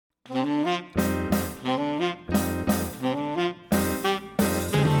Hello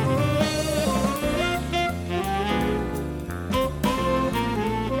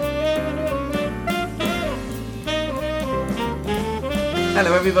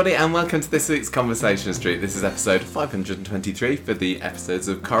everybody and welcome to this week's Conversation Street. This is episode 523 for the episodes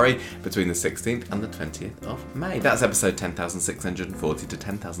of Corrie between the 16th and the 20th of May. That's episode 10,640 to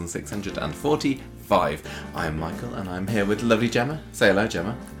 10,645. I am Michael and I'm here with lovely Gemma. Say hello,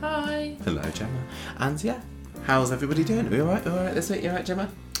 Gemma. Hi. Hello, Gemma. And yeah, how's everybody doing? Are we alright? This week? You alright, Gemma?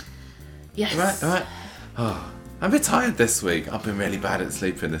 Yes. Alright. Oh, I'm a bit tired this week. I've been really bad at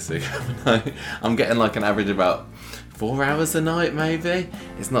sleeping this week, haven't I? I'm getting like an average about 4 hours a night, maybe.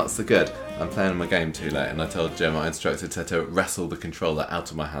 It's not so good. I'm playing my game too late, and I told Gemma, I instructed her to wrestle the controller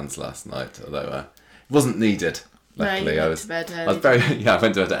out of my hands last night, although it wasn't needed. Luckily, no, you went to bed early. I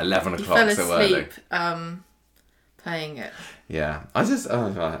went to bed at 11 o'clock. You fell so early. asleep playing it. Yeah, it's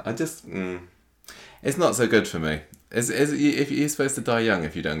not so good for me. If you're supposed to die young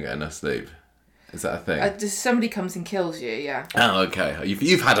if you don't get enough sleep? Is that a thing? Somebody comes and kills you, yeah. Oh, okay.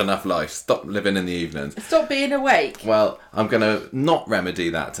 You've had enough life. Stop living in the evenings. Stop being awake. Well, I'm going to not remedy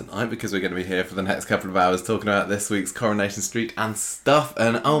that tonight because we're going to be here for the next couple of hours talking about this week's Coronation Street and stuff.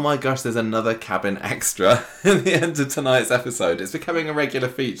 And oh my gosh, there's another cabin extra at the end of tonight's episode. It's becoming a regular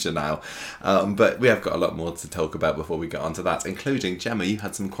feature now. But we have got a lot more to talk about before we get onto that, including, Gemma, you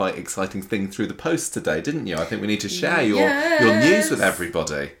had some quite exciting thing through the post today, didn't you? I think we need to share your news with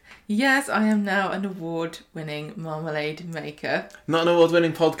everybody. Yes, I am now an award-winning marmalade maker. Not an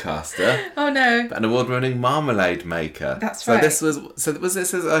award-winning podcaster. Oh no! But an award-winning marmalade maker. That's right. So was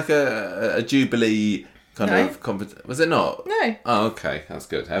this like a Jubilee kind of competition? Was it not? No. Oh, okay, that's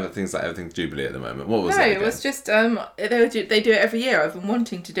good. Everything's Jubilee at the moment. What was it? No, again? it was just they do it every year. I've been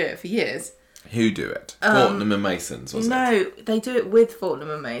wanting to do it for years. Who do it? Fortnum and Masons, was it? No, they do it with Fortnum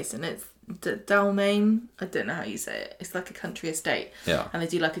and Mason. It's Dalmain, I don't know how you say it. It's like a country estate. Yeah. And they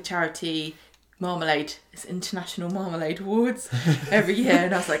do like a charity marmalade. It's International Marmalade Awards every year.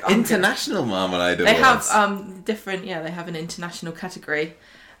 And I was like, International Marmalade Awards. They have different. Yeah, they have an international category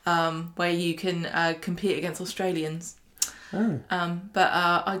where you can compete against Australians. Oh. But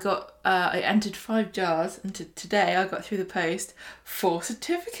I entered 5 jars, and today I got through the post 4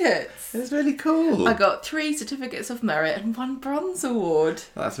 certificates. It's really cool. I got 3 certificates of merit and 1 bronze award.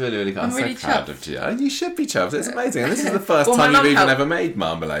 That's really, really cool. I'm really so proud of you. You should be chuffed. It's amazing. And this is the first Well, time you've even ever made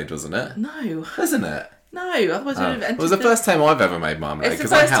marmalade, wasn't it? No. Wasn't it? No, otherwise I would have entered. It was the first time I've ever made marmalade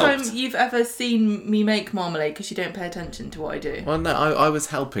because I helped. It's the first time you've ever seen me make marmalade because you don't pay attention to what I do. Well, no, I was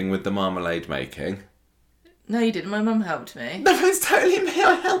helping with the marmalade making. No, you didn't. My mum helped me. No, it was totally me.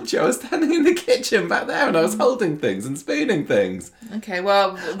 I helped you. I was standing in the kitchen back there and I was holding things and spooning things. Okay,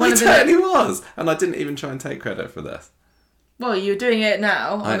 well... I totally was. And I didn't even try and take credit for this. Well, you're doing it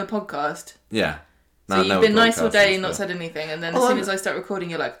now on the podcast. Yeah. So you've been nice all day and not said anything, and then as soon as I start recording,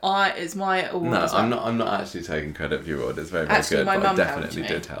 you're like, it's my award. No, as well. I'm not actually taking credit for your award. It's very, very Actually, good. my but mum I definitely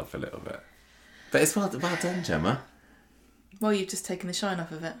helped me. did help a little bit. But it's well done, Gemma. Well, you've just taken the shine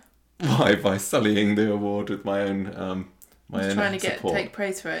off of it. Why? By sullying the award with my own trying to take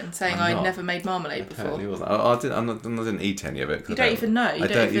praise for it and saying I'd never made marmalade before. Totally wasn't. I didn't eat any of it. You don't even know. I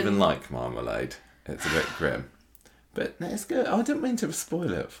don't even like marmalade. It's a bit grim. But it's good. I didn't mean to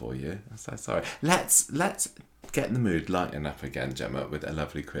spoil it for you. I'm so sorry. Let's get the mood lighten up again, Gemma, with a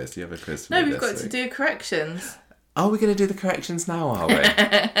lovely quiz. Do you have a quiz for me No, we've got this to week? do corrections. Are we going to do the corrections now, are we?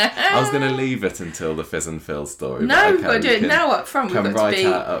 I was going to leave it until the Fizz and Phil story. No, we've got to do it now up front. Come right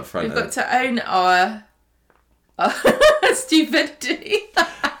out up front. We've got to own our stupidity.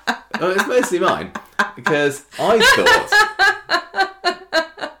 Well, it's mostly mine, because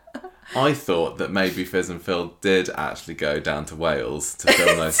I thought that maybe Fizz and Phil did actually go down to Wales to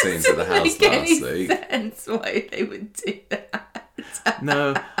film those scenes at the house last week. Sense why they would do that.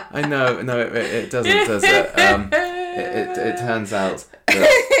 No, I know. No, it doesn't, does it? It turns out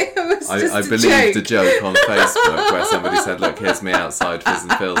that I believed a joke on Facebook where somebody said, look, here's me outside Fizz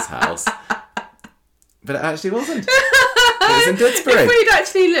and Phil's house. But it actually wasn't. It was in Didsbury. If we'd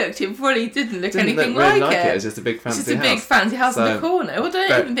actually looked, it probably didn't look anything really like it. It was just a big fancy house. Just a big fancy house in the corner. Well, I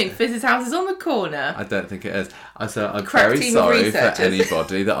don't even think Fizz's house is on the corner. I don't think it is. So I'm very sorry for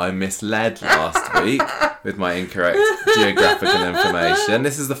anybody that I misled last week with my incorrect geographical information.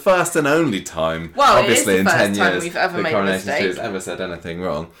 This is the first and only time, obviously, in 10 years, we've ever the made Coronation a mistake. Street has ever said anything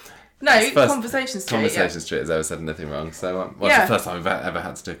wrong. No, Conversation Street. Conversation Street has ever said anything wrong. So, it's the first time we've ever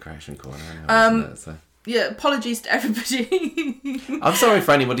had to do a correction corner anyway, isn't it? So. Yeah, apologies to everybody. I'm sorry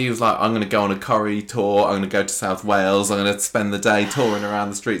for anybody who's like, I'm going to go on a Corrie tour, I'm going to go to South Wales, I'm going to spend the day touring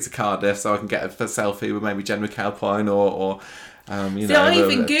around the streets of Cardiff so I can get a selfie with maybe Jen McAlpine or You See, know, I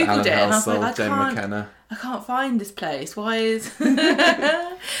even Alan Googled it and I was Halsall, like, Jane McKenna. I can't find this place. Why is...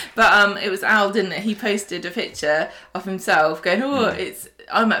 But it was Al, didn't it? He posted a picture of himself going,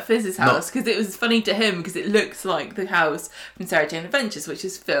 I'm at Fizz's house, because it was funny to him because it looks like the house from Sarah Jane Adventures, which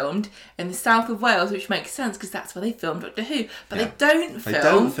is filmed in the south of Wales, which makes sense because that's where they filmed Doctor Who. But they don't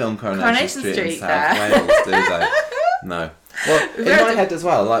film Coronation Street in South Wales, do they? No. Well, in my head as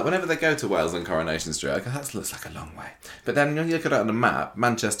well, like whenever they go to Wales and Coronation Street, I go, that looks like a long way. But then when you look at it on the map,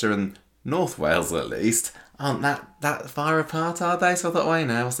 Manchester and North Wales at least aren't that far apart, are they? So I thought, wait,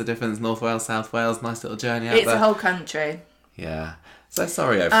 now what's the difference? North Wales, South Wales, nice little journey out there. It's a whole country. Yeah. So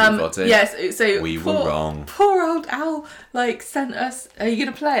sorry, everybody. Yes, so we were wrong. Poor old Al, sent us. Are you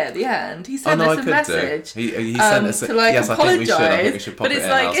going to play it at the end? He sent us a message. He sent us. Yes, apologise. I think we should pop but it it's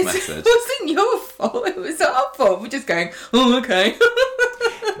in like Al's message. It wasn't your fault. It was our fault. We're just going, oh, okay.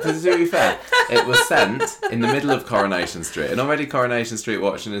 To be fair, it was sent in the middle of Coronation Street, and already Coronation Street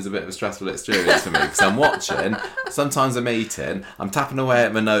watching is a bit of a stressful experience for me because I'm watching, sometimes I'm eating, I'm tapping away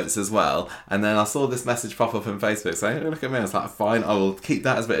at my notes as well, and then I saw this message pop up on Facebook saying, look at me, I was like, fine, I will keep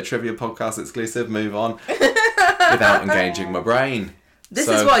that as a bit of trivia podcast exclusive, move on, without engaging my brain. This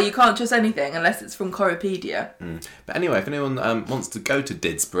is why you can't trust anything unless it's from Coropedia. But anyway, if anyone wants to go to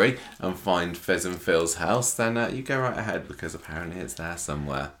Didsbury and find Fizz and Phil's house, then you go right ahead because apparently it's there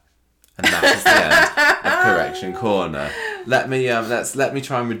somewhere. And that is the end of Correction Corner. Let me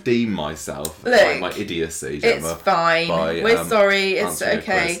try and redeem myself by my idiocy, Gemma. It's fine. We're sorry. It's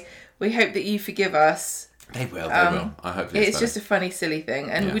okay. We hope that you forgive us. They will. I hope it's just a funny, silly thing,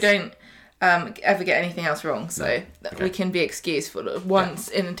 and we don't ever get anything else wrong, so we can be excused for once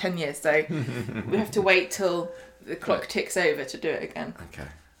in 10 years. So we have to wait till the clock ticks over to do it again. Okay.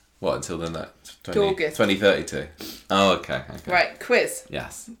 What, until then? August 2032. Oh, okay. Right, quiz.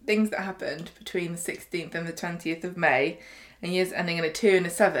 Yes. Things that happened between the 16th and the 20th of May, and years ending in a 2 and a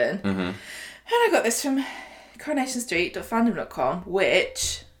 7. Mm-hmm. And I got this from coronationsstreet.fandom.com,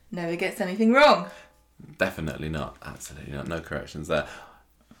 which never gets anything wrong. Definitely not. Absolutely not. No corrections there.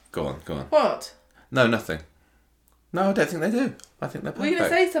 Go on. What? No, nothing. No, I don't think they do. I think they're perfect. Were you going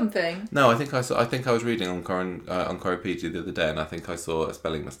to say something? No, I think I was reading on Coropedia the other day, and I think I saw a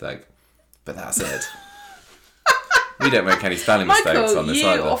spelling mistake. But that's it. We don't make any spelling mistakes on this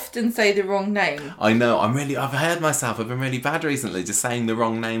either. You often say the wrong name. I know. I've heard myself. I've been really bad recently, just saying the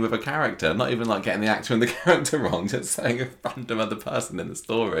wrong name of a character. Not even like getting the actor and the character wrong, just saying a random other person in the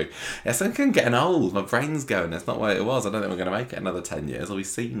story. Yes, I'm getting old. My brain's going. That's not what it was. I don't think we're going to make it another 10 years. I'll be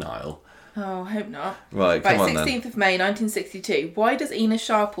senile. Oh, I hope not. Right, come on then. 16th of May 1962. Why does Ina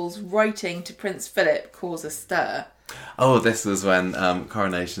Sharple's writing to Prince Philip cause a stir? Oh, this was when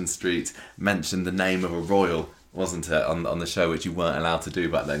Coronation Street mentioned the name of a royal, wasn't it, on the show, which you weren't allowed to do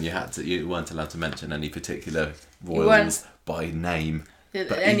back then. You weren't allowed to mention any particular royals by name.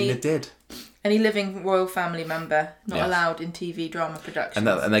 But Ina did. Any living royal family member not allowed in TV drama productions.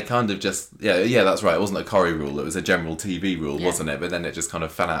 And they kind of just yeah, that's right. It wasn't a Corrie rule. It was a general TV rule, wasn't it? But then it just kind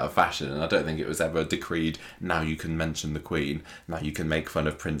of fell out of fashion, and I don't think it was ever decreed. Now you can mention the Queen. Now you can make fun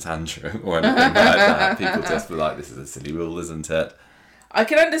of Prince Andrew or anything like that. People just were like, "This is a silly rule, isn't it?" I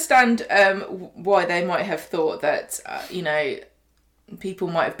can understand why they might have thought that people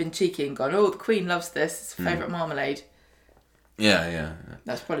might have been cheeky and gone, "Oh, the Queen loves this. It's her favourite marmalade." Yeah.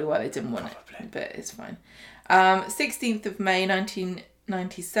 That's probably why they didn't want it, but it's fine. 16th of May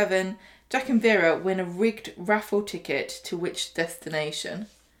 1997, Jack and Vera win a rigged raffle ticket to which destination?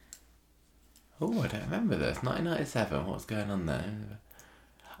 Oh, I don't remember this. 1997, what's going on there?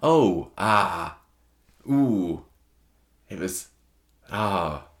 Oh, it was,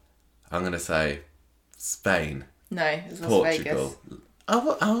 I'm going to say Spain. No, it was Las Portugal. Vegas.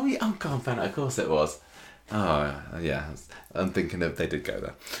 Oh, God, Ben, of course it was. Oh, yeah. I'm thinking they did go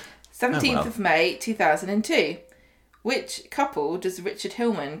there. 17th of May 2002. Which couple does Richard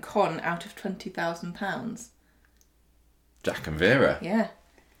Hillman con out of £20,000? Jack and Vera. Yeah.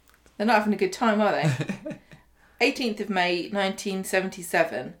 They're not having a good time, are they? 18th of May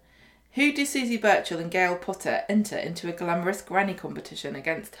 1977. Who do Susie Birchall and Gail Potter enter into a glamorous granny competition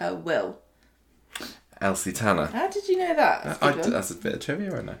against her will? Elsie Tanner. How did you know that? That's a bit of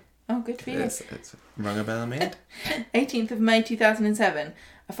trivia, I know. Oh, good for you. It's rung a bell in my head. 18th of May 2007.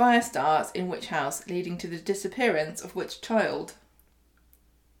 A fire starts in which house, leading to the disappearance of which child?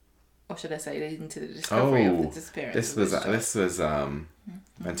 Or should I say, leading to the discovery of the disappearance? This was in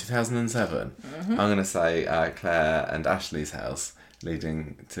 2007. Mm-hmm. I'm going to say Claire and Ashley's house,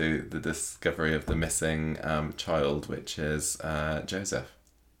 leading to the discovery of the missing child, which is Joseph.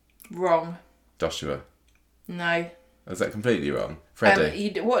 Wrong. Joshua. No. Is that completely wrong?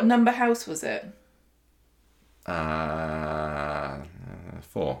 Freddie. What number house was it?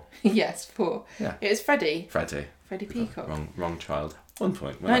 4. Yes, 4. Yeah. It was Freddie Freddie. Peacock. Wrong child. 1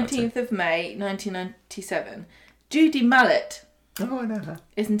 point. 19th of May, 1997. Judy Mallet Oh, I know her.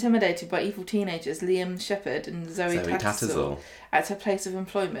 is intimidated by evil teenagers Liam Shepherd and Zoe Tattersall at her place of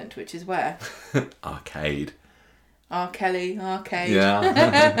employment, which is where? Arcade. R. Kelly, Arcade.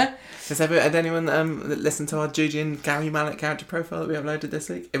 Yeah. Had anyone listened to our Judy and Gary Mallet character profile that we uploaded this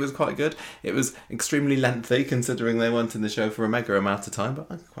week? It was quite good. It was extremely lengthy considering they weren't in the show for a mega amount of time, but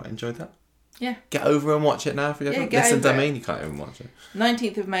I quite enjoyed that. Yeah. Get over and watch it now if you haven't listened to me. You can't even watch it.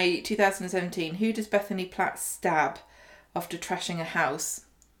 19th of May 2017. Who does Bethany Platt stab after trashing a house?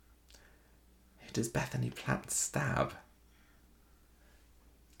 Who does Bethany Platt stab?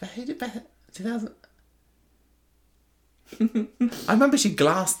 But who did Bethany... 2000... I remember she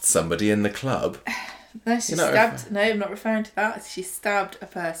glassed somebody in the club. No, she stabbed... No, I'm not referring to that. She stabbed a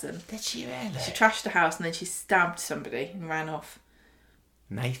person. Did she really? She trashed a house and then she stabbed somebody and ran off.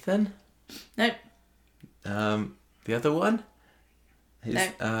 Nathan? Nope. The other one?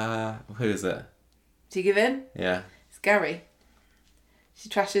 No. Who is it? Do you give in? Yeah. It's Gary. She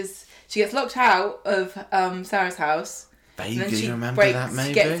gets locked out of Sarah's house. Vaguely remember that, maybe?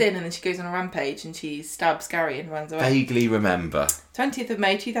 She gets in and then she goes on a rampage and she stabs Gary and runs away. Vaguely remember. 20th of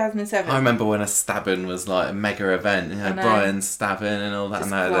May 2007. I remember when a stabbing was like a mega event. You know, Brian stabbing and all that. Just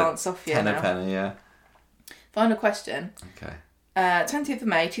glance off you now. Penny, yeah. Final question. Okay. 20th of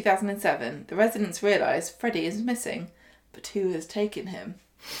May 2007. The residents realise Freddie is missing, but who has taken him?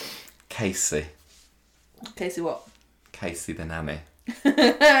 Casey. Casey what? Casey the nanny.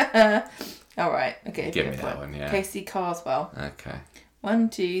 All right. Okay. Give me that one, yeah. Casey Carswell. Okay. 1,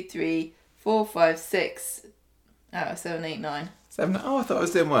 2, 3, 4, 5, 6 out of 7, 8, 9. 7. Oh, I thought I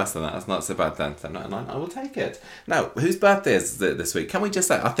was doing worse than that. That's not so bad then. 7 out of 9. I will take it. Now, whose birthday is it this week? Can we just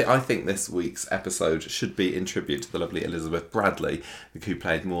say, I think this week's episode should be in tribute to the lovely Elizabeth Bradley, who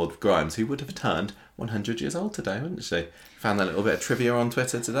played Maud Grimes, who would have turned 100 years old today, wouldn't she? Found that little bit of trivia on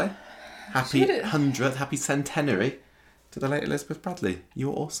Twitter today. Happy 100th, happy centenary to the late Elizabeth Bradley.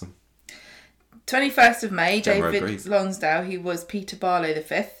 You were awesome. 21st of May, Gemma David agrees. Lonsdale, who was Peter Barlow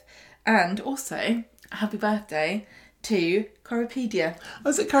V. And also, happy birthday to Coropedia. Oh,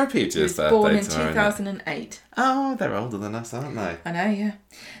 is it Carapedia's He was birthday born in tomorrow, 2008. Oh, they're older than us, aren't they? I know, yeah.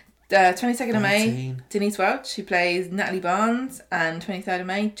 22nd of May, 19. Denise Welch, who plays Natalie Barnes. And 23rd of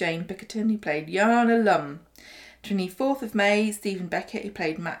May, Jane Bickerton, who played Yana Lum. 24th of May, Stephen Beckett, who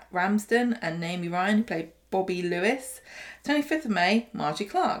played Matt Ramsden. And Naomi Ryan, who played Bobby Lewis. 25th of May, Margie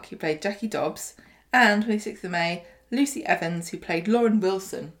Clark, who played Jackie Dobbs. And 26th of May, Lucy Evans, who played Lauren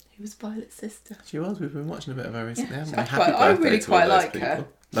Wilson, who was Violet's sister. She was. We've been watching a bit of her recently, haven't we? I Happy birthday really to quite all those like people. her.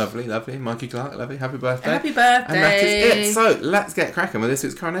 Lovely, lovely. Mikey Clark, lovely. Happy birthday. Happy birthday. And that is it. So, let's get cracking with this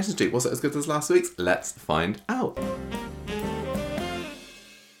week's Coronation Street. Was it as good as last week's? Let's find out.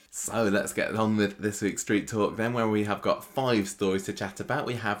 So let's get on with this week's Street Talk then, where we have got 5 stories to chat about.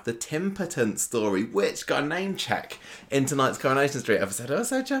 We have the Timperton story, which got a name check in tonight's Coronation Street episode. I was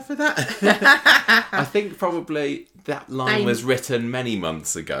so chuffed for that. I think probably that line was written many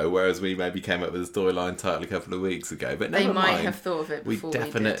months ago, whereas we maybe came up with a storyline title a couple of weeks ago. But never They might mind. have thought of it before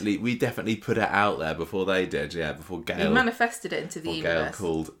we definitely put it out there before they did. Yeah, before Gail. We manifested it into the universe. Gail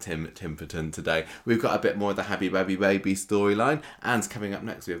called Tim Timperton today. We've got a bit more of the Happy Baby Baby storyline, and coming up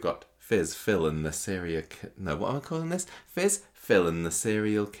next we've got Fizz, Phil and the serial... No, what am I calling this? Fizz, Phil and the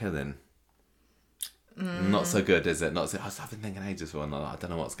serial killing. Not so good, is it? Not so... I've been thinking ages for one. I don't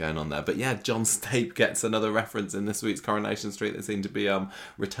know what's going on there. But yeah, John Stape gets another reference in this week's Coronation Street. They seem to be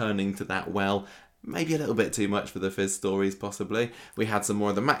returning to that well. Maybe a little bit too much for the Fizz stories, possibly. We had some more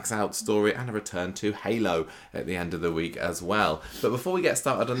of the Max Out story and a return to Halo at the end of the week as well. But before we get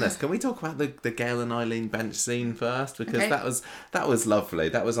started on this, can we talk about the Gail and Eileen bench scene first? Because that was lovely.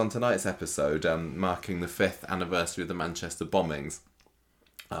 That was on tonight's episode, marking the 5th anniversary of the Manchester bombings.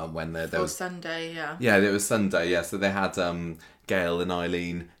 When there was Sunday, yeah. Yeah, it was Sunday, yeah. So they had Gail and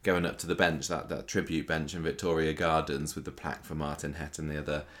Eileen going up to the bench, that tribute bench in Victoria Gardens with the plaque for Martin Hett and the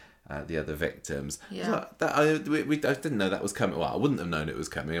other victims. Yeah. I didn't know that was coming. Well, I wouldn't have known it was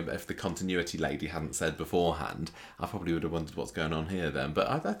coming if the continuity lady hadn't said beforehand. I probably would have wondered what's going on here then. But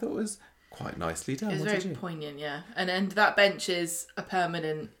I thought it was quite nicely done. It was very poignant, yeah. And that bench is a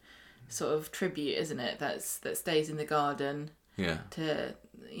permanent sort of tribute, isn't it? That stays in the garden. Yeah. To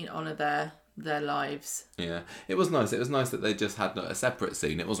honour their their lives. Yeah, it was nice. It was nice that they just had a separate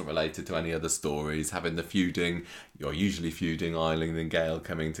scene. It wasn't related to any other stories. Having the feuding, you're usually feuding Eileen and Gail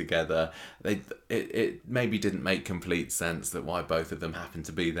coming together. It maybe didn't make complete sense that why both of them happened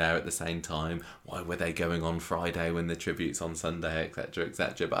to be there at the same time. Why were they going on Friday when the tribute's on Sunday, etc.,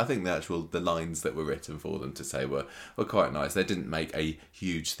 etc. But I think the lines that were written for them to say were quite nice. They didn't make a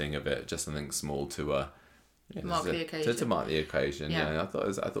huge thing of it. Just something small to mark the occasion. To mark the occasion, yeah. I thought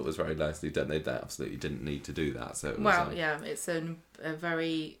it was very nicely done. They absolutely didn't need to do that. So it was,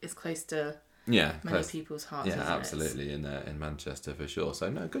 it's close to many people's hearts. Yeah, isn't absolutely in Manchester for sure. So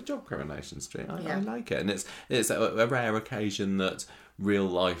no, good job, Coronation Street. I like it, and it's a rare occasion that real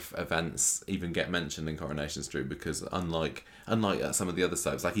life events even get mentioned in Coronation Street, because unlike some of the other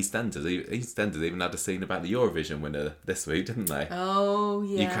soaps, like EastEnders even had a scene about the Eurovision winner this week, didn't they? Oh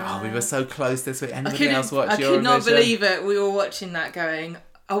yeah. We were so close this week. Anybody else watch Eurovision? I could not believe it. We were watching that going,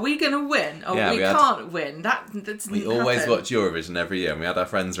 are we going to win? Oh, we can't win. We always watch Eurovision every year, and we had our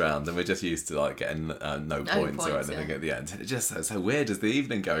friends round, and we're just used to like getting no points or anything at the end. It's just so weird as the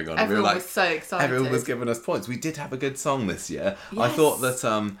evening going on. Everyone was so excited. Everyone was giving us points. We did have a good song this year. Yes. I thought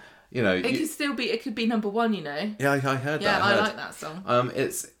that it could be number one. Yeah, I heard that. Yeah, I like that song.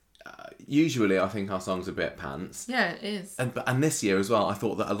 It's usually I think our song's a bit pants. Yeah, it is. And this year as well, I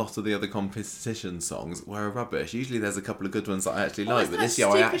thought that a lot of the other competition songs were rubbish. Usually there's a couple of good ones that I actually like, but this year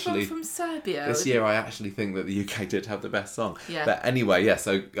from Serbia. This year I actually think that the UK did have the best song. Yeah. But anyway,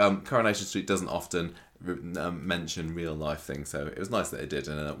 so Coronation Street doesn't often mention real life things, so it was nice that it did.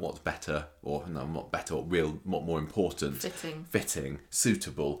 And what's better, or no, not better, or what more important, fitting,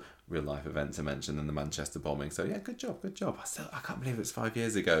 suitable real life event to mention than the Manchester bombing. So yeah, good job. I can't believe it's 5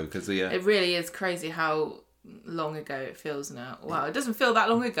 years ago, because it really is crazy how long ago it feels now. Wow, it doesn't feel that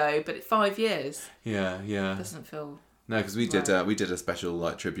long ago, but it's 5 years. Yeah. It doesn't feel. No, because we did a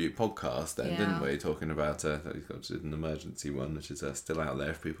special tribute podcast then, didn't we? Talking about we did an emergency one, which is still out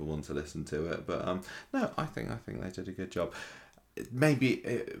there if people want to listen to it. But no, I think they did a good job. Maybe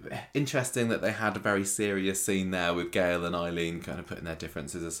interesting that they had a very serious scene there with Gail and Eileen kind of putting their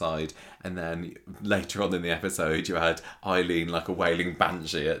differences aside, and then later on in the episode you had Eileen like a wailing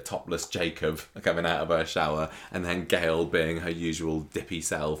banshee at topless Jacob coming out of her shower, and then Gail being her usual dippy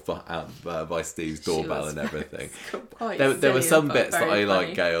self out by Steve's doorbell and everything. There were some bits that I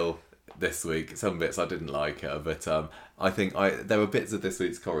like Gail this week, some bits I didn't like her, but I think there were bits of this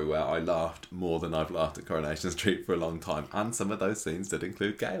week's Corrie where I laughed more than I've laughed at Coronation Street for a long time, and some of those scenes did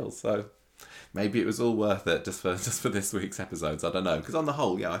include Gail, so maybe it was all worth it just for this week's episodes. I don't know, because on the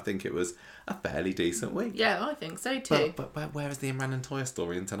whole, I think it was a fairly decent week. Yeah, I think so too. But where is the Imran and Toya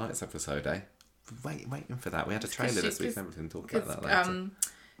story in tonight's episode, eh? Waiting for that. We had a trailer this week, and we can talk about that later.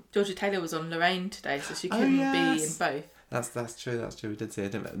 Georgia Taylor was on Lorraine today, so she couldn't be in both. That's true. We did see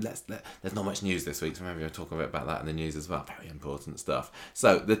it. There's not much news this week, so maybe we'll talk a bit about that in the news as well. Very important stuff.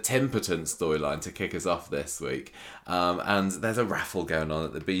 So the Timperton storyline to kick us off this week, and there's a raffle going on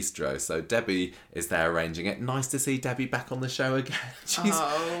at the bistro. So Debbie is there arranging it. Nice to see Debbie back on the show again.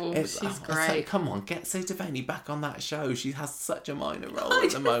 She's great. So, come on, get Sue Devaney back on that show. She has such a minor role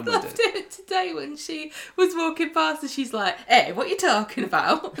at the moment. I loved it today when she was walking past and she's like, "Hey, what are you talking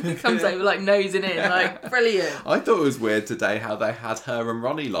about?" And he comes over like nosing in, like brilliant. I thought it was weird today how they had her and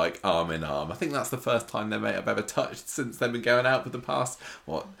Ronnie like arm in arm. I think that's the first time they may have ever touched since they've been going out for the past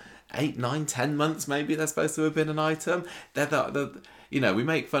 8, 9, 10 months maybe. They're supposed to have been an item. We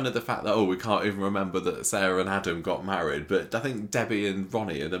make fun of the fact that we can't even remember that Sarah and Adam got married, but I think Debbie and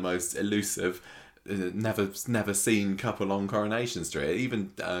Ronnie are the most elusive, never seen couple on Coronation Street.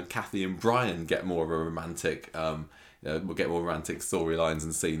 Even Kathy and Brian get more of a romantic we'll get more romantic storylines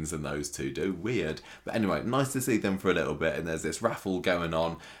and scenes than those two do. Weird. But anyway, nice to see them for a little bit. And there's this raffle going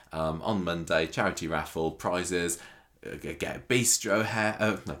on Monday, charity raffle, prizes. Get a bistro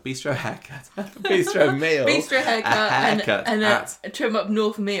haircut, bistro meal, bistro haircut, and a Trim Up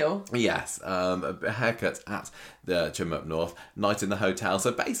North meal. Yes, a haircut at the Trim Up North, night in the hotel.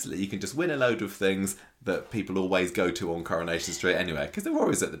 So basically, you can just win a load of things that people always go to on Coronation Street anyway, because they're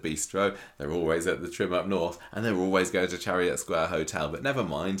always at the bistro, they're always at the Trim Up North, and they're always going to Chariot Square Hotel. But never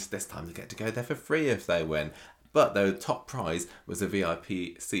mind, this time they get to go there for free if they win. But the top prize was a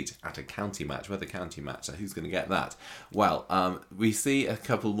VIP seat at a county match. We're the county match, so who's going to get that? Well, we see a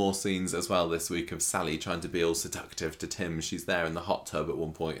couple more scenes as well this week of Sally trying to be all seductive to Tim. She's there in the hot tub at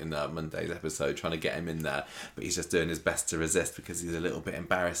one point in Monday's episode trying to get him in there, but he's just doing his best to resist because he's a little bit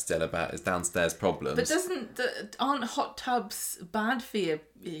embarrassed still about his downstairs problems. But aren't hot tubs bad for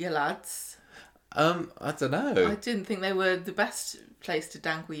you lads? I don't know. I didn't think they were the best place to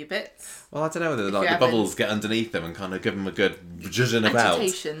dangle your bits. Well, I don't know whether the bubbles get underneath them and kind of give them a good zhuzhing about.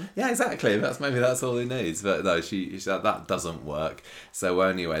 Agitation. Yeah, exactly. Maybe that's all he needs. But no, she that doesn't work. So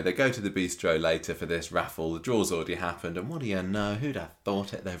anyway, they go to the bistro later for this raffle. The draw's already happened, and what do you know? Who'd have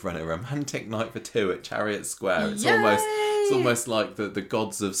thought it? They've run a romantic night for two at Chariot Square. It's almost like the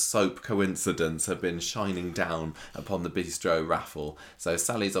gods of soap coincidence have been shining down upon the bistro raffle. So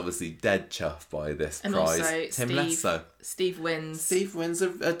Sally's obviously dead chuffed by this and prize. Also, Tim less so. Steve wins. Steve wins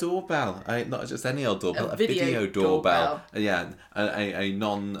a doorbell. Not just any old doorbell, A a video video doorbell. Yeah, a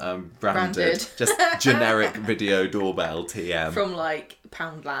non-branded, just generic video doorbell TM. From like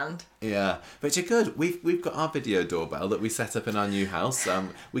Poundland. Yeah, which are good. We've got our video doorbell that we set up in our new house.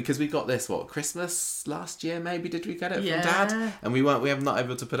 Because we got this Christmas last year maybe, did we get it from Dad? And we have not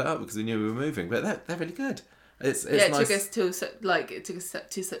able to put it up because we knew we were moving. But they're really good. It nice. took us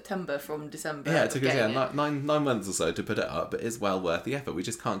to September from December. Yeah, it took us nine months or so to put it up, but it's well worth the effort. We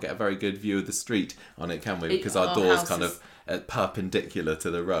just can't get a very good view of the street on it, can we? Because our door's kind of perpendicular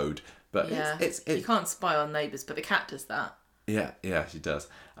to the road. But it's you can't spy on neighbours, but the cat does that. Yeah, she does.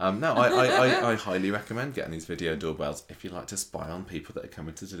 No, I highly recommend getting these video doorbells if you like to spy on people that are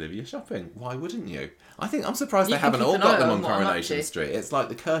coming to deliver your shopping. Why wouldn't you? I'm surprised they haven't all got them on Coronation Street. It's like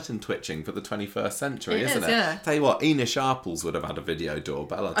the curtain twitching for the 21st century, isn't it? Yeah. Tell you what, Ina Sharples would have had a video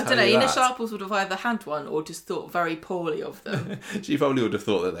doorbell. I don't know, Ina Sharples would have either had one or just thought very poorly of them. She probably would have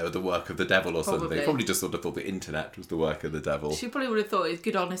thought that they were the work of the devil or something. Probably just sort of thought the internet was the work of the devil. She probably would have thought it's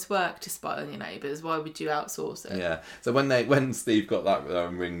good honest work to spy on your neighbours. Why would you outsource it? Yeah. So when Steve got that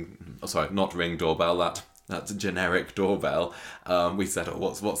not ring doorbell, that generic doorbell, we said,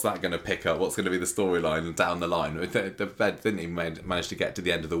 what's that going to pick up? What's going to be the storyline down the line? The bed didn't even manage to get to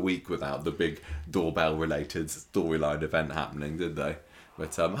the end of the week without the big doorbell-related storyline event happening, did they?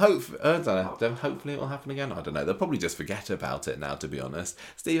 But hopefully it will happen again. I don't know. They'll probably just forget about it now, to be honest.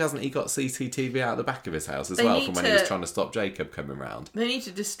 Steve, hasn't he got CCTV out the back of his house as well from when he was trying to stop Jacob coming round? They need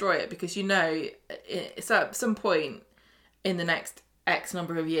to destroy it because, so at some point in the next X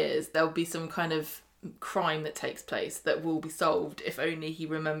number of years, there'll be some kind of crime that takes place that will be solved if only he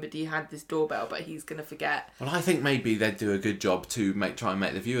remembered he had this doorbell, but he's going to forget. Well, I think maybe they'd do a good job to try and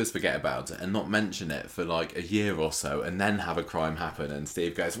make the viewers forget about it and not mention it for like a year or so, and then have a crime happen and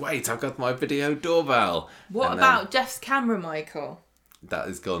Steve goes, wait, I've got my video doorbell. What about Jeff's camera, Michael? That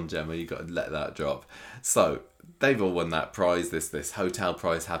is gone, Gemma. You've got to let that drop. So they've all won that prize. This hotel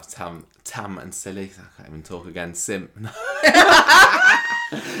prize have Tam and Silly. I can't even talk again.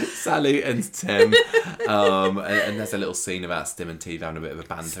 Sally and Tim. And there's a little scene about Stim and Teve having a bit of a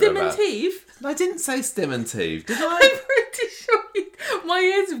banter. Stim and Teve? I didn't say Stim and Teve, did I? I'm pretty sure my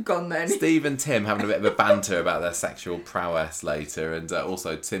ears have gone then. Steve and Tim having a bit of a banter about their sexual prowess later, and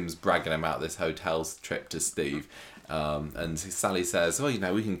also Tim's bragging about this hotel trip to Steve. And Sally says, well,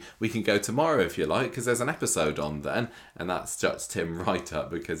 we can go tomorrow if you like, because there's an episode on then. And that shuts Tim right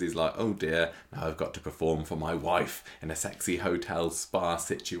up because he's like, oh dear, now I've got to perform for my wife in a sexy hotel spa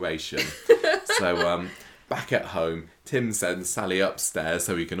situation. So back at home, Tim sends Sally upstairs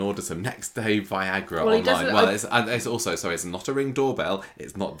so he can order some next day Viagra online. Well, it's also, sorry, it's not a Ring doorbell.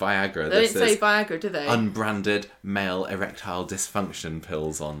 It's not Viagra. They didn't say Viagra, do they? Unbranded male erectile dysfunction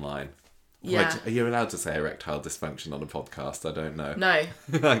pills online. Yeah. Are you allowed to say erectile dysfunction on a podcast? I don't know. No.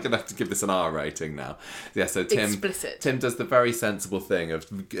 I'm going to have to give this an R rating now. Yeah, so Explicit. Tim does the very sensible thing of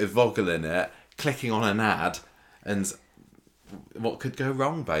voggling it, clicking on an ad, and what could go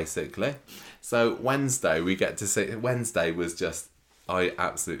wrong, basically. So Wednesday, we get to see... Wednesday was just... I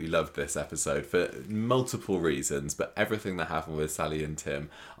absolutely loved this episode for multiple reasons, but everything that happened with Sally and Tim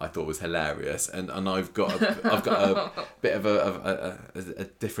I thought was hilarious, and I've got a bit of a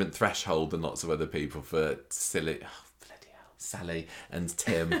different threshold than lots of other people for Sally and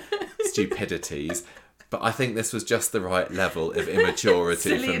Tim stupidities. But I think this was just the right level of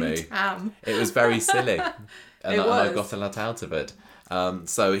immaturity for me. Tam. It was very silly, and I got a lot out of it.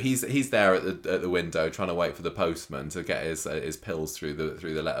 So he's there at the window trying to wait for the postman to get his pills through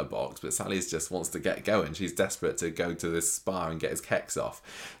the letterbox, but Sally's just wants to get going. She's desperate to go to this spa and get his kecks off.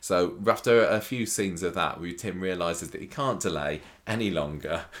 So after a few scenes of that, Tim realises that he can't delay any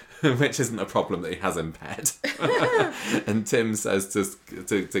longer, which isn't a problem that he has in bed. And Tim says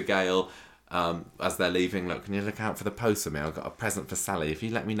to Gail, as they're leaving, look, can you look out for the post for me? I've got a present for Sally. If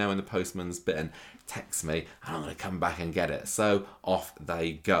you let me know when the postman's bitten, text me and I'm going to come back and get it. So off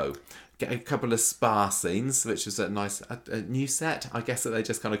they go. Get a couple of spa scenes, which is a nice a new set. I guess that they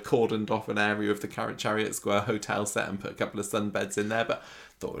just kind of cordoned off an area of the Chariot Square hotel set and put a couple of sunbeds in there, but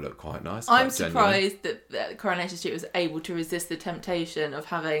thought it looked quite nice. I'm surprised that Coronation Street was able to resist the temptation of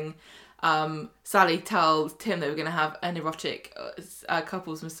having Sally tells Tim they were going to have an erotic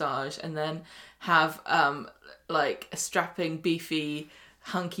couples massage and then have like a strapping, beefy,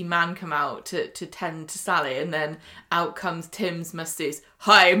 hunky man come out to tend to Sally, and then out comes Tim's masseuse.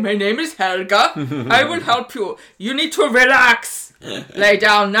 Hi, my name is Helga. I will help you. You need to relax. Lay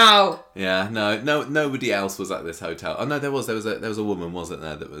down now. Yeah, no, nobody else was at this hotel. Oh no, there was a woman, wasn't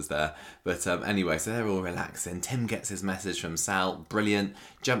there, that was there. But anyway, so they're all relaxing. Tim gets his message from Sal. Brilliant.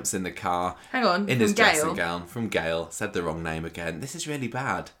 Jumps in the car. Hang on, in his Gail? dressing gown from Gail. Said the wrong name again. This is really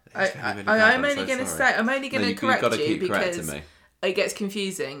bad. I'm only going to correct you because me. It gets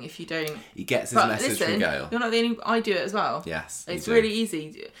confusing if you don't. He gets his message from Gail. You're not the only. I do it as well. Yes, it's really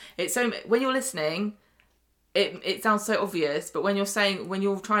easy. It's so when you're listening, it sounds so obvious, but when you're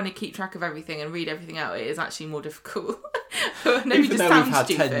trying to keep track of everything and read everything out, it is actually more difficult. Even though we've had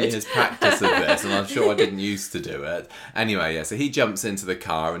 10 years practice of this, and I'm sure I didn't used to do it. Anyway, yeah. So he jumps into the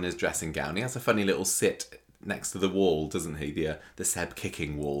car in his dressing gown. He has a funny little sit next to the wall, doesn't he? The Seb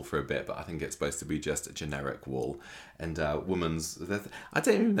kicking wall for a bit, but I think it's supposed to be just a generic wall. And woman's... I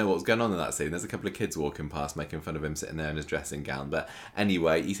don't even know what was going on in that scene. There's a couple of kids walking past making fun of him sitting there in his dressing gown. But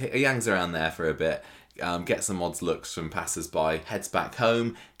anyway, he hangs around there for a bit, gets some odd looks from passers-by, heads back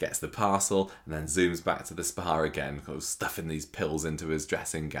home, gets the parcel, and then zooms back to the spa again, stuffing these pills into his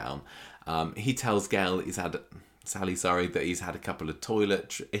dressing gown. He tells Gail that that he's had a couple of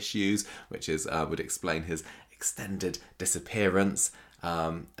toilet issues, which is would explain his extended disappearance.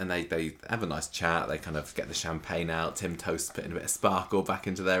 And they have a nice chat. They kind of get the champagne out. Tim toasts putting a bit of sparkle back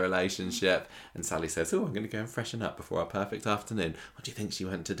into their relationship. And Sally says, "Oh, I'm going to go and freshen up before our perfect afternoon." What do you think she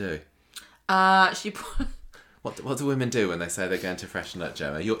went to do? What do women do when they say they're going to freshen up,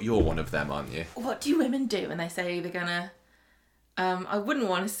 Gemma? You're one of them, aren't you? What do women do when they say they're gonna? I wouldn't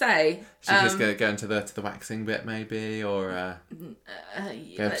want to say. She's just going to go into the waxing bit, maybe, or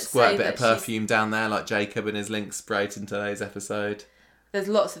go squirt a bit of perfume down there, like Jacob and his link sprayed in today's episode. There's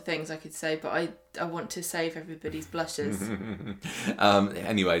lots of things I could say, but I want to save everybody's blushes.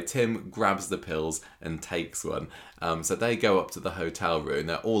 Anyway, Tim grabs the pills and takes one. So they go up to the hotel room.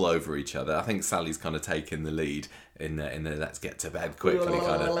 They're all over each other. I think Sally's kind of taking the lead in the let's get to bed quickly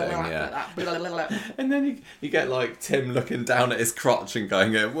kind of thing. Yeah. And then you get like Tim looking down at his crotch and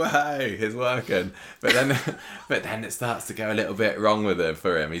going, "Way, he's working." But then it starts to go a little bit wrong with it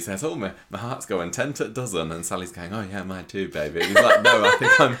for him. He says, "Oh, my heart's going 10 to a dozen," and Sally's going, "Oh yeah, mine too, baby." And he's like, "No,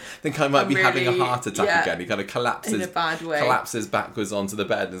 I think I might be having a heart attack again." He kind of collapses in a bad way. Collapses backwards onto the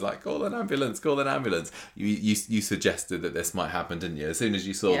bed and is like, "Call an ambulance! Call an ambulance!" You suggested that this might happen, didn't you? As soon as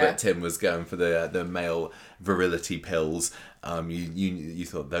you saw that Tim was going for the male virility pills, you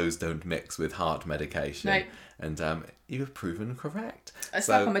thought those don't mix with heart medication. No. And you have proven correct. It's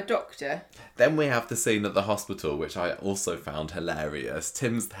like I'm a doctor. Then we have the scene at the hospital, which I also found hilarious.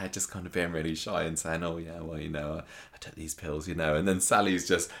 Tim's there just kind of being really shy and saying, "Oh yeah, well, I took these pills, And then Sally's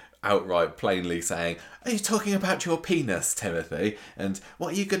just outright plainly saying, "Are you talking about your penis, Timothy? And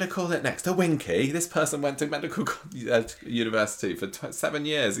what are you going to call it next? A winky? This person went to medical university for 7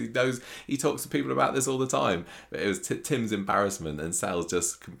 years. He talks to people about this all the time." But it was Tim's embarrassment and Sal's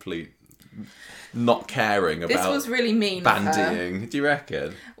just complete not caring about. This was really mean. Bandying. Do you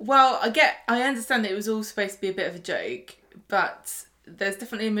reckon? Well, I understand that it was all supposed to be a bit of a joke, but there's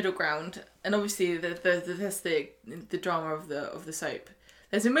definitely a middle ground, and obviously there's the drama of the soap.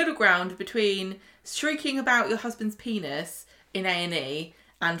 There's a middle ground between shrieking about your husband's penis in A&E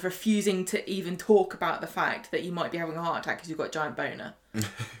and refusing to even talk about the fact that you might be having a heart attack because you've got a giant boner.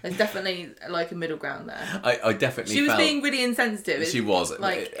 There's definitely like a middle ground there. I definitely She was being really insensitive. She was.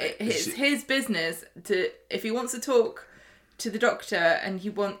 It's his business if he wants to talk to the doctor and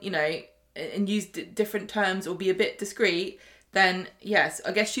and use different terms or be a bit discreet, then yes,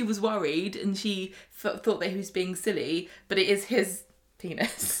 I guess she was worried and she thought that he was being silly, but it is his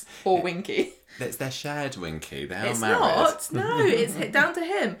penis or winky. It's their shared winky. They are it's married. Not. No, it's down to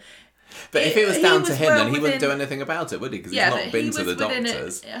him. But if it was down to him, then he wouldn't do anything about it, would he? Because he's not been to the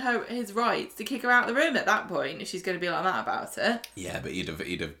doctors. His rights to kick her out of the room at that point if she's going to be like that about it. Yeah, but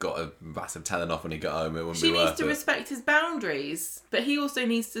he'd have got a massive telling off when he got home. It wouldn't be worth it. She needs to respect his boundaries, but he also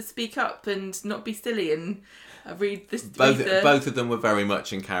needs to speak up and not be silly and read this. Both of them were very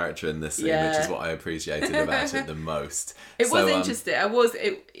much in character in this scene, which is what I appreciated about it the most. It was interesting.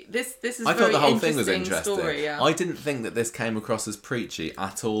 This is. I thought the whole thing was interesting. Story, yeah. I didn't think that this came across as preachy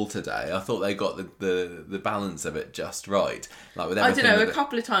at all today. I thought they got the balance of it just right. Like with everything. I don't know. A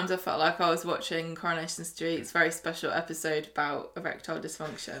couple of times I felt like I was watching Coronation Street's very special episode about erectile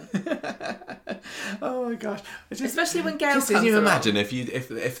dysfunction. Oh my gosh! Especially when Gail comes Can you along. imagine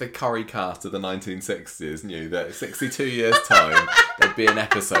if the Corrie cast of the 1960s knew that 62 years time there'd be an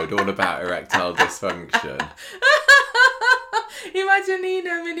episode all about erectile dysfunction. Imagine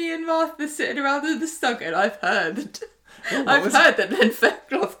Nina, Minnie and Martha sitting around in the snug, and I've heard that Len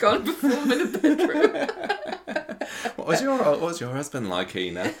Faircloth can't perform in a bedroom. What was your husband like,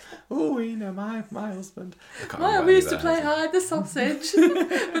 Ina? Oh, Ina, my husband. Well, we used to play hide the sausage,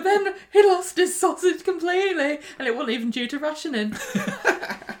 but then he lost his sausage completely, and it wasn't even due to rationing.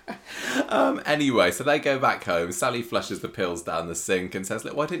 Anyway, so they go back home. Sally flushes the pills down the sink and says,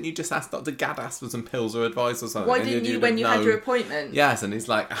 "Look, why didn't you just ask Dr. Gaddis for some pills or advice or something? Why didn't you when you had your appointment?" Yes, and he's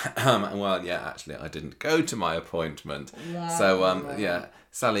like, well, yeah, actually, I didn't go to my appointment. Wow. So, yeah,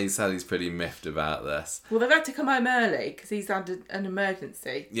 Sally's pretty miffed about this. Well, they've had to come home early because he's had an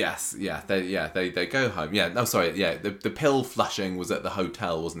emergency. Yes, they go home. Yeah, no, sorry, yeah, the pill flushing was at the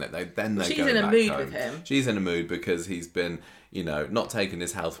hotel, wasn't it? She's in a mood with him. She's in a mood because he's been, not taking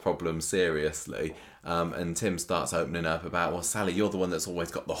his health problems seriously. And Tim starts opening up about, well, Sally, you're the one that's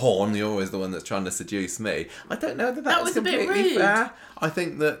always got the horn. You're always the one that's trying to seduce me. I don't know that was completely a bit rude. fair. I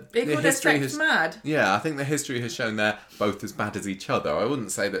think that the history has mad. Yeah, I think the history has shown they're both as bad as each other. I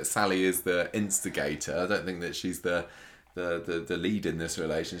wouldn't say that Sally is the instigator. I don't think that she's the lead in this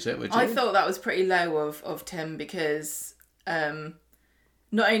relationship. Would you? I thought that was pretty low of Tim because not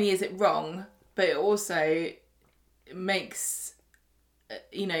only is it wrong, but it also makes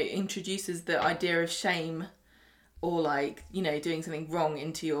introduces the idea of shame or doing something wrong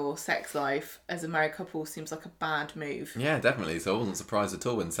into your sex life as a married couple seems like a bad move. Yeah, definitely. So I wasn't surprised at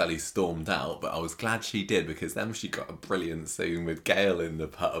all when Sally stormed out, but I was glad she did because then she got a brilliant scene with Gail in the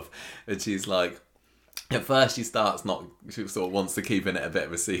pub and she's like, at first she sort of wants to keep it a bit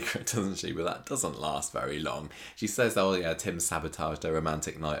of a secret, doesn't she? But that doesn't last very long. She says, oh yeah, Tim sabotaged her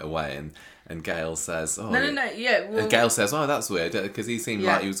romantic night away, and Gail says, oh... No, yeah. Well, Gail says, oh, that's weird, because he seemed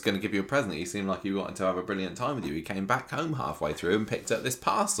like he was going to give you a present. He seemed like he wanted to have a brilliant time with you. He came back home halfway through and picked up this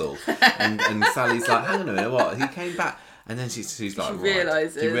parcel. and Sally's like, hang on a minute, what? He came back... And then she's like,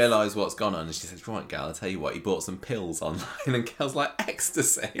 right. She realised what's gone on, and she says, right, Gail, I'll tell you what, he bought some pills online, and Gail's like,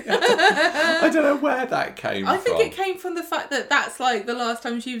 ecstasy. I don't know where that came from. I think it came from the fact that that's like the last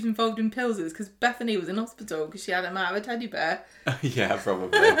time she was involved in pills is because Bethany was in hospital because she had him out of a teddy bear. Yeah,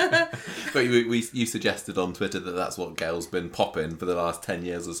 probably. But you suggested on Twitter that that's what Gail's been popping for the last 10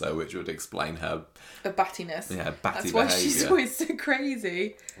 years or so, which would explain her... Her battiness. Yeah, batty That's why behaviour. she's always so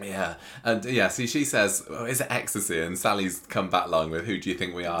crazy. Yeah, and yeah, see, she says, oh, is it ecstasy? And Sally's come back along with, who do you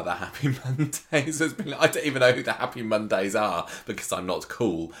think we are, the Happy Mondays? I don't even know who the Happy Mondays are because I'm not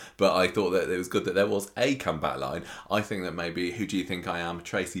cool, but I thought that it was good that there was a comeback line. I think that maybe, who do you think I am,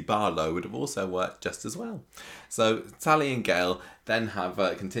 Tracy Barlow would have also worked just as well. So Sally and Gail then have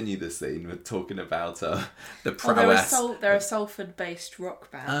continued the scene with talking about the prowess. They're a Salford-based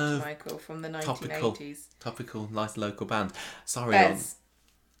rock band, Michael, from the 1980s. Topical, nice local band. Sorry. Bez.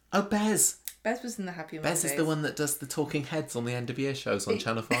 Bez. Bez was in the Happy Mondays. Bez is the one that does the talking heads on the end of year shows on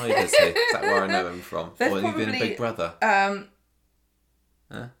Channel 5, is he? Is that where I know him from? Or he's been Big Brother?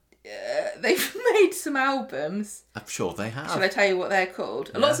 They've made some albums. I'm sure they have. Shall I tell you what they're called?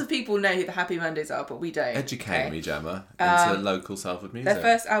 Yeah. Lots of people know who the Happy Mondays are, but we don't. Educate me, Gemma, into local Salford music. Their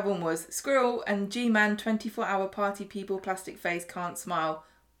first album was Squirrel and G-Man, 24-Hour Party People, Plastic Face, Can't Smile,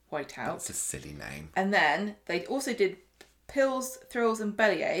 White Out. That's a silly name. And then they also did Pills, Thrills and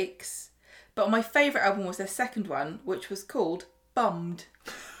Bellyaches. But my favourite album was their second one, which was called Bummed.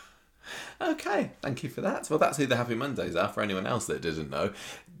 Okay, thank you for that. Well, that's who the Happy Mondays are, for anyone else that didn't know.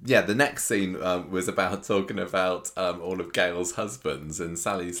 Yeah, the next scene was about talking about all of Gail's husbands, and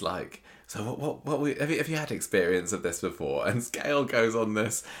Sally's like, so what have you had experience of this before? And Gail goes on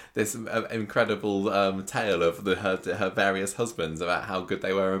this incredible tale of her various husbands about how good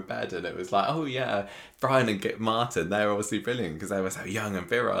they were in bed, and it was like, oh yeah, Brian and Martin, they were obviously brilliant because they were so young and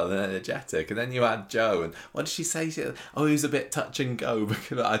virile and energetic. And then you had Joe, and what did she say? He was a bit touch and go,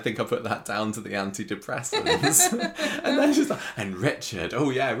 because I think I put that down to the antidepressants. And then she's like, and Richard, oh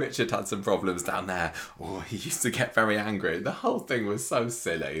yeah, Richard had some problems down there. Oh, he used to get very angry. The whole thing was so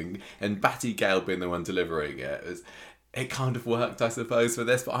silly, and Batty Gail being the one delivering it kind of worked, I suppose, for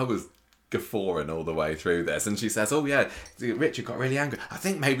this, but I was guffawing all the way through this, and she says, oh yeah, Richard got really angry. I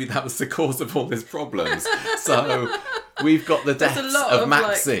think maybe that was the cause of all his problems. So we've got the deaths of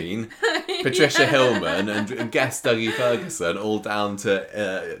Maxine, Patricia Hillman and guest Dougie Ferguson, all down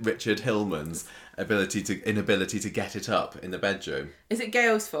to Richard Hillman's inability to get it up in the bedroom. Is it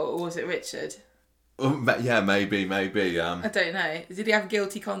Gail's fault or was it Richard? Yeah, maybe. I don't know. Did he have a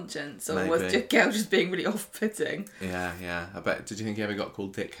guilty conscience, or was Gail just being really off-putting? Yeah. I bet. Did you think he ever got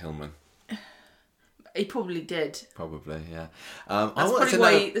called Dick Hillman? He probably did. Probably, yeah. That's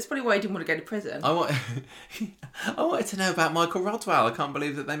probably why he didn't want to go to prison. I wanted to know about Michael Rodwell. I can't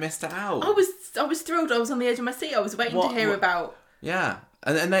believe that they missed it out. I was thrilled. I was on the edge of my seat. I was waiting to hear about. Yeah.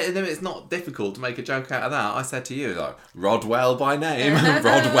 And then it's not difficult to make a joke out of that. I said to you, like, Rodwell by name,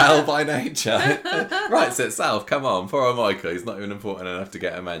 Rodwell by nature. Writes itself. Come on, poor old Michael. He's not even important enough to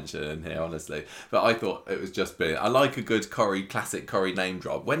get a mention in here, honestly. But I thought it was just brilliant. I like a good classic Corrie name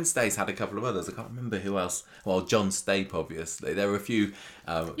drop. Wednesday's had a couple of others. I can't remember who else. Well, John Stape, obviously. There were a few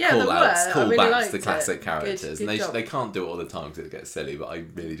callbacks to classic characters. Good and they can't do it all the time because it gets silly, but I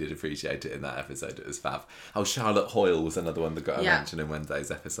really did appreciate it in that episode. It was fab. Oh, Charlotte Hoyle was another one that got a mention in Wednesday's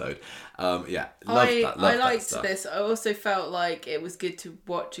episode. Love that liked stuff. this. I also felt like it was good to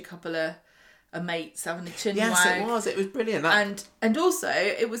watch a couple of mates having a chin yes, wag. It was brilliant. And also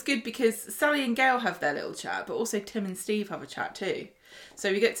it was good because Sally and Gail have their little chat, but also Tim and Steve have a chat too.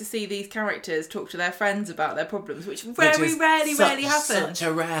 So we get to see these characters talk to their friends about their problems, which rarely happens. Such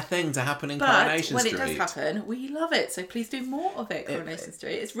a rare thing to happen in Coronation Street. But when it does happen, we love it. So please do more of it, Coronation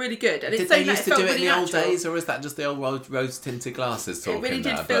Street. It's really good. And did they used to do it in the old days, or is that just the old rose-tinted glasses talking? It really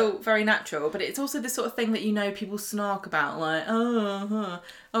did feel very natural, but it's also the sort of thing that people snark about, like,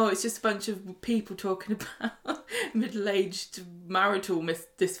 it's just a bunch of people talking about middle-aged marital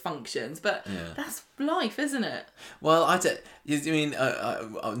dysfunctions. But that's life, isn't it? Well,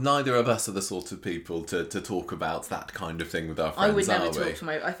 neither of us are the sort of people to talk about that kind of thing with our friends. I would never talk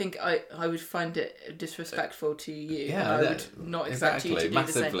to I think I would find it disrespectful to you. Yeah, I would not expect you to do the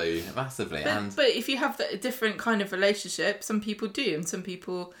same. Massively. But if you have a different kind of relationship, some people do, and some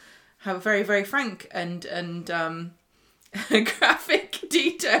people have very, very frank and graphic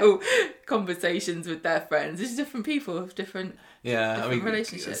detail conversations with their friends. It's different people with different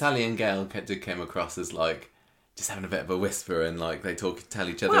relationships. Sally and Gail came across as like just having a bit of a whisper and like they tell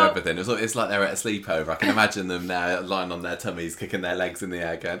each other everything. It's like they're at a sleepover. I can imagine them now lying on their tummies, kicking their legs in the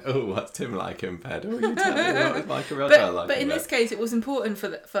air, going, "Oh, what's Tim like in bed? Oh, you tell me what is Michael Rodwell like." But in this case, it was important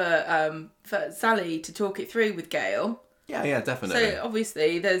for Sally to talk it through with Gail. Yeah, definitely. So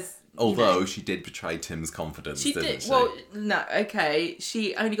obviously, there's. Although she did betray Tim's confidence, didn't she? Well, no, okay.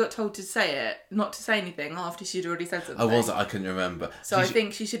 She only got told to say it, not to say anything after she'd already said something. Oh, was it? I couldn't remember. So I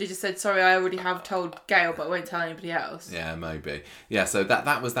think she should have just said, "Sorry, I already have told Gail, but I won't tell anybody else." Yeah, maybe. Yeah, so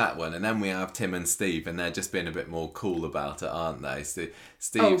that was that one. And then we have Tim and Steve, and they're just being a bit more cool about it, aren't they?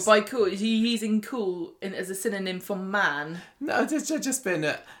 Steve's... by cool, are you using cool as a synonym for man? No, they've just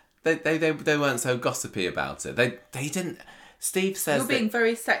been... They weren't so gossipy about it. They didn't... Steve says you're being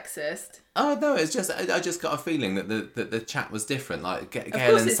very sexist. Oh no, it's just I just got a feeling that the chat was different. Like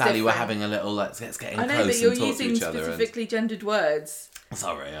Gail and Sally were having a little let's get in close and talk to each other. I know, but you're using specifically gendered words.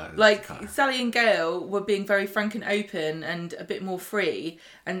 Sorry, Sally and Gail were being very frank and open and a bit more free,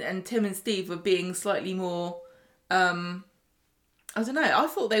 and Tim and Steve were being slightly more. I don't know. I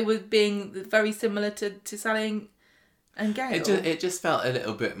thought they were being very similar to Sally and Gail. It just felt a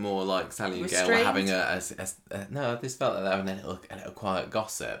little bit more like Sally and Gail were having no. This felt like they were having a little quiet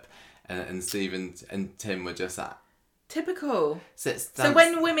gossip, and Steve and Tim were just that typical. So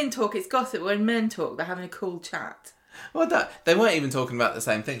when women talk, it's gossip. When men talk, they're having a cool chat. Well, they weren't even talking about the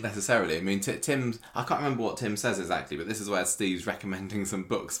same thing necessarily. I mean, Tim's... I can't remember what Tim says exactly, but this is where Steve's recommending some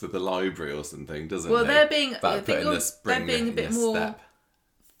books for the library or something, doesn't he? Well, they're being a bit more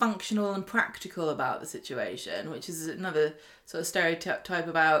functional and practical about the situation, which is another sort of stereotype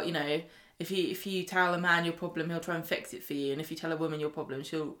about, if you tell a man your problem, he'll try and fix it for you, and if you tell a woman your problem,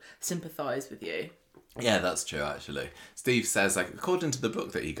 she'll sympathise with you. Yeah, that's true, actually. Steve says, according to the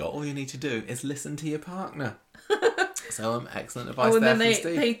book that he got, all you need to do is listen to your partner. So, excellent advice there from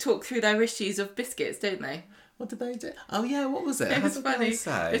Steve. They talk through their issues of biscuits, don't they? What did they do? Oh yeah, what was it? It was funny.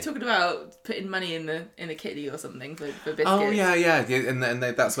 They're talking about putting money in a kitty or something for biscuits. Oh yeah, and then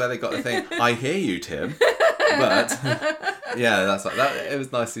that's where they got the thing. I hear you, Tim, but yeah, that's like that. It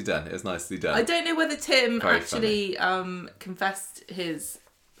was nicely done. I don't know whether Tim actually confessed his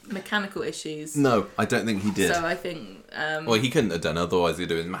mechanical issues. No, I don't think he did. So I think... well, he couldn't have done, otherwise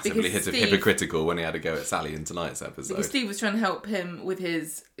he'd have been massively hypocritical when he had to go at Sally in tonight's episode. Because Steve was trying to help him with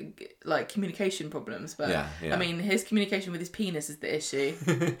his communication problems, but I mean, his communication with his penis is the issue.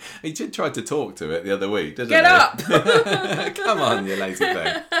 He did try to talk to it the other week, didn't he? Get up! Come on, you lazy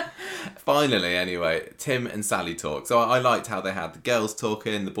thing. Finally, anyway, Tim and Sally talk. So I liked how they had the girls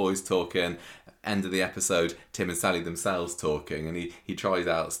talking, the boys talking. End of the episode, Tim and Sally themselves talking, and he tries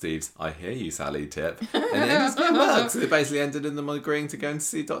out Steve's "I hear you, Sally" tip, and it just works. It basically ended in them agreeing to go and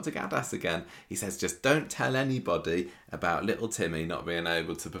see Dr. Gaddas again. He says, "Just don't tell anybody about little Timmy not being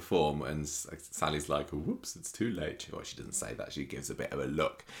able to perform." And Sally's like, "Whoops, it's too late." Well, she doesn't say that. She gives a bit of a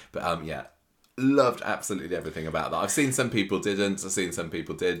look, but loved absolutely everything about that. I've seen some people didn't. I've seen some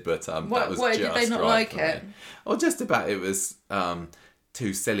people did, but that was Why just did they not right like for it? me. Or just about it was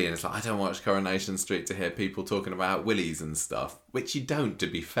too silly, and it's like, I don't watch Coronation Street to hear people talking about willies and stuff, which you don't, to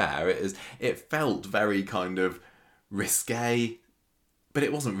be fair. It felt very kind of risque, but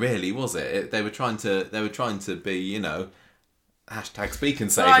it wasn't really, was it? They were trying to be, you know, hashtag speak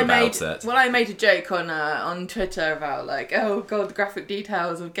and save about it. Well, I made a joke on Twitter about like, oh god, the graphic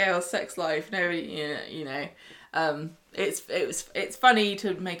details of Gail's sex life. Nobody, you know, it's funny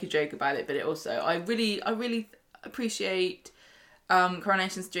to make a joke about it, but it also I really appreciate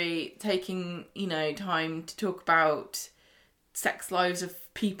Coronation Street taking, you know, time to talk about sex lives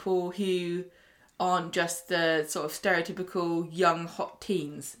of people who aren't just the sort of stereotypical young hot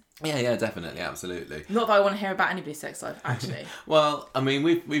teens. Yeah, definitely, absolutely. Not that I want to hear about anybody's sex life, actually. Well, I mean,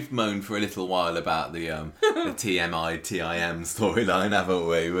 we've moaned for a little while about the TMI TIM storyline, haven't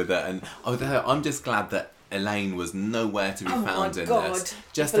we? With it, and I'm just glad that Elaine was nowhere to be found in this.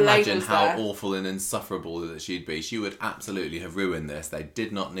 Just imagine how awful and insufferable that she'd be. She would absolutely have ruined this. They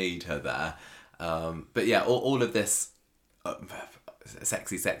did not need her there. But yeah, all of this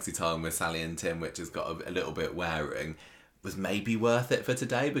sexy time with Sally and Tim, which has got a little bit wearing, was maybe worth it for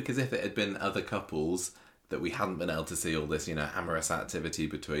today, because if it had been other couples that we hadn't been able to see all this, you know, amorous activity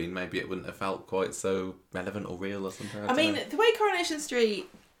between, maybe it wouldn't have felt quite so relevant or real or something. I mean, the way Coronation Street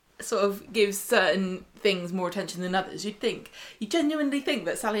sort of gives certain things more attention than others, you genuinely think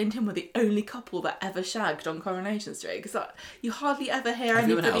that Sally and Tim were the only couple that ever shagged on Coronation Street, because you hardly ever hear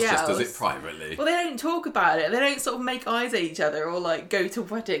everyone anybody else just does it privately. Well, they don't talk about it. They don't sort of make eyes at each other or like go to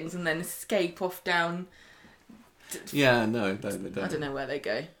weddings and then escape off down. Yeah, no, they don't. I don't know where they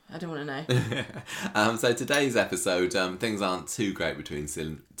go. I don't want to know. So today's episode, things aren't too great between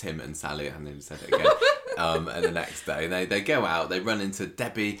Tim and Sally. I nearly said it again. And the next day, they go out. They run into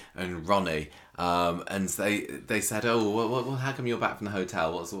Debbie and Ronnie, and they said, "Oh, well, how come you're back from the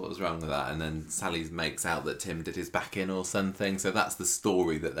hotel? What was wrong with that?" And then Sally makes out that Tim did his back in or something. So that's the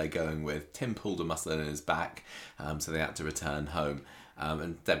story that they're going with. Tim pulled a muscle in his back, so they had to return home.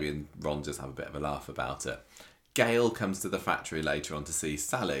 And Debbie and Ron just have a bit of a laugh about it. Gail comes to the factory later on to see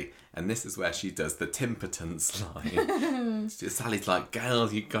Sally, and this is where she does the Timpotence line. Sally's like,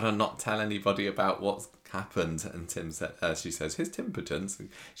 "Gail, you gotta not tell anybody about what's happened." And she says, "His Timpotence." And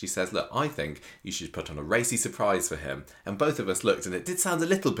she says, "Look, I think you should put on a racy surprise for him." And both of us looked, and it did sound a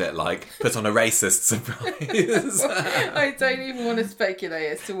little bit like put on a racist surprise. I don't even want to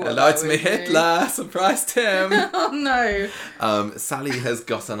speculate as to what. Hello, it's me, Hitler. Surprise Tim. Oh no. Sally has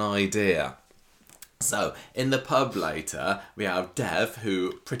got an idea. So, in the pub later, we have Dev,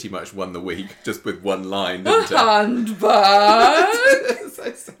 who pretty much won the week just with one line, didn't she? Handbag!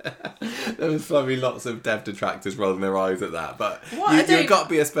 There was probably lots of Dev detractors rolling their eyes at that, but you've got to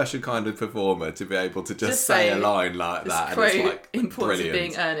be a special kind of performer to be able to just say a line like that. Quote, and it's like importance brilliant. Of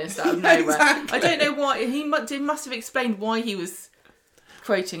being earnest out of nowhere. Exactly. I don't know why, he must have explained why he was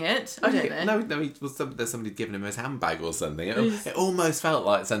quoting it. I don't know. No, there's somebody giving him his handbag or something. It almost felt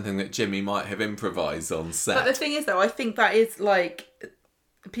like something that Jimmy might have improvised on set. But the thing is, though, I think that is like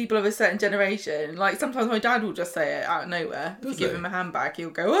people of a certain generation. Like sometimes my dad will just say it out of nowhere. If you give him a handbag,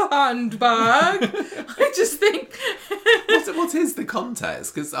 he'll go, "A handbag." I just think. What is the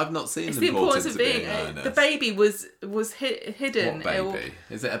context? Because I've not seen the importance of being earnest. The baby was hidden. What baby?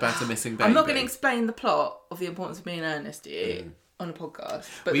 Is it about a missing baby? I'm not going to explain the plot of the importance of being earnest to you. On a podcast,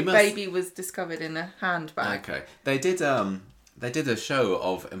 but baby was discovered in a handbag. Okay, they did a show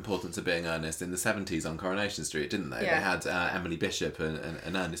of Importance of Being Earnest in the 70s on Coronation Street, didn't they? Yeah. They had Emily Bishop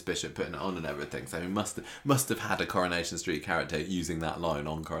and Ernest Bishop putting it on and everything, so he must have had a Coronation Street character using that line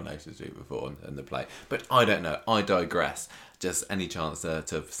on Coronation Street before in the play. But I don't know, I digress. Just any chance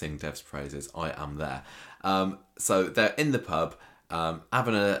to sing Dev's praises, I am there. So they're in the pub,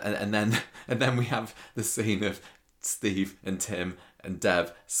 having and then we have the scene of Steve and Tim and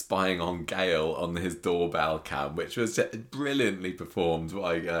Dev spying on Gail on his doorbell cam, which was just brilliantly performed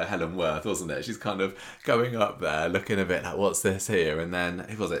by Helen Worth, wasn't it? She's kind of going up there, looking a bit like, "What's this here?" And then,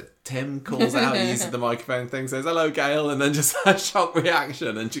 who was it? Tim calls out, he uses the microphone thing, says, "Hello, Gail," and then just a shock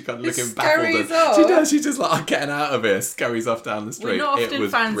reaction, and she kind of looking baffled. She does. She's just like, "I'm getting out of here." Scurries off down the street. We're not often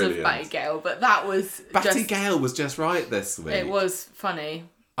fans of Batty Gail, but that was Batty Gail was just right this week. It was funny.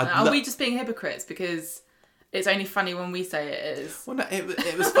 Are we just being hypocrites because it's only funny when we say it is? Well, no,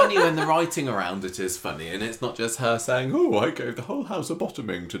 it was funny when the writing around it is funny, and it's not just her saying, "Oh, I gave the whole house a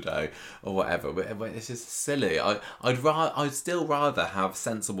bottoming today," or whatever. But it's just silly. I'd still rather have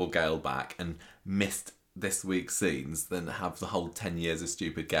sensible Gail back and missed this week's scenes than have the whole 10 years of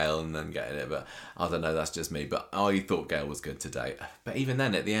stupid Gale and then getting it. But I don't know, that's just me. But I thought Gale was good today. But even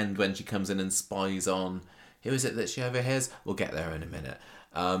then, at the end, when she comes in and spies on... Who is it that she overhears? We'll get there in a minute.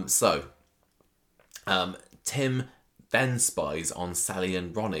 Tim then spies on Sally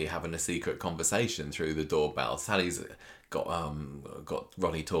and Ronnie having a secret conversation through the doorbell. Sally's got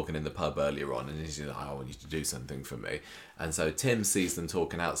Ronnie talking in the pub earlier on, and he's like, I want you to do something for me. And so Tim sees them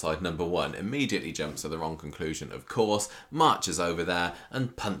talking outside number one, immediately jumps to the wrong conclusion, of course, marches over there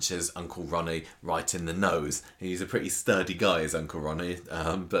and punches Uncle Ronnie right in the nose. He's a pretty sturdy guy, is Uncle Ronnie,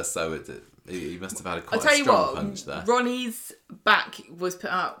 but so he must have had a quite strong punch there. Ronnie's back was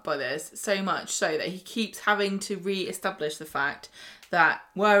put out by this so much so that he keeps having to re-establish the fact that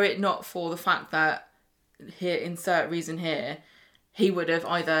were it not for the fact that here, insert reason here, he would have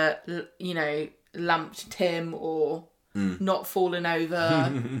either, lamped Tim or not fallen over.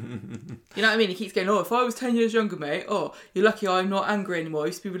 You know what I mean? He keeps going, oh, if I was 10 years younger, mate, oh, you're lucky I'm not angry anymore. I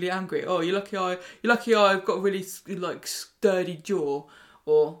used to be really angry. Oh, you're lucky I've got a really, sturdy jaw.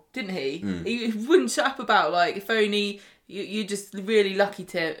 Or, didn't he? He wouldn't shut up about, if only you're just really lucky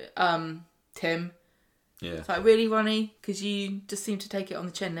to, Tim. Yeah. It's like, really, Ronnie? Because you just seem to take it on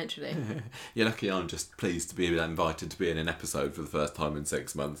the chin, literally. You're lucky I'm just pleased to be invited to be in an episode for the first time in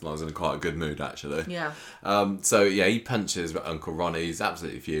 6 months, and I was in quite a good mood, actually. Yeah. He punches Uncle Ronnie. He's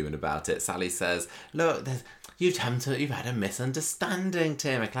absolutely fuming about it. Sally says, look, you've had a misunderstanding,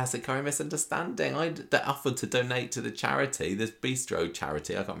 Tim, a classic Corrie misunderstanding. I offered to donate to the charity, this bistro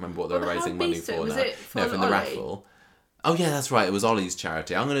charity. I can't remember what they were raising money for now. From the raffle. Oh yeah, that's right. It was Ollie's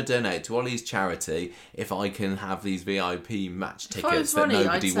charity. I'm going to donate to Ollie's charity if I can have these VIP match tickets that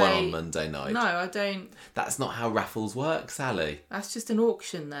nobody won on Monday night. No, I don't. That's not how raffles work, Sally. That's just an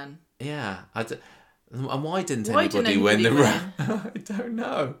auction then. Yeah. And why didn't anybody win the raffle? I don't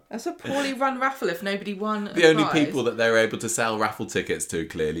know. That's a poorly run raffle if nobody won the only people that they were able to sell raffle tickets to,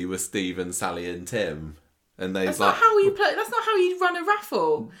 clearly, were Steve and Sally and Tim. And that's not how you play. That's not how you run a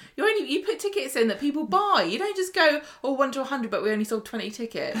raffle. You put tickets in that people buy. You don't just go 1 to 100, but we only sold 20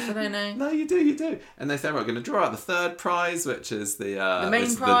 tickets. I don't know. No, you do. And they say we're going to draw out the third prize, which is the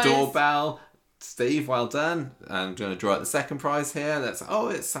main prize, the doorbell. Steve, well done. And I'm going to draw out the second prize here.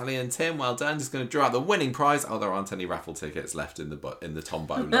 It's Sally and Tim, well done. Just going to draw out the winning prize. Oh, there aren't any raffle tickets left in the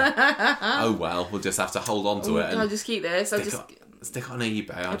tombola. Oh well, we'll just have to hold on to it. And I'll just keep this. Stick on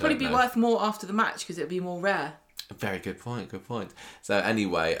eBay. It'll probably be worth more after the match because it'll be more rare. Very good point. So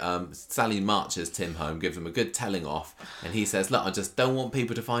anyway, Sally marches Tim home, gives him a good telling off, and he says, look, I just don't want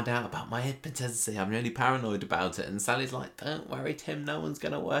people to find out about my impotency. I'm really paranoid about it. And Sally's like, don't worry, Tim, no one's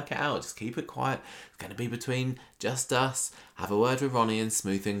going to work it out. Just keep it quiet. It's going to be between just us. Have a word with Ronnie and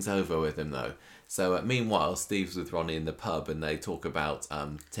smooth things over with him, though. So meanwhile, Steve's with Ronnie in the pub, and they talk about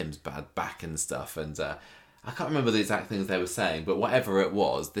Tim's bad back and stuff, and... I can't remember the exact things they were saying, but whatever it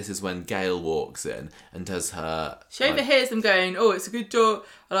was, this is when Gale walks in and does her... She overhears them going, oh, it's a good job,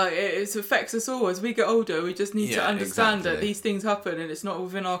 it affects us all as we get older, we just need to understand that these things happen and it's not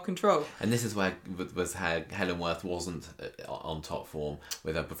within our control. And this is where Helen Worth wasn't on top form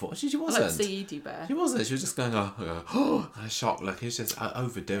with her before. She wasn't. I'd like to see you do better. She wasn't. She was just going, a shock look. He was just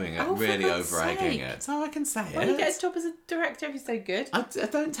overdoing it, really over-egging it. So I can say it. Why do you get a job as a director if you're so good?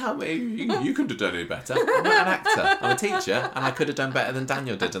 Don't tell me. You could have done it better. I'm not an actor. I'm a teacher, and I could have done better than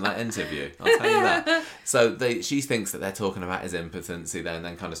Daniel did in that interview. I'll tell you that. So she thinks that they're talking about his impotency there, and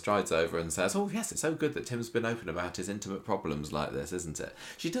then kind of strides over and says, oh yes, it's so good that Tim's been open about his intimate problems like this, isn't it?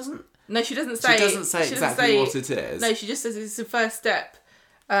 She doesn't say exactly what it is. No, she just says it's the first step.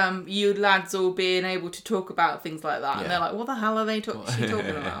 You lads all being able to talk about things like that. Yeah. And they're like, what the hell are she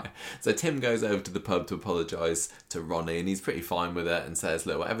talking about? So Tim goes over to the pub to apologise to Ronnie, and he's pretty fine with it and says,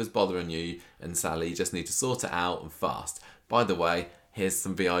 look, whatever's bothering you and Sally, you just need to sort it out and fast. By the way, here's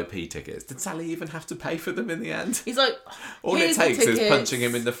some VIP tickets. Did Sally even have to pay for them in the end? He's like, all it takes is punching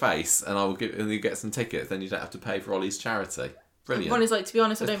him in the face and you get some tickets, then you don't have to pay for Ollie's charity. Brilliant. Ronnie's like, to be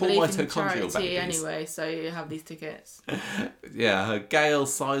honest, I don't believe in charity anyway, so you have these tickets. Yeah, Gale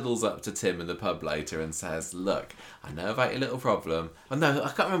sidles up to Tim in the pub later and says, look, I know about your little problem. Oh no, I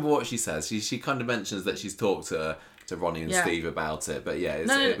can't remember what she says. She kind of mentions that she's talked to Ronnie and Steve about it, but yeah,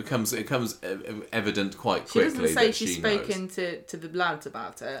 it becomes evident quite quickly. She doesn't say she's spoken to the lads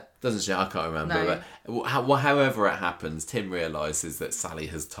about it. Doesn't she? I can't remember. No. But however it happens, Tim realises that Sally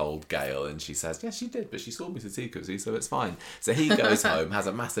has told Gale, and she says, yes, she did, but she saw me to secrecy, so it's fine. So he goes home, has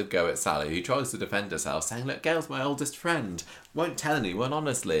a massive go at Sally, who tries to defend herself, saying, look, Gale's my oldest friend, won't tell anyone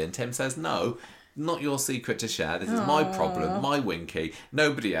honestly. And Tim says, no, not your secret to share. This is my problem, my Winky.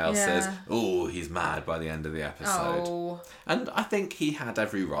 Nobody else says, oh, he's mad by the end of the episode. And I think he had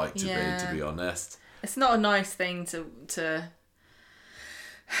every right to be honest. It's not a nice thing to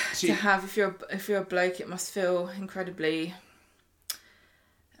have. If you're a bloke, it must feel incredibly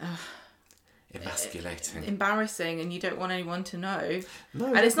emasculating, embarrassing, and you don't want anyone to know. No,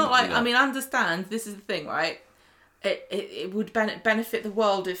 and it's not like not. I mean, I understand. This is the thing, right? It would benefit the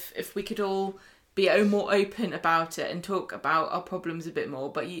world if we could all be more open about it and talk about our problems a bit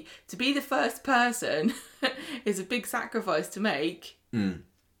more. But to be the first person is a big sacrifice to make.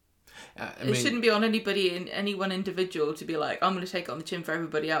 It shouldn't be on any one individual to be like, I'm going to take it on the chin for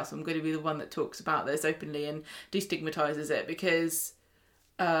everybody else. I'm going to be the one that talks about this openly and destigmatises it, because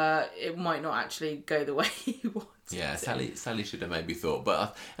it might not actually go the way you want. Yeah, Sally should have maybe thought,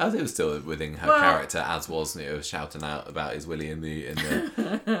 but I think it was still within her character, as was shouting out about his willy in the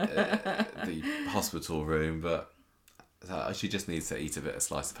the hospital room. But she just needs to eat a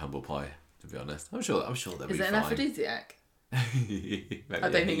slice of humble pie. To be honest, I'm sure they'll be fine. Is it an aphrodisiac? I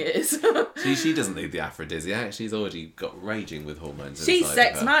don't think it is. She doesn't need the aphrodisiac. She's already got raging with hormones. She's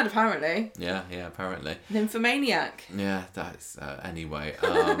sex mad, apparently. Yeah, apparently. Nymphomaniac. Yeah, that's anyway.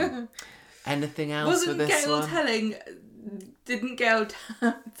 Anything else Wasn't for this Gail one? Didn't Gail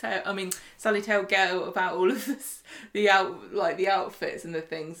Sally tell Gail about all of this, the outfits and the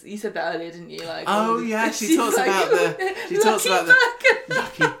things? You said that earlier, didn't you? Like, she talks about the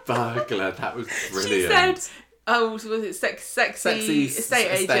Lucky Burglar. That was brilliant. She said, was it sexy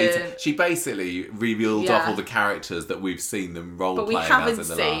estate agent? She basically revealed off all the characters that we've seen them role playing as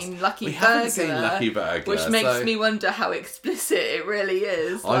in the last. We haven't seen Lucky Burglar, which makes me wonder how explicit it really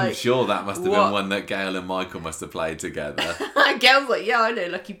is. I'm sure that must have been one that Gail and Michael must have played together. Gail's like, yeah, I know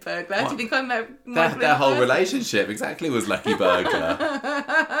Lucky Burglar. How do you think I met Michael? Their whole relationship exactly was Lucky Burglar.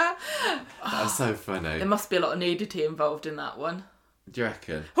 That was so funny. There must be a lot of nudity involved in that one. Do you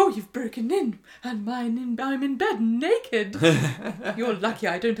reckon? Oh, you've broken in, and I'm in bed naked. You're lucky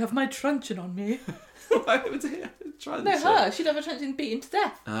I don't have my truncheon on me. Why would he have a truncheon? No, her. She'd have a truncheon beaten to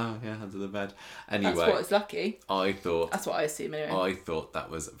death. Oh, yeah, under the bed. Anyway. That's what's lucky. That's what I assume, anyway. I thought that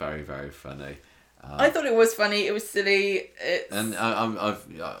was very, very funny. I thought it was funny. It was silly. And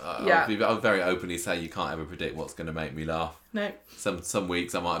I'll very openly say you can't ever predict what's going to make me laugh. No. Some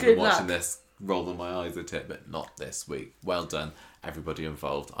weeks I might have been watching this, rolling my eyes at it, but not this week. Well done, everybody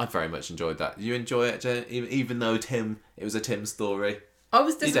involved. I very much enjoyed that. You enjoy it, Jen? Even though it was a Tim story? I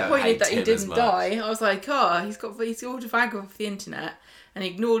was disappointed that he didn't die. I was like, he's ordered Viagra off the internet, and he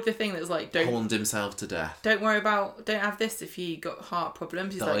ignored the thing that was like, horned himself to death. Don't have this if you got heart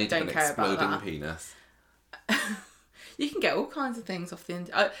problems. He's like, don't care about that. Exploding penis. You can get all kinds of things off the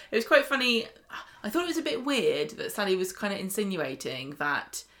internet. It was quite funny. I thought it was a bit weird that Sally was kind of insinuating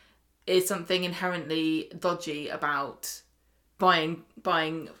that is something inherently dodgy about buying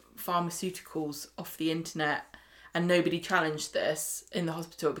pharmaceuticals off the internet, and nobody challenged this in the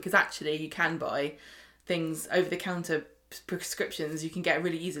hospital, because actually you can buy things over the counter, prescriptions you can get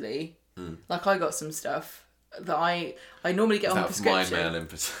really easily. Like I got some stuff that I normally get on prescription. My mail in.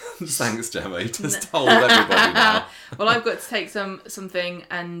 Thanks, Gemma. You just told everybody now. Well, I've got to take something,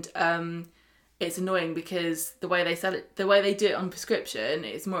 and it's annoying because the way they sell it, the way they do it on prescription,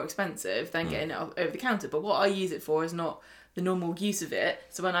 it's more expensive than getting it over the counter. But what I use it for is not the normal use of it.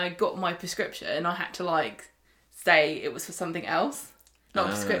 So when I got my prescription, I had to say it was for something else, not a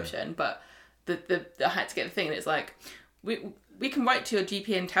prescription, but I had to get the thing, and it's like, we can write to your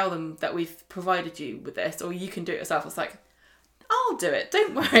GP and tell them that we've provided you with this, or you can do it yourself. It's like, I'll do it,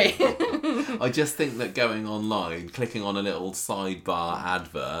 don't worry. I just think that going online, clicking on a little sidebar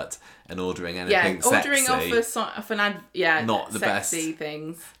advert and ordering anything sexy... ordering off an ad... Yeah, not the sexy best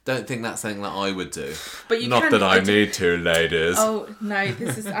things. Don't think that's something that I would do. But you not that I need to, ladies. Oh, no,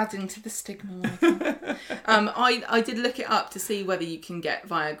 this is adding to the stigma. I did look it up to see whether you can get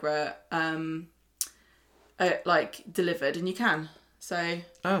Viagra, delivered, and you can. So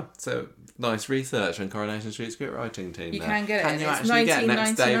nice research on Coronation Street script writing team. You can get it. Can you actually get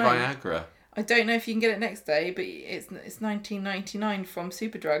next day Viagra? I don't know if you can get it next day, but it's $19.99 from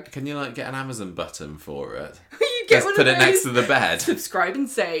Superdrug. Can you get an Amazon button for it? You get just put it next to the bed. Subscribe and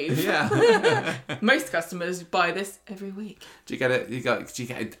save. Yeah. Most customers buy this every week. Do you get it? Do you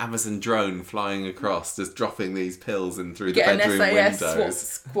get an Amazon drone flying across, just dropping these pills in through the bedroom windows? Get an SAS SWAT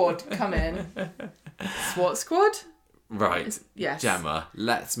squad come in. SWAT squad? Right. Yes. Gemma,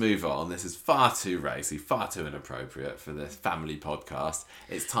 let's move on. This is far too racy, far too inappropriate for this family podcast.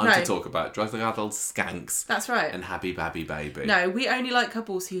 It's time to talk about drug-addled skanks. That's right. And Happy Babby Baby. No, we only like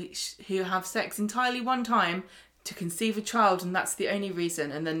couples who have sex entirely one time, to conceive a child, and that's the only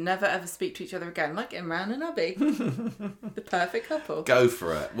reason, and then never ever speak to each other again, like Imran and Abi. The perfect couple. Go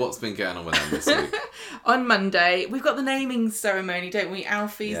for it. What's been going on with them this week? On Monday, we've got the naming ceremony, don't we?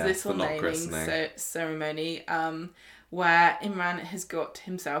 Alfie's little not naming christening. ceremony, where Imran has got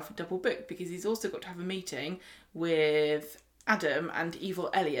himself a double book because he's also got to have a meeting with Adam and Evil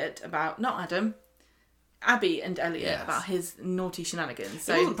Elliot about, not Adam, Abi and Elliot, about his naughty shenanigans.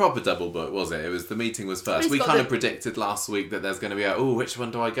 So it wasn't proper double book, was it? It was, the meeting was first. We kind of predicted last week that there's going to be which one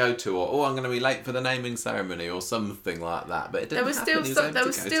do I go to? Or, I'm going to be late for the naming ceremony or something like that. But it didn't happen. There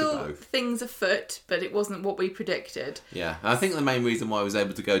was still things afoot, but it wasn't what we predicted. Yeah, I think the main reason why I was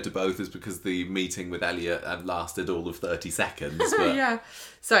able to go to both is because the meeting with Elliot had lasted all of 30 seconds. But... yeah.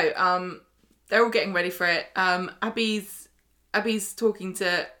 So, they're all getting ready for it. Abby's talking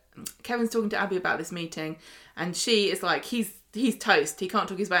to... Kevin's talking to Abi about this meeting, and she is like, he's toast, he can't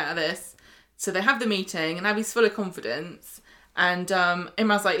talk his way out of this. So they have the meeting, and Abby's full of confidence, and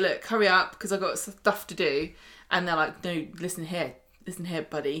Imran's like, look, hurry up, because I've got stuff to do. And they're like, no, listen here,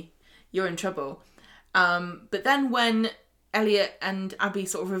 buddy, you're in trouble. But then when Elliot and Abi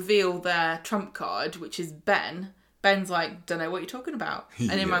sort of reveal their trump card, which is Ben's like, don't know what you're talking about.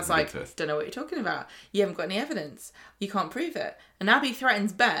 And Imran's like, don't know what you're talking about. You haven't got any evidence. You can't prove it. And Abi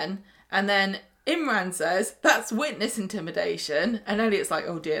threatens Ben, and then Imran says, that's witness intimidation. And Elliot's like,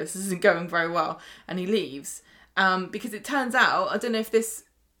 oh dear, this isn't going very well. And he leaves. Because it turns out, I don't know if this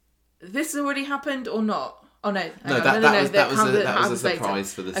has already happened or not. Oh no! That was a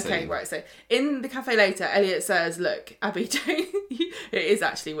surprise for the scene. Okay, right. So in the cafe later, Elliot says, "Look, Abi, it is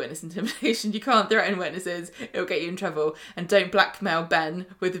actually witness intimidation. You can't threaten witnesses; it'll get you in trouble. And don't blackmail Ben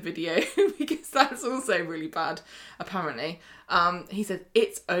with the video because that's also really bad. Apparently, he said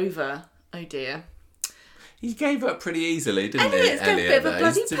it's over. Oh dear." He gave up pretty easily, didn't he? Elliot's a bit of a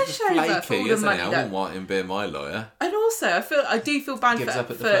bloody pushover for all the money. I wouldn't want him being my lawyer. And also, I do feel bad Gives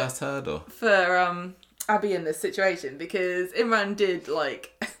up at the first hurdle for Abi in this situation, because Imran did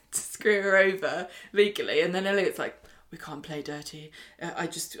screw her over legally, and then Elliot's like, we can't play dirty. I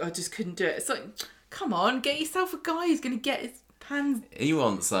just couldn't do it. It's like, come on, get yourself a guy who's going to get his hands. He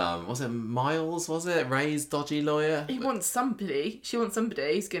wants was it Miles? Was it Ray's dodgy lawyer? He wants somebody. She wants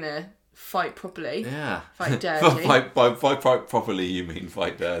somebody who's going to fight properly. Yeah, fight dirty. Fight properly. You mean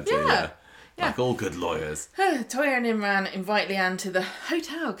fight dirty? Yeah. Like all good lawyers. Toya and Imran invite Leanne to the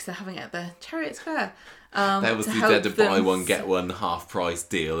hotel because they're having it at the Chariot Square. There was the buy one get one half price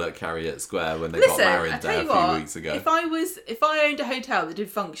deal at Chariot Square when they got married there a few weeks ago. If I owned a hotel that did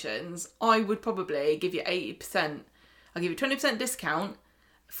functions, I would probably give you 80%. I'll give you 20% discount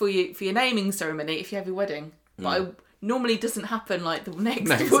for your naming ceremony if you have your wedding. But normally doesn't happen the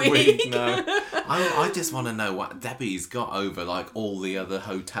next week. No. I just want to know what Debbie's got over all the other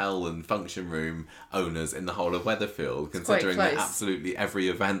hotel and function room owners in the whole of Weatherfield, considering that absolutely every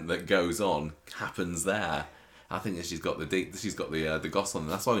event that goes on happens there. I think that she's got the goss on.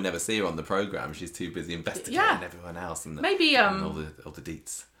 That's why we never see her on the programme. She's too busy investigating everyone else and maybe all the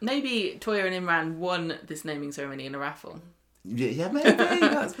deets. Maybe Toya and Imran won this naming ceremony in a raffle. Yeah, maybe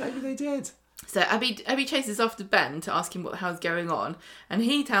maybe they did. So Abi chases after Ben to ask him what the hell's going on, and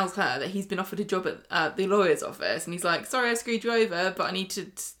he tells her that he's been offered a job at the lawyer's office, and he's like, sorry I screwed you over, but I need to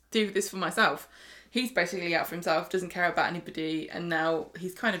do this for myself. He's basically out for himself, doesn't care about anybody, and now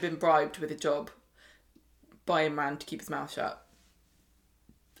he's kind of been bribed with a job by Imran to keep his mouth shut.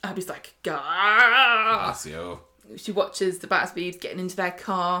 Abi's like, gah! She watches the Batsbys getting into their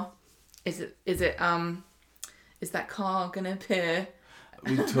car. Is that car gonna appear?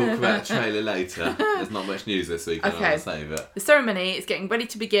 We'll talk about the trailer later. There's not much news this week, and I'll save it. The ceremony is getting ready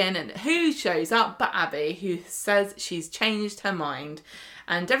to begin, and who shows up but Abi, who says she's changed her mind.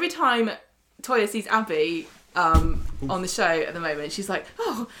 And every time Toya sees Abi on the show at the moment, she's like,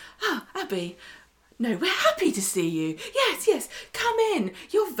 oh, Abi, no, we're happy to see you. Yes, come in.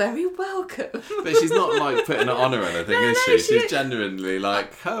 You're very welcome. But she's not putting it on or anything, is she? She's genuinely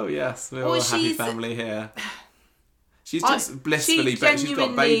like, oh yes, we're all a happy family here. She's just blissfully, she's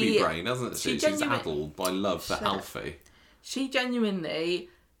got baby brain, hasn't she? She's addled by love for Alfie. She genuinely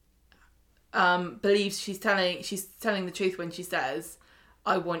believes she's telling the truth when she says,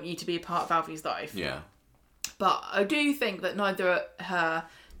 I want you to be a part of Alfie's life. Yeah. But I do think that neither her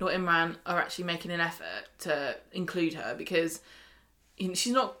nor Imran are actually making an effort to include her, because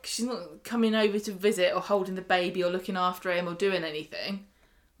she's not coming over to visit or holding the baby or looking after him or doing anything.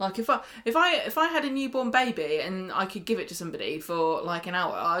 If I had a newborn baby and I could give it to somebody for an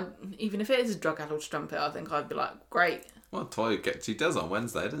hour, even if it is a drug-addled strumpet, I think I'd be like, great. Well, Toya she does on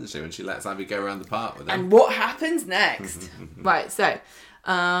Wednesday, doesn't she? When she lets Abby go around the park with him. And what happens next? Right, so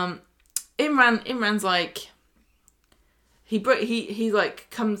Imran's like, he like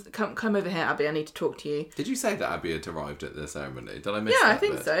come over here, Abby. I need to talk to you. Did you say that Abby had arrived at the ceremony? Did I miss that? Yeah, I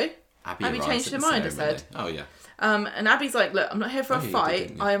think bit? so. Abby changed her mind, I said. Oh yeah. And Abby's like, look, I'm not here for a you did, fight.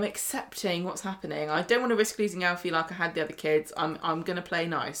 didn't you? I am accepting what's happening. I don't want to risk losing Alfie like I had the other kids. I'm gonna play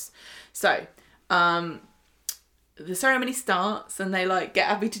nice. So, the ceremony starts and they like get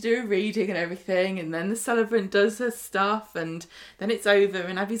Abby to do a reading and everything, and then the celebrant does her stuff, and then it's over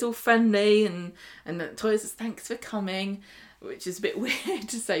and Abby's all friendly and Toya says thanks for coming, which is a bit weird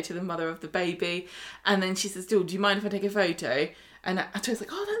to say to the mother of the baby, and then she says, do you mind if I take a photo? And Toya's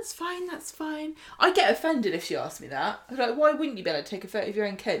like, oh, that's fine. I get offended if she asks me that. I'm like, why wouldn't you be able to take a photo of your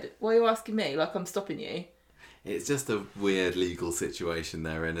own kid? Why are you asking me? Like I'm stopping you. It's just a weird legal situation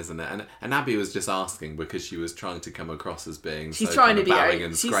they're in, isn't it? And Abby was just asking because she was trying to come across as being she's so trying kind to of be bowing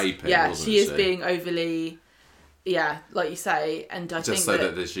and scraping, yeah, wasn't she is being overly, like you say, and I just think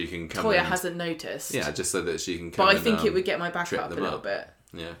so that she can come Toya and, hasn't noticed. Yeah, just so that she can come but I and, think it would get my back trip up a them little up. bit.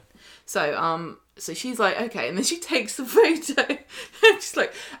 Yeah. So she's like, okay, and then she takes the photo. She's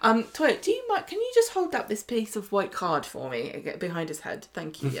like, Toya, do you mind? Can you just hold up this piece of white card for me behind his head?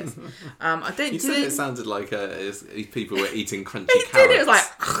 Thank you. Yes. I don't. You said it sounded like people were eating crunchy It carrots. did. It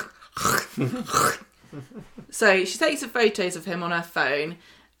was like. So she takes some photos of him on her phone,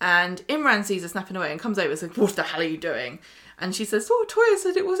 and Imran sees her snapping away and comes over and says, "What the hell are you doing?" And she says, "Oh, Toya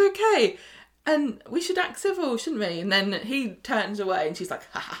said it was okay. And we should act civil, shouldn't we?" And then he turns away and she's like,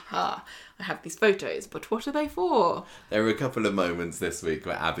 ha ha ha, I have these photos, but what are they for? There were a couple of moments this week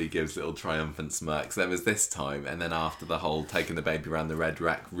where Abby gives little triumphant smirks. There was this time, and then after the whole taking the baby around the Red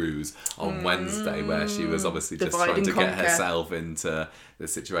Rack ruse on Wednesday, where she was obviously just Divide trying and to get conquer. herself into the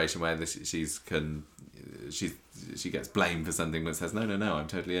situation where she gets blamed for something but says, no, I'm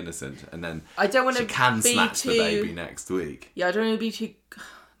totally innocent. And then I don't want she to can be snatch too... the baby next week. Yeah, I don't want to be too...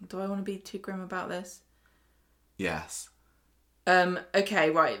 Do I want to be too grim about this? Yes.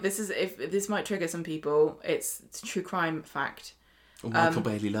 Okay, right. This might trigger some people. It's a true crime fact. Oh, Michael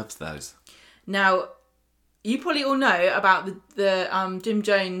Bailey loves those. Now, you probably all know about the Jim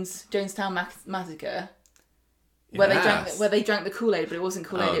Jonestown massacre, where they drank the Kool-Aid, but it wasn't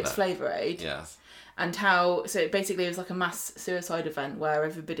Kool-Aid, it was Flavor Aid. Yes. And how basically it was like a mass suicide event where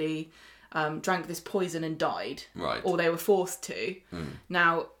everybody drank this poison and died, Right. or they were forced to.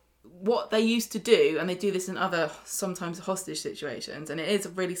 Now, what they used to do, and they do this in other sometimes hostage situations, and it is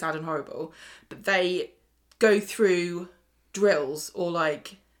really sad and horrible, but they go through drills or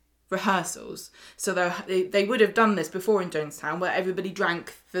like rehearsals. So they would have done this before in Jonestown, where everybody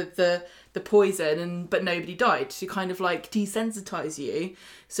drank the poison but nobody died, to kind of like desensitize you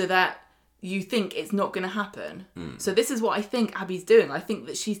so that you think it's not going to happen. So this is what I think Abby's doing. I think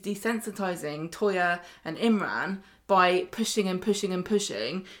that she's desensitizing Toya and Imran by pushing and pushing and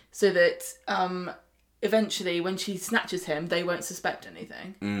pushing, so that eventually when she snatches him, they won't suspect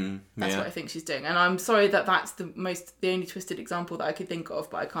anything. That's what I think she's doing. And I'm sorry that that's the only twisted example that I could think of,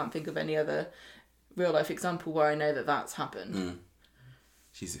 but I can't think of any other real life example where I know that that's happened.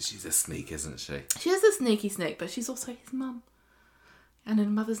 She's a sneak, isn't she? She is a sneaky snake, but she's also his mum. And a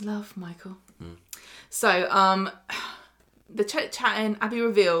mother's love, Michael. So, the chatting, Abby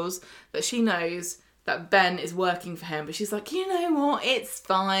reveals that she knows that Ben is working for him, but she's like, you know what, it's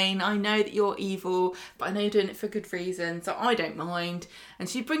fine. I know that you're evil, but I know you're doing it for good reason, so I don't mind. And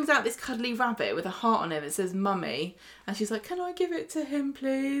she brings out this cuddly rabbit with a heart on it that says Mummy. And she's like, can I give it to him,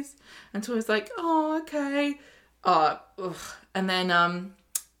 please? And Toya's like, oh, okay. And then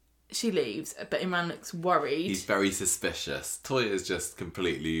she leaves, but Imran looks worried. He's very suspicious. Toya's just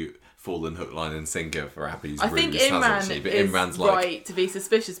completely fallen hook, line and sinker for Abby's ruse, I think Imran hasn't she? But is Imran's like, right to be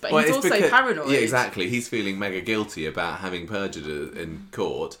suspicious, but he's also paranoid. Yeah, exactly. He's feeling mega guilty about having perjured her in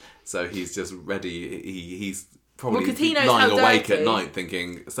court, so he's just ready. He's probably 'cause he knows lying how awake dirty. at night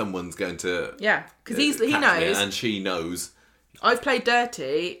thinking someone's going to because he catch me, knows, and she knows. I've played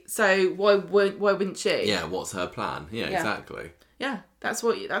dirty, so why wouldn't she? Yeah, what's her plan? Yeah, exactly. Yeah, that's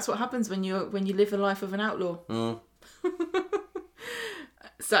what happens when you live a life of an outlaw.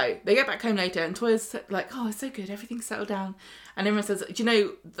 So they get back home later, and Toya's like, "Oh, it's so good, everything's settled down." And everyone says, "Do you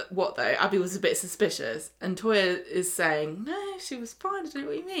know what though? Abby was a bit suspicious." And Toya is saying, "No, she was fine. I don't know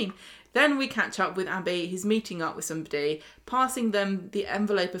what you mean." Then we catch up with Abby, who's meeting up with somebody, passing them the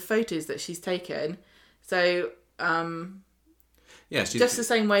envelope of photos that she's taken. So, yeah, she's just the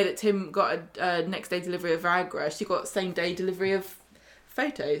same way that Tim got a next day delivery of Viagra, she got same day delivery of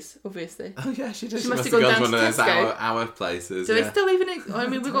photos, obviously. Oh yeah, she did. She must must have have gone gone to one down of to those Tesco. hour places. Do yeah. they still even... I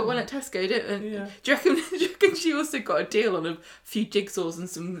mean, we got one at Tesco, didn't we? Yeah. Do you reckon she also got a deal on a few jigsaws and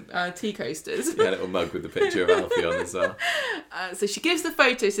some tea coasters? Yeah, a little mug with the picture of Alfie on as well. So she gives the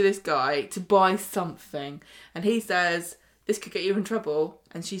photos to this guy to buy something. And he says this could get you in trouble.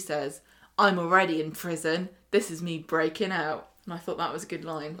 And she says, I'm already in prison. This is me breaking out. And I thought that was a good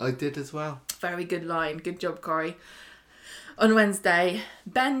line. I did as well. Very good line. Good job, Corey. On Wednesday,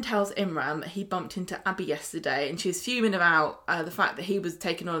 Ben tells Imran that he bumped into Abby yesterday and she was fuming about the fact that he was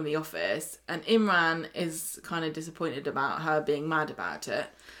taken on in the office. And Imran is kind of disappointed about her being mad about it.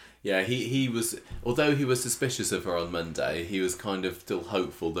 Yeah, he was, although he was suspicious of her on Monday, he was kind of still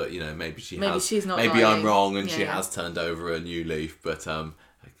hopeful that, maybe she's not maybe lying. I'm wrong and Yeah, she yeah. has turned over a new leaf, but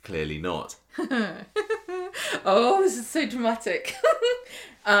clearly not. Oh, this is so dramatic.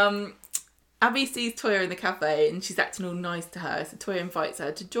 Abby sees Toya in the cafe and she's acting all nice to her. So Toya invites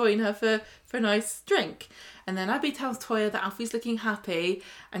her to join her for a nice drink. And then Abby tells Toya that Alfie's looking happy.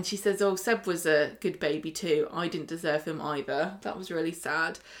 And she says, oh, Seb was a good baby too. I didn't deserve him either. That was really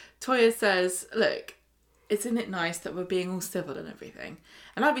sad. Toya says, look, isn't it nice that we're being all civil and everything?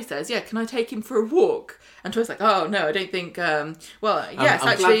 And Abby says, yeah, can I take him for a walk? And Toya's like, oh, no, I don't think... yes,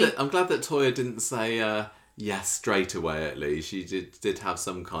 actually... I'm glad that Toya didn't say... yes, straight away at least. She did have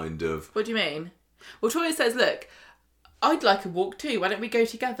some kind of... What do you mean? Well, Toya says, look, I'd like a walk too. Why don't we go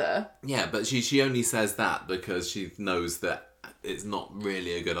together? Yeah, but she only says that because she knows that it's not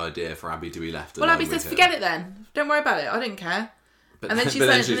really a good idea for Abby to be left alone. Well, Abby says, forget it then. Don't worry about it. I don't care. And then she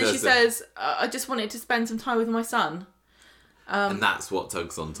says, I just wanted to spend some time with my son. And that's what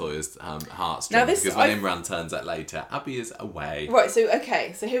tugs on Toya's heartstrings. Because when Imran turns up later, Abby is away. Right, so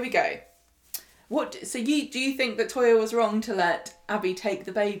here we go. Do you think that Toya was wrong to let Abby take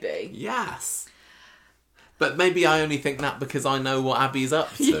the baby? Yes. But maybe I only think that because I know what Abby's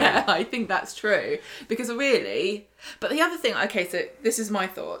up to. Yeah, I think that's true. Because really... But the other thing... Okay, so this is my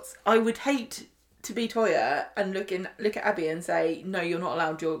thoughts. I would hate to be Toya and look at Abby and say, no, you're not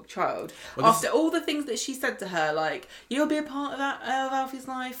allowed your child. Well, after all the things that she said to her, like, you'll be a part of Alfie's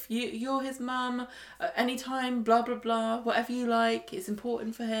life, you're his mum, anytime, blah, blah, blah, whatever you like, it's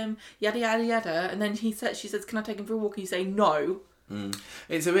important for him, yada, yada, yada. And then she says, can I take him for a walk? And you say, no.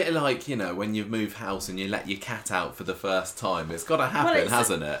 It's a bit like, when you move house and you let your cat out for the first time. It's got to happen,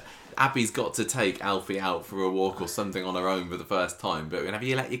 hasn't it? Abby's got to take Alfie out for a walk or something on her own for the first time. But whenever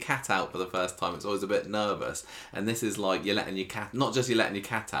you let your cat out for the first time, it's always a bit nervous. And this is like you're letting your cat... Not just you're letting your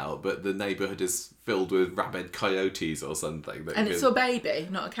cat out, but the neighbourhood is filled with rabid coyotes or something. And it's a baby,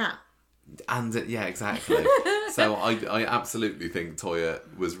 not a cat. And, yeah, exactly. So I absolutely think Toya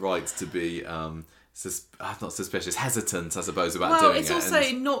was right to be... not suspicious, hesitant, I suppose, about doing it. Well, it's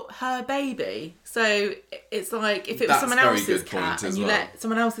also not her baby. So it's like if it was someone else's cat and you let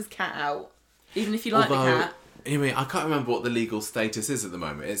someone else's cat out, even if you like the cat. I can't remember what the legal status is at the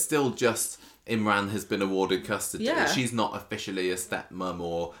moment. It's still just Imran has been awarded custody. Yeah. She's not officially a stepmom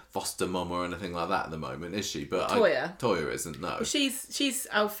or foster mum or anything like that at the moment, is she? But Toya isn't, no. Well, she's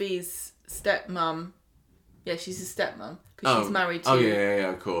Alfie's stepmom. Yeah, she's his stepmom because she's married to... Oh, yeah,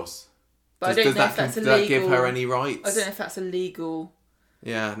 of course. But I don't know if that's illegal. Does that give her any rights? I don't know if that's illegal.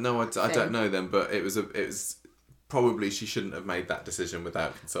 Yeah, no, I don't know then, but it was probably she shouldn't have made that decision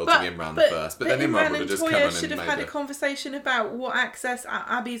without consulting Imran first. But then Imran would have just come in and should have had a conversation about what access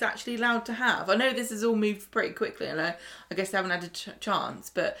Abby's actually allowed to have. I know this has all moved pretty quickly, and I guess they haven't had a chance,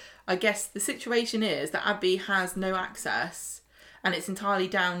 but I guess the situation is that Abby has no access, and it's entirely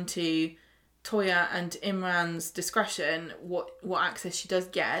down to Toya and Imran's discretion what access she does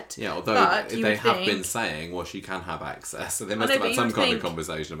get. Yeah, although they have been saying, well, she can have access, so they must have had some kind of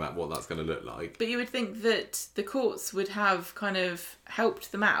conversation about what that's going to look like. But you would think that the courts would have kind of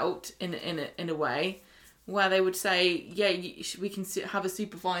helped them out in a way where they would say, yeah, we can have a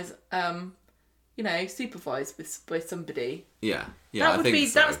supervise with somebody. Yeah,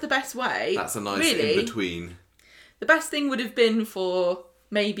 that's the best way. That's a nice in between. The best thing would have been for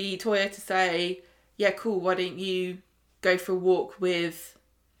maybe Toya to say, yeah, cool, why don't you go for a walk with...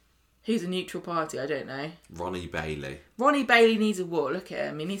 Who's a neutral party? I don't know. Ronnie Bailey. Ronnie Bailey needs a walk. Look at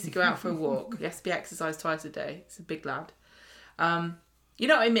him. He needs to go out for a walk. He has to be exercised twice a day. He's a big lad. You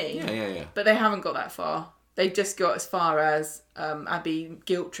know what I mean? Yeah. But they haven't got that far. They've just got as far as Abby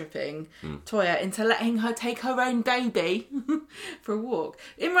guilt-tripping Toya into letting her take her own baby for a walk.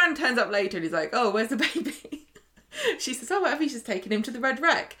 Imran turns up later and he's like, oh, where's the baby? She says, oh, Abby's just taking him to the Red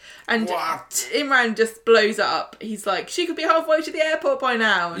Wreck. And what? Imran just blows up. He's like, she could be halfway to the airport by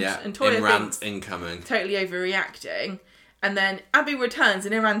now. And Toya Imran's incoming. Totally overreacting. And then Abby returns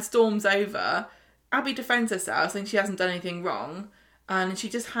and Imran storms over. Abby defends herself, saying she hasn't done anything wrong. And she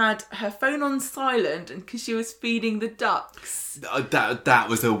just had her phone on silent because she was feeding the ducks. That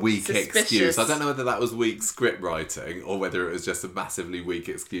was a weak Suspicious. Excuse. I don't know whether that was weak script writing or whether it was just a massively weak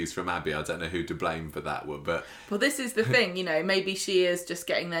excuse from Abby. I don't know who to blame for that one. But well, this is the thing, maybe she is just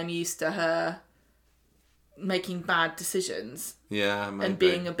getting them used to her making bad decisions maybe. and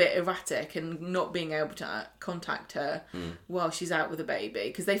being a bit erratic and not being able to contact her while she's out with a baby,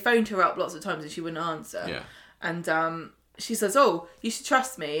 because they phoned her up lots of times and she wouldn't answer. Yeah. And she says, "Oh, you should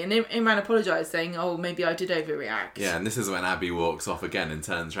trust me." And Imran apologised, saying, "Oh, maybe I did overreact." Yeah, and this is when Abby walks off again and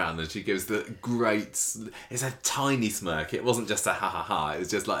turns around and she gives the great... It's a tiny smirk. It wasn't just a ha-ha-ha. It was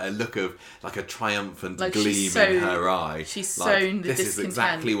just like a look of, like a triumphant gleam in her eye. She's the sown the This discontent. is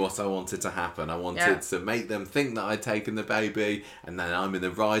exactly what I wanted to happen. I wanted to make them think that I'd taken the baby, and then I'm in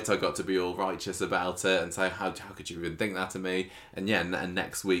the right. I got to be all righteous about it and say, how could you even think that of me? And and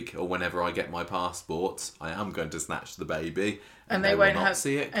next week, or whenever I get my passport, I am going to snatch the baby. And they won't have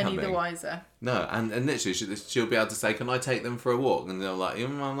see it any coming. the wiser. No, and literally she'll be able to say, "Can I take them for a walk?" And they're like,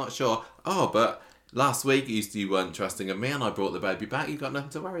 "I'm not sure." "Oh, but last week you weren't trusting of me and I brought the baby back. You've got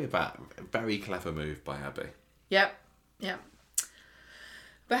nothing to worry about." Very clever move by Abby. Yep.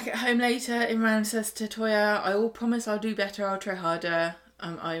 Back at home later, Imran says to Toya, "I will promise I'll do better, I'll try harder.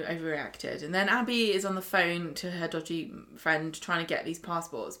 I overreacted." And then Abby is on the phone to her dodgy friend trying to get these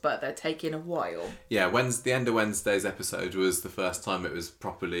passports, but they're taking a while. Yeah, the end of Wednesday's episode was the first time it was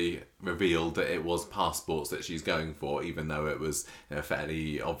properly revealed that it was passports that she's going for, even though it was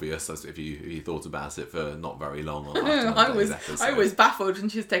fairly obvious if you thought about it for not very long. I was baffled when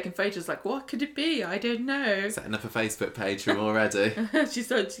she was taking photos, like, what could it be? I don't know. Setting up a Facebook page for him already.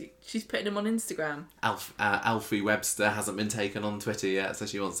 She's putting them on Instagram. Alfie Webster hasn't been taken on Twitter yet, so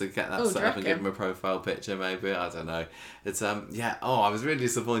she wants to get that set up and give him a profile picture, maybe. I don't know. It's I was really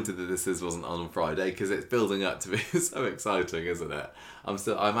disappointed that this wasn't on Friday, because it's building up to be so exciting, isn't it? I'm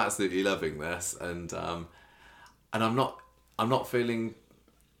absolutely loving this, and I'm not feeling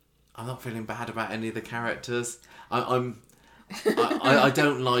bad about any of the characters. I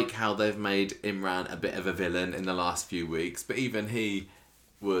don't like how they've made Imran a bit of a villain in the last few weeks, but even he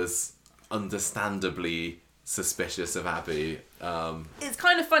was understandably suspicious of Abby. It's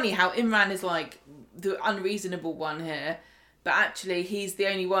kind of funny how Imran is like the unreasonable one here, but actually he's the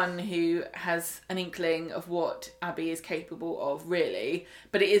only one who has an inkling of what Abby is capable of, really.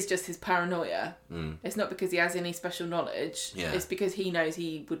 But it is just his paranoia. It's not because he has any special knowledge. Yeah. It's because he knows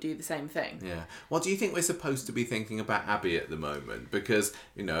he would do the same thing. Yeah. What do you think we're supposed to be thinking about Abby at the moment? Because,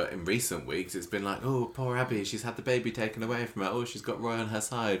 in recent weeks it's been like, oh, poor Abby, she's had the baby taken away from her. Oh, she's got Roy on her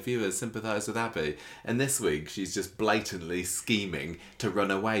side. Viewers sympathise with Abby. And this week she's just blatantly scheming to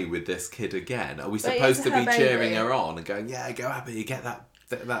run away with this kid again. Are we supposed to be cheering her on and going, yeah, go Abby, get that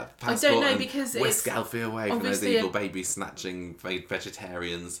passport, I don't know, because whisk Alfie away from those evil baby snatching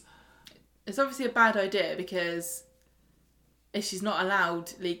vegetarians? It's obviously a bad idea, because if she's not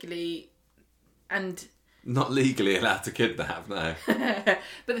allowed legally, and not legally allowed to kidnap, no. But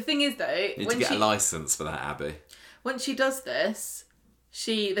the thing is, though, you need to get a licence for that, Abby. Once she does this,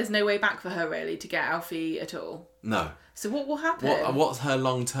 there's no way back for her, really, to get Alfie at all. No. So what will happen? What's her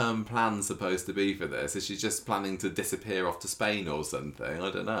long-term plan supposed to be for this? Is she just planning to disappear off to Spain or something?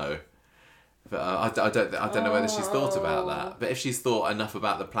 I don't know. But I don't know whether she's thought about that. But if she's thought enough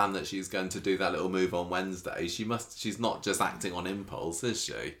about the plan that she's going to do that little move on Wednesday, she's not just acting on impulse, is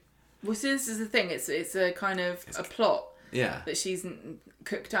she? Well, so this is the thing. It's a kind of a plot. Yeah. That she's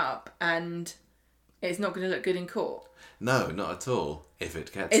cooked up, and it's not going to look good in court. No, not at all. If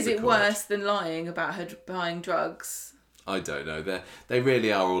it gets. Is it worse than lying about her buying drugs? I don't know. They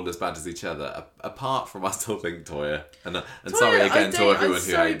really are all as bad as each other. Apart from, I still think Toya. And Toya, sorry again to everyone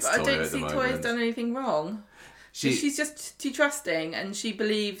who hates Toya at the moment. I don't think Toya's done anything wrong. She's just too trusting, and she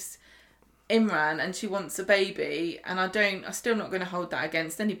believes Imran, and she wants a baby. And I'm still not going to hold that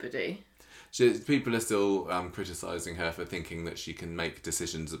against anybody. People are still criticising her for thinking that she can make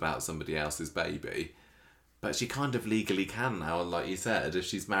decisions about somebody else's baby. But she kind of legally can now, like you said, if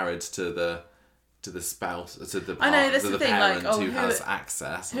she's married to the spouse, to the partner, to the parent who has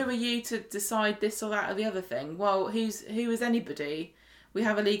access. Who are you to decide this or that or the other thing? Well, who is anybody? We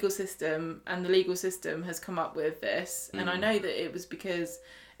have a legal system, and the legal system has come up with this. And I know that it was because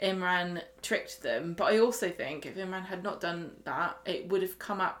Imran tricked them, but I also think if Imran had not done that, it would have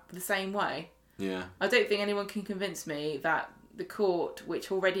come up the same way. Yeah. I don't think anyone can convince me that the court, which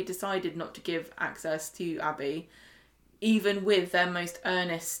already decided not to give access to Abby, even with their most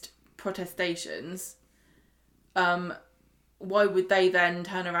earnest protestations, why would they then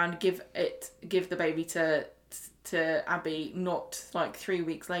turn around and give the baby to Abby not like 3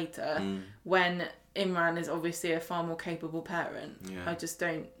 weeks later when Imran is obviously a far more capable parent? I just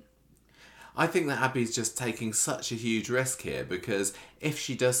don't. I think that Abby's just taking such a huge risk here, because if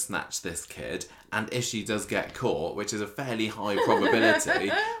she does snatch this kid, and if she does get caught, which is a fairly high probability,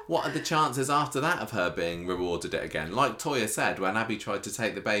 what are the chances after that of her being rewarded it again? Like Toya said, when Abby tried to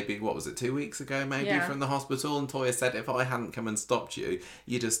take the baby, what was it, 2 weeks ago maybe, from the hospital, and Toya said, if I hadn't come and stopped you,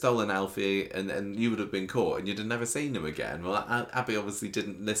 you'd have stolen Alfie and you would have been caught and you'd have never seen him again. Well, Abby obviously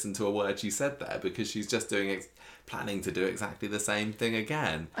didn't listen to a word she said there, because she's just planning to do exactly the same thing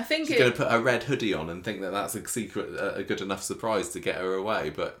again. I think she's going to put a red hoodie on and think that that's a secret, a good enough surprise to get her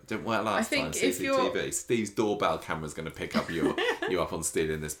away, but didn't work last time. CCTV. Steve's doorbell camera's going to pick up you up on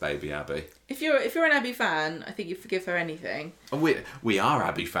stealing this baby, Abby. If you're an Abby fan, I think you forgive her anything. We are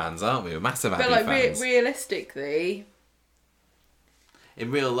Abby fans, aren't we? We're massive Abby fans. But realistically,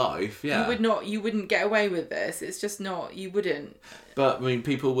 in real life, yeah, you wouldn't get away with this. It's just not. You wouldn't. But I mean,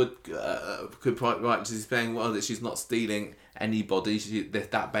 people could quite rightly saying, well, that she's not stealing anybody.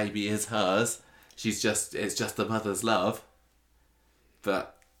 That baby is hers. It's just the mother's love.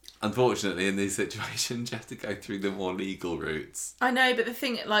 But unfortunately, in these situations, you have to go through the more legal routes. I know, but the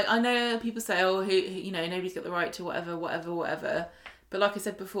thing, like, I know people say, oh, nobody's got the right to whatever. But like I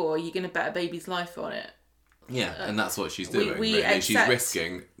said before, you're going to bet a baby's life on it. Yeah, and that's what she's doing. Really. She's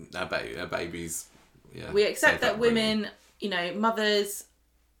risking a baby's. Yeah, we accept that women, mothers,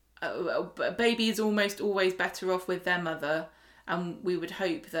 a baby is almost always better off with their mother, and we would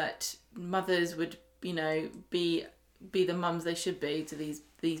hope that mothers would, be the mums they should be to these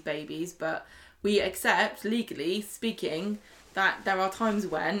babies. But we accept, legally speaking, that there are times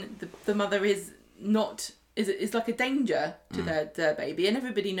when the mother is like a danger to their baby, and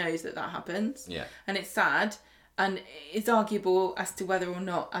everybody knows that happens. Yeah. And it's sad, and it's arguable as to whether or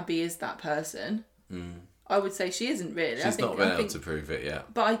not Abby is that person. I would say she isn't really. She's not been able to prove it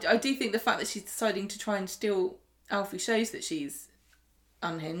yet. But I do think the fact that she's deciding to try and steal Alfie shows that she's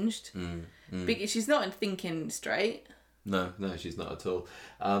unhinged. Because she's not thinking straight. No, she's not at all.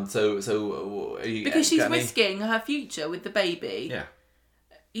 So because she's risking her future with the baby. Yeah.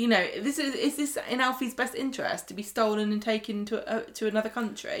 Is this in Alfie's best interest to be stolen and taken to another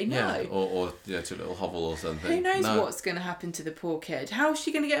country? No. Yeah, or to a little hovel or something. Who knows what's going to happen to the poor kid? How is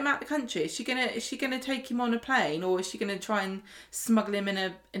she going to get him out of the country? Is she going to take him on a plane, or is she going to try and smuggle him in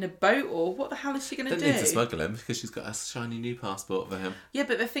a boat, or what the hell is she going to do? Don't need to smuggle him because she's got a shiny new passport for him. Yeah,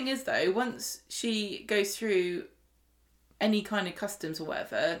 but the thing is though, once she goes through any kind of customs or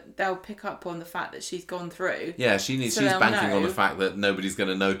whatever, they'll pick up on the fact that she's gone through. Yeah, she's banking on the fact that nobody's going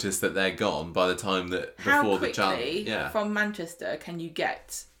to notice that they're gone by the time that before the child. How quickly from Manchester can you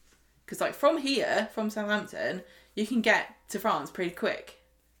get? Because like from here, from Southampton, you can get to France pretty quick,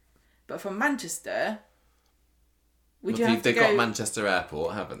 but from Manchester, they've got Manchester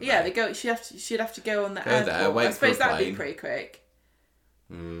Airport, haven't they? Yeah, they go. She'd have to go on the airport. There, wait I suppose for a that'd be pretty quick.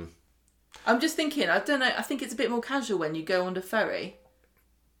 I'm just thinking, I don't know, I think it's a bit more casual when you go on the ferry.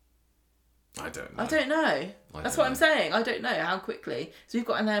 I don't know. That's what I'm saying. I don't know how quickly. So we've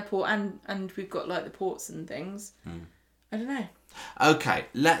got an airport and we've got like the ports and things. I don't know. Okay,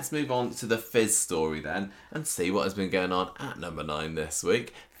 let's move on to the Fizz story then and see what has been going on at number 9 this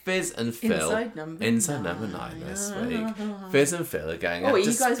week. Fizz and Phil. Inside number 9 this week. Fizz and Phil are going out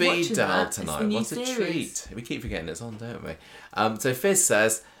to speed dial tonight. What a treat. We keep forgetting it's on, don't we? So Fizz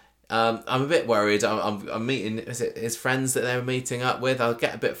says, I'm a bit worried. I'm meeting his friends that they were meeting up with. I'll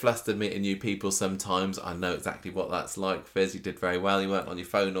get a bit flustered meeting new people sometimes. I know exactly what that's like. Fizz, you did very well. You weren't on your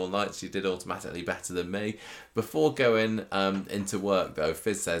phone all night, so you did automatically better than me. Before going into work, though,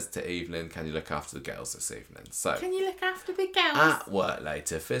 Fizz says to Evelyn, can you look after the girls this evening? So, can you look after the girls? At work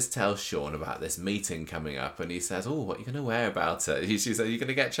later, Fizz tells Sean about this meeting coming up, and he says, oh, what are you going to wear about it? She says, are you going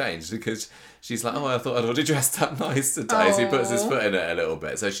to get changed? Because she's like, oh, I thought I'd already dressed up nice today. So he puts his foot in it a little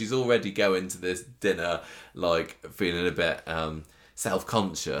bit. So she's already going to this dinner, like, feeling a bit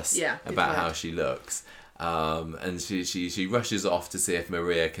self-conscious about how she looks. And she rushes off to see if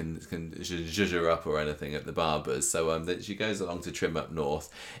Maria can zhuzh her up or anything at the barber's. So that she goes along to trim up north.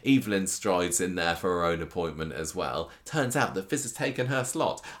 Evelyn strides in there for her own appointment as well. Turns out that Fizz has taken her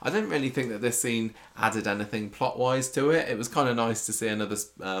slot. I don't really think that this scene added anything plot-wise to it. It was kind of nice to see another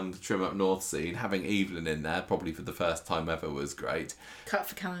trim up north scene. Having Evelyn in there, probably for the first time ever, was great. Cut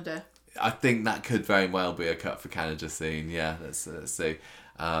for Canada. I think that could very well be a cut for Canada scene. Yeah, let's see.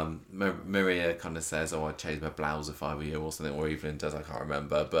 Maria kind of says, oh, I'd change my blouse if I were you or something, or Evelyn does, I can't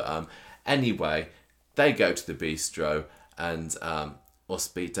remember. But anyway, they go to the bistro and or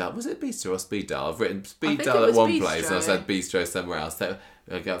speed dial. Was it bistro or speed dial? I've written speed dial at one place and I said bistro somewhere else. So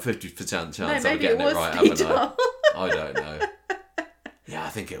I got 50% chance of getting it right, haven't I? I don't know. Yeah, I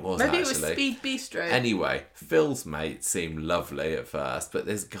think it was, Maybe actually. it was Speed Bistro. Anyway, Phil's mate seemed lovely at first, but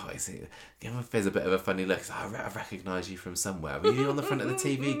this guy gave Fizz a bit of a funny look. He's like, I recognise you from somewhere. Were you on the front of the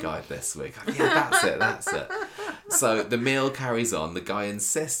TV guide this week? Like, yeah, that's it. So the meal carries on. The guy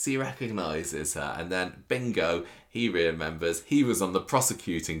insists he recognises her, and then bingo, he remembers he was on the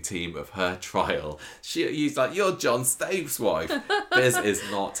prosecuting team of her trial. He's like, you're John Stape's wife. Fizz is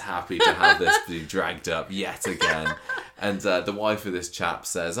not happy to have this be dragged up yet again. And the wife of this chap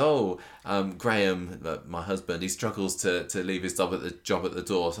says, Graham, my husband, he struggles to leave his job at the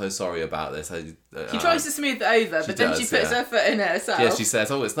door. So sorry about this. She tries to smooth it over, but then she puts her foot in it herself. Yeah, she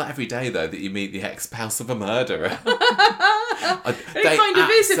says, it's not every day, though, that you meet the ex-spouse of a murderer. It kind of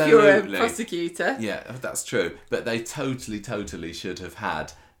is if you're a prosecutor. Yeah, that's true. But they totally should have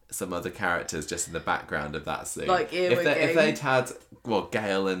had some other characters just in the background of that scene. Like if they'd had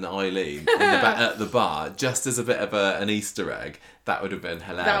Gail and Eileen at the bar just as a bit of an Easter egg, that would have been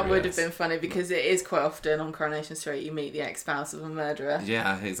hilarious. That would have been funny, because it is quite often on Coronation Street you meet the ex-spouse of a murderer.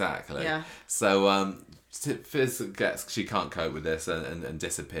 Yeah, exactly. Yeah. So Fizz she can't cope with this and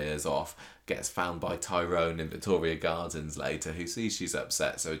disappears off. Gets found by Tyrone in Victoria Gardens later, who sees she's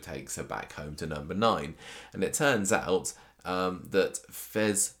upset, so takes her back home to number 9. And it turns out that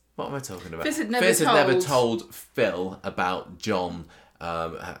Fizz... What am I talking about? Fizz had never told Phil about John,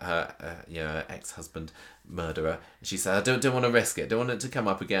 her ex-husband murderer. She said, I don't want to risk it. Don't want it to come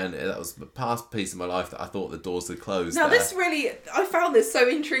up again. That was the past piece of my life that I thought the doors had closed. Now, there. I found this so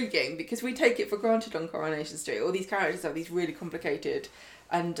intriguing, because we take it for granted on Coronation Street. All these characters have these really complicated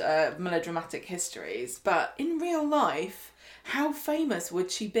and melodramatic histories. But in real life, how famous would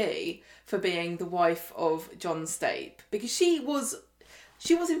she be for being the wife of John Stape? Because she was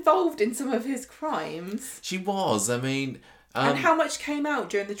involved in some of his crimes. She was. I mean... and how much came out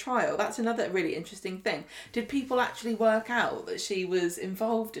during the trial? That's another really interesting thing. Did people actually work out that she was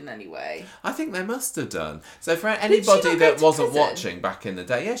involved in any way? I think they must have done. So for anybody that wasn't watching back in the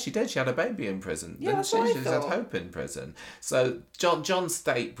day, yeah, she did. She had a baby in prison. Yeah, she had Hope in prison. So John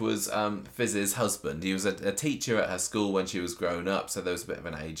Stape was Fizz's husband. He was a teacher at her school when she was growing up, so there was a bit of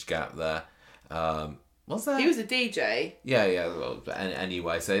an age gap there. Was there? He was a DJ. Yeah. Well,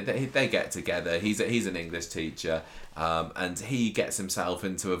 anyway, so they get together. He's an English teacher, and he gets himself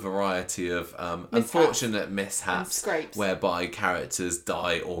into a variety of unfortunate mishaps whereby characters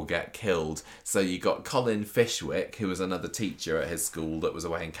die or get killed. So you got Colin Fishwick, who was another teacher at his school that was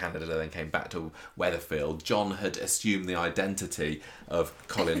away in Canada, then came back to Weatherfield. John had assumed the identity of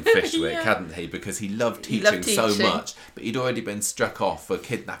Colin Fishwick, hadn't he? Because he loved teaching so much, but he'd already been struck off for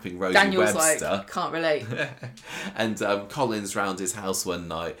kidnapping Rosie Daniel's Webster. Like, can't relate. And Colin's round his house one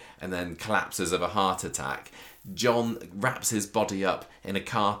night and then collapses of a heart attack. John wraps his body up in a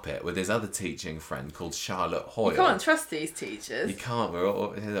carpet with his other teaching friend called Charlotte Hoyle. You can't trust these teachers. You can't. We're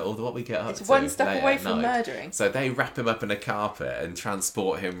all what we get up to. It's one step away from murdering. So they wrap him up in a carpet and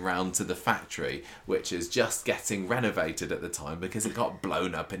transport him round to the factory, which is just getting renovated at the time because it got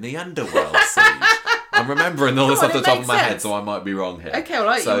blown up in the underworld siege. I'm remembering all this off the top of my head, so I might be wrong here. Okay, all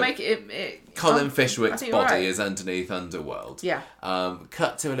right, so you make it Colin Fishwick's body is underneath Underworld. Yeah.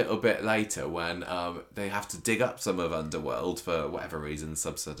 Cut to a little bit later when they have to dig up some of Underworld for whatever reason,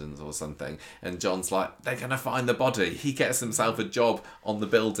 subsidence or something. And John's like, they're going to find the body. He gets himself a job on the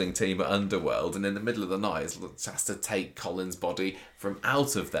building team at Underworld. And in the middle of the night, has to take Colin's body from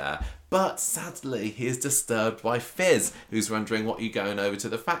out of there. But sadly, he is disturbed by Fizz, who's wondering what you're going over to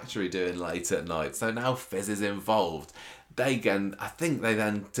the factory doing late at night. So now Fizz is involved. I think they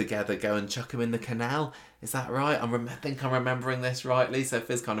then together go and chuck him in the canal. Is that right? I think I'm remembering this rightly. So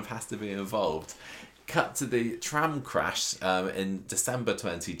Fizz kind of has to be involved. Cut to the tram crash in December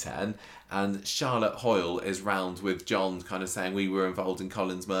 2010, and Charlotte Hoyle is round with John, kind of saying, we were involved in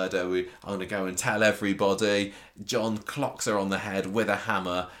Colin's murder. I'm going to go and tell everybody. John clocks her on the head with a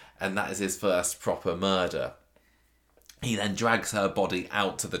hammer, and that is his first proper murder. He then drags her body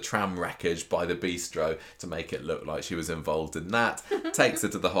out to the tram wreckage by the bistro to make it look like she was involved in that, takes her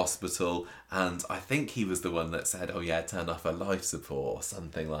to the hospital, and I think he was the one that said, turn off her life support or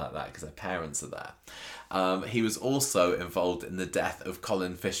something like that because her parents are there. He was also involved in the death of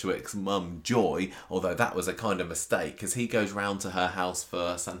Colin Fishwick's mum, Joy, although that was a kind of mistake because he goes round to her house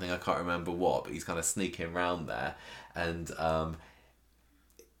for something I can't remember what, but he's kind of sneaking round there, and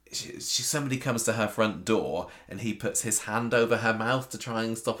somebody comes to her front door and he puts his hand over her mouth to try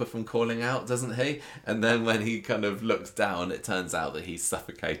and stop her from calling out, doesn't he? And then when he kind of looks down, it turns out that he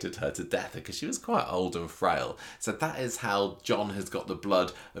suffocated her to death because she was quite old and frail. So that is how John has got the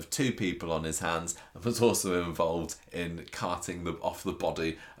blood of 2 people on his hands and was also involved in carting off the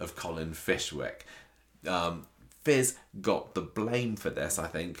body of Colin Fishwick. Fizz got the blame for this, I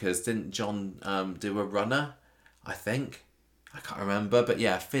think, because didn't John do a runner? I think. I can't remember, but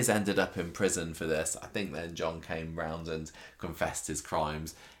yeah, Fizz ended up in prison for this. I think then John came round and confessed his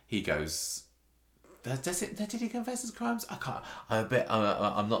crimes. He goes... Did he confess his crimes? I can't.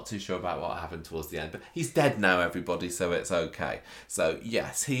 I'm not too sure about what happened towards the end, but he's dead now, everybody, so it's okay. So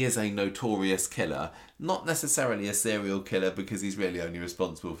yes, he is a notorious killer, not necessarily a serial killer because he's really only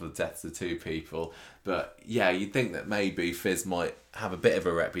responsible for the deaths of 2 people. But yeah, you'd think that maybe Fizz might have a bit of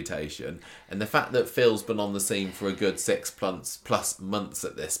a reputation, and the fact that Phil's been on the scene for a good 6+ months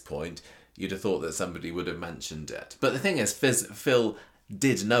at this point, you'd have thought that somebody would have mentioned it. But the thing is, Phil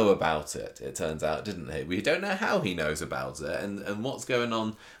did know about it turns out, didn't he? We don't know how he knows about it, and what's going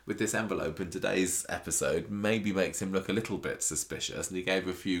on with this envelope in today's episode maybe makes him look a little bit suspicious, and he gave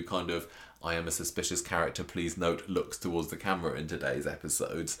a few kind of I am a suspicious character, please note looks towards the camera in today's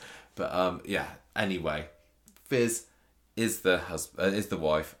episodes. But yeah, anyway, Fizz is the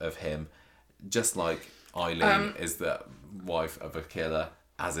wife of him, just like Eileen is the wife of a killer,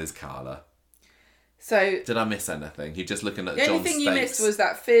 as is Carla. So did I miss anything? You're just looking at the John's only thing you missed was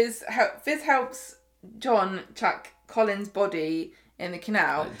that Fizz helps John chuck Colin's body in the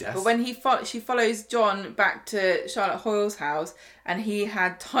canal. Yes. But when she follows John back to Charlotte Hoyle's house, and he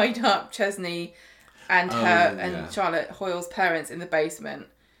had tied up Chesney and Charlotte Hoyle's parents in the basement.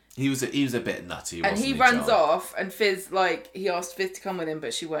 He was a bit nutty, wasn't and he he, runs John? off, and Fizz he asked Fizz to come with him,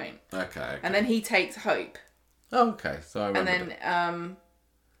 but she won't. Okay. And then he takes Hope. Oh, okay. So I remember. And then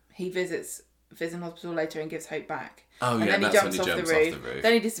he visits Fizz in hospital later and gives Hope back. Oh, and yeah, then that's he jumps when he off jumps the roof. off the roof.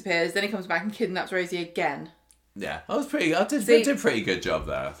 Then he disappears. Then he comes back and kidnaps Rosie again. Yeah, I did a pretty good job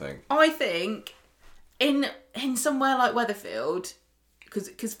there, I think. I think in somewhere like Weatherfield,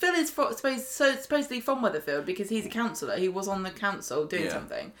 because Phil is supposedly from Weatherfield because he's a councillor. He was on the council doing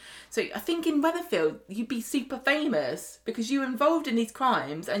something. So I think in Weatherfield you'd be super famous because you were involved in these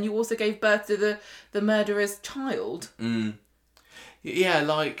crimes and you also gave birth to the murderer's child. Yeah,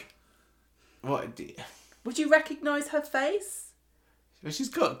 like what? Would you recognise her face? Well, she's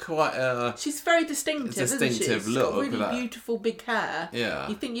got quite a... She's very distinctive, isn't she? She's look. got really beautiful big hair. Yeah.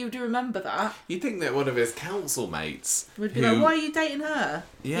 You think you'd remember that? You'd think that one of his council mates would be like, why are you dating her?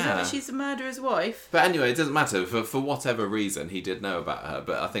 Yeah. Is that that she's a murderer's wife? But anyway, it doesn't matter. For whatever reason, he did know about her.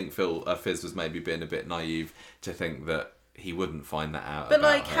 But I think Fizz was maybe being a bit naive to think that he wouldn't find that out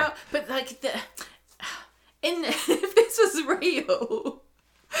about her. If this was real...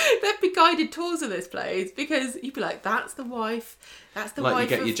 There'd be guided tours of this place because you'd be like, that's the wife. That's the wife of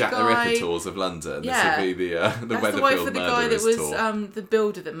the guy. Like you get your Jack the Ripper tours of London. Yeah. This would be the That's Weatherfield the wife of the guy that was tour. The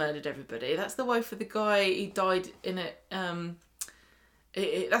builder that murdered everybody. That's the wife of the guy who died in a...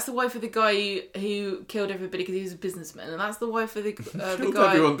 that's the wife of the guy who killed everybody because he was a businessman, and that's the wife of the guy... Killed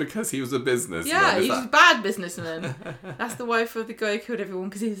everyone because he was a businessman. Yeah, he was a bad businessman. That's the wife of the guy who killed everyone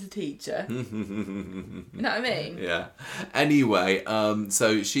because he was a teacher. You know what I mean? Yeah. Anyway,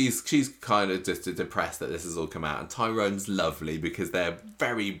 so she's kind of just depressed that this has all come out, and Tyrone's lovely because they're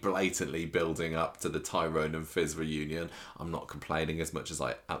very blatantly building up to the Tyrone and Fizz reunion. I'm not complaining as much as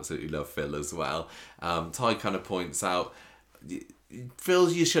I absolutely love Phil as well. Ty kind of points out... Phil,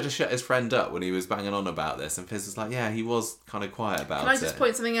 you should have shut his friend up when he was banging on about this, and Fizz was like, yeah, he was kind of quiet about it. Can I just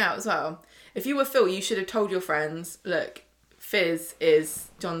point something out as well? If you were Phil, you should have told your friends, look, Fizz is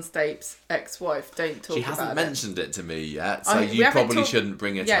John Stape's ex-wife. Don't talk about it. She hasn't mentioned it to me yet, so you probably shouldn't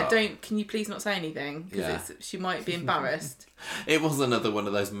bring it up. Yeah, can you please not say anything? Because she might be embarrassed. It was another one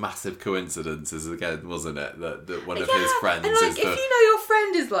of those massive coincidences again, wasn't it? That one of his friends and is if you know your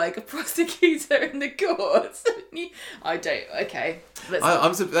friend is like a prosecutor in the courts, I don't. Okay,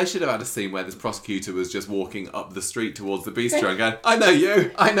 they should have had a scene where this prosecutor was just walking up the street towards the bistro and going, "I know you,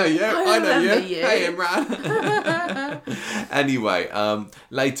 I know you, I know you. Hey, Imran." Anyway,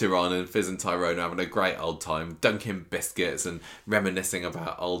 later on, and Fizz and Tyrone are having a great old time, dunking biscuits and reminiscing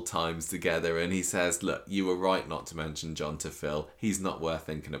about old times together. And he says, "Look, you were right not to mention John to Phil. He's not worth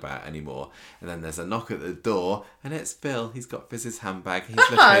thinking about anymore." And then there's a knock at the door, and it's Phil. He's got Fizz's handbag.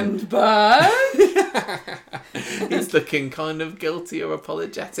 Handbag? He's looking kind of guilty or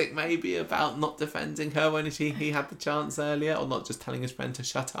apologetic, maybe, about not defending her when he had the chance earlier, or not just telling his friend to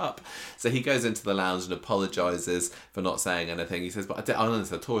shut up. So he goes into the lounge and apologises for not saying anything. He says, "But I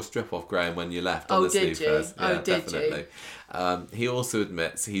tore a strip off Graham when you left." Oh, did you? First. Yeah, did definitely. He also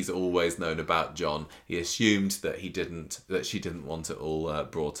admits he's always known about John. He assumed that she didn't want it all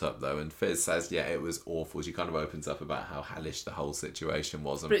brought up though. And Fizz says, "Yeah, it was awful." She kind of opens up about how hellish the whole situation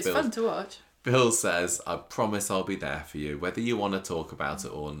was. And But it's fun to watch. Bill says, "I promise I'll be there for you, whether you want to talk about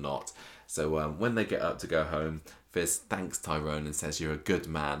it or not." So when they get up to go home, Fizz thanks Tyrone and says, "You're a good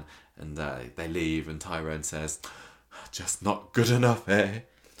man." And they leave, and Tyrone says, "Just not good enough, eh?"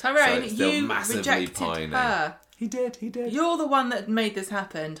 Tyrone, it's still you massively rejected pining. her. He did. You're the one that made this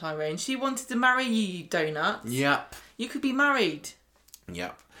happen, Tyrone. She wanted to marry you, you donut. Yep. You could be married.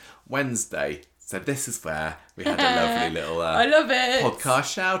 Wednesday. So this is where we had a lovely little I love it. podcast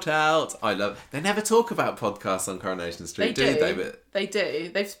shout out. They never talk about podcasts on Coronation Street, do they? But they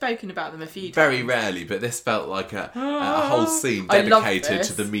do. They've spoken about them a few times. very rarely, but this felt like a whole scene dedicated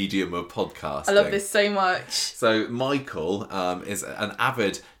to the medium of podcasting. I love this so much. So Michael is an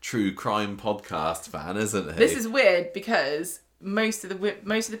avid true crime podcast fan, isn't he? This is weird because most of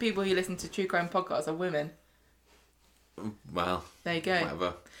the people who listen to true crime podcasts are women. Well, there you go.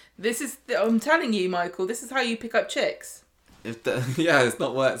 Whatever. I'm telling you, Michael, this is how you pick up chicks. It's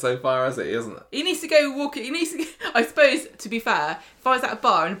not worked so far, has it? Hasn't it? He needs to go walk it. He needs to. I suppose, to be fair, if I was at a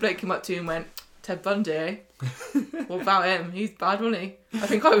bar and a bloke came up to you and went, "Ted Bundy, what about him? He's bad, wasn't he?" I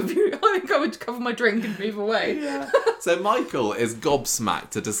think I would cover my drink and move away. Yeah. So Michael is gobsmacked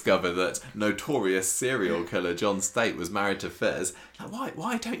to discover that notorious serial killer John State was married to Fizz. Like,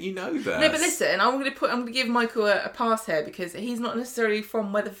 why don't you know this? No, but listen, I'm going to give Michael a pass here because he's not necessarily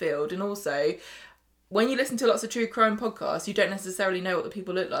from Weatherfield, and also, when you listen to lots of true crime podcasts, you don't necessarily know what the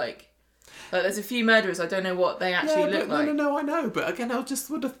people look like. Like, there's a few murderers, I don't know what they actually look like. No, I know. But again, I just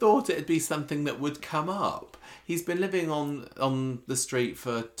would have thought it'd be something that would come up. He's been living on the street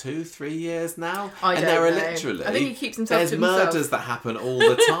for 2-3 years now. I think he keeps himself to himself. There's murders that happen all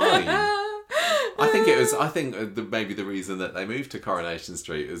the time. I think maybe the reason that they moved to Coronation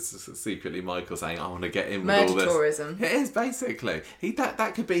Street is secretly Michael saying, "I want to get in with all this." Tourism. It is basically.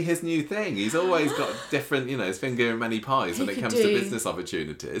 That could be his new thing. He's always got different, his finger in many pies when it comes to business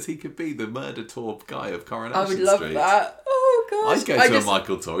opportunities. He could be the murder tour guy of Coronation Street. I would love that. Oh gosh. I'd go to a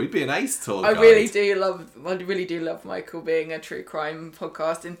Michael tour. He'd be an ace tour guide. I really do love Michael being a true crime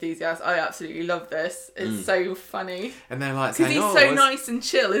podcast enthusiast. I absolutely love this. It's so funny. And they're like saying, because he's so nice and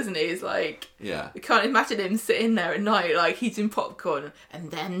chill, isn't he? He's like, yeah. I can't imagine him sitting there at night, like eating popcorn, and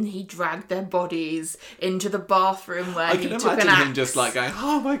then he dragged their bodies into the bathroom where he took an axe. I can imagine him just like going,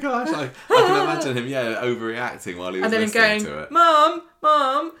 "Oh my gosh!" I can imagine him, overreacting while he was listening to it. Mum,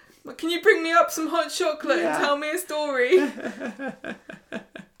 can you bring me up some hot chocolate and tell me a story?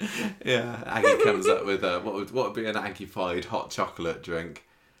 Yeah, Aggie comes up with what would be an Aggie-fied hot chocolate drink?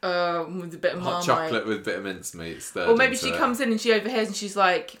 With a bit of hot chocolate with a bit of mincemeat stirred. Or maybe she comes in and she overhears and she's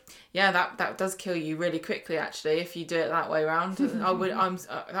like, "Yeah, that does kill you really quickly. Actually, if you do it that way around, I would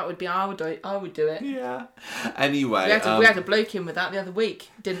do it." Yeah. Anyway, we had a bloke in with that the other week.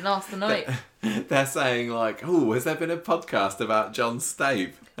 Didn't last the night. They're saying like, "Oh, has there been a podcast about John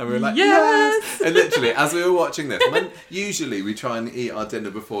Stape?" And we were like, yes! And literally, as we were watching this, usually we try and eat our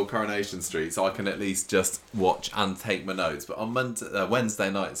dinner before Coronation Street, so I can at least just watch and take my notes. But on Wednesday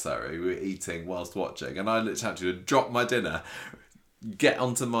night, we were eating whilst watching, and I literally had to drop my dinner, get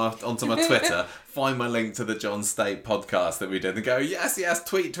onto my Twitter, find my link to the John State podcast that we did, and go, yes,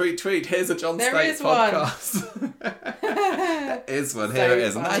 tweet. Here's a John State podcast. There is one. Here it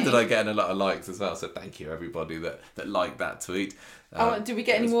is. And how did I get a lot of likes as well? So thank you everybody that liked that tweet. Did we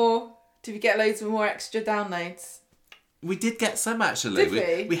get any more? Did we get loads of more extra downloads? We did get some actually. Did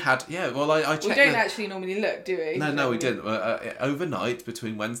we? We had, well, I checked. We don't actually normally look, do we? No, we didn't. Overnight,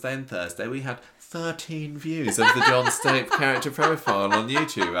 between Wednesday and Thursday, we had 13 views of the John Stape character profile on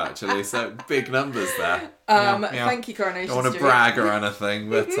YouTube, actually. So big numbers there. Thank you, Coronation Street. I don't want to brag or anything,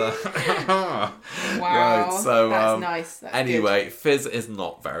 but wow, right, so that's nice. That's anyway, good. Fizz is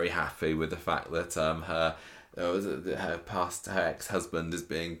not very happy with the fact that her ex-husband is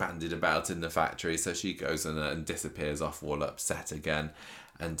being bandied about in the factory, so she goes and disappears off, all upset again.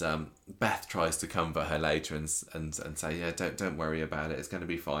 And Beth tries to comfort her later and say, "Yeah, don't worry about it. It's going to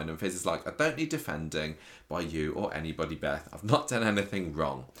be fine." And Fizz is like, "I don't need defending by you or anybody, Beth. I've not done anything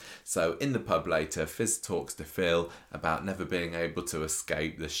wrong." So in the pub later, Fizz talks to Phil about never being able to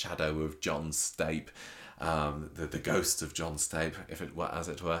escape the shadow of John Stape. The ghost of John Stape, as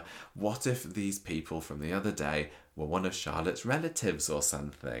it were. What if these people from the other day were one of Charlotte's relatives or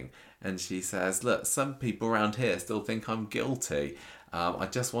something? And she says, "Look, some people around here still think I'm guilty. I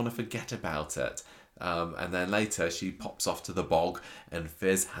just want to forget about it." And then later she pops off to the bog, and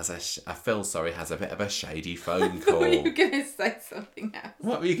Phil has a bit of a shady phone call. Were you going to say something else?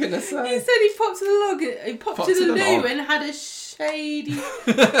 What were you going to say? You said he popped to the log. He popped to the loo and had a shady.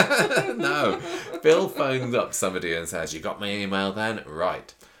 No, Phil phones up somebody and says, "You got my email then?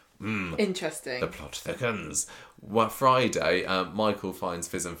 Right." Interesting. The plot thickens. Friday, Michael finds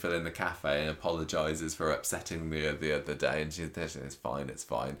Fizz and Phil in the cafe and apologises for upsetting the other day, and she says, it's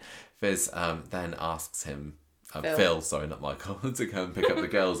fine. Fizz then asks him Phil, sorry, not Michael, to go and pick up the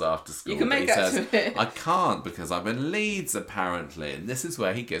girls after school. You can make but that he says, to it. I can't because I'm in Leeds, apparently. And this is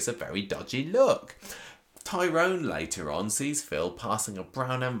where he gives a very dodgy look. Tyrone later on sees Phil passing a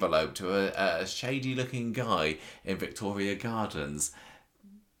brown envelope to a shady-looking guy in Victoria Gardens.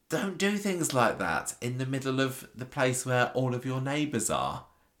 Don't do things like that in the middle of the place where all of your neighbours are.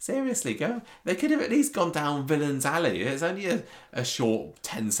 Seriously, go. They could have at least gone down Villain's Alley. It's only a short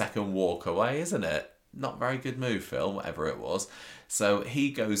 10-second walk away, isn't it? Not very good move, Phil, whatever it was. So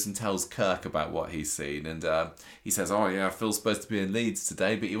he goes and tells Kirk about what he's seen, and he says, "Oh yeah, Phil's supposed to be in Leeds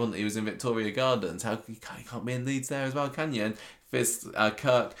today, but he was in Victoria Gardens. How you can't be in Leeds there as well, can you?" And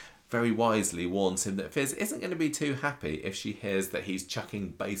Kirk very wisely warns him that Fizz isn't going to be too happy if she hears that he's chucking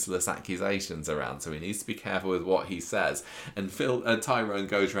baseless accusations around, so he needs to be careful with what he says. And Tyrone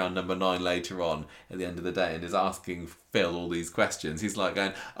goes around number 9 later on at the end of the day and is asking Phil all these questions. He's like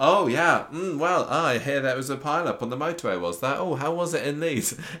going, "Oh yeah, well, I hear there was a pile-up on the motorway, was that? Oh, how was it in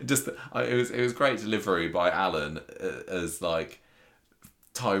Leeds?" It was great delivery by Alan as like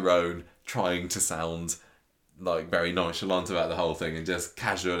Tyrone trying to sound like very nonchalant about the whole thing and just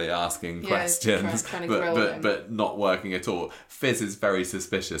casually asking questions, but not working at all. Fizz is very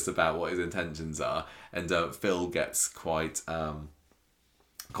suspicious about what his intentions are, and Phil gets quite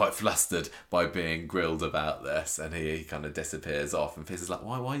flustered by being grilled about this, and he kind of disappears off. And Fizz is like,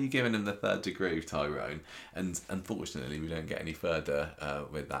 "Why are you giving him the third degree, Tyrone?" And unfortunately, we don't get any further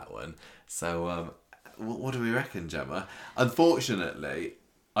with that one. So, what do we reckon, Gemma? Unfortunately,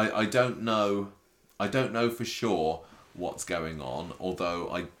 I don't know. I don't know for sure what's going on,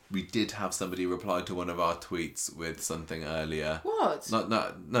 although we did have somebody reply to one of our tweets with something earlier. What?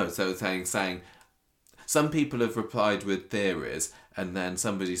 No. So saying some people have replied with theories, and then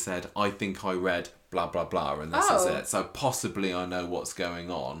somebody said, "I think I read blah blah blah," and this is it. So possibly I know what's going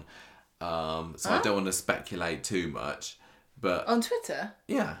on. I don't want to speculate too much. But on Twitter?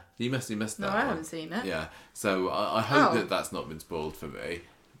 Yeah, you must that. No, I haven't seen it. Yeah, so I hope that's not been spoiled for me.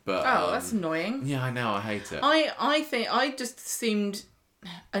 But, that's annoying. Yeah, I know. I hate it. I think I just assumed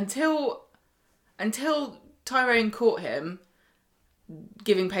until Tyrone caught him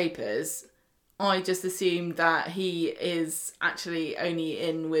giving papers, I just assumed that he is actually only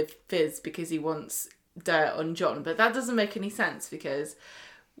in with Fizz because he wants dirt on John. But that doesn't make any sense, because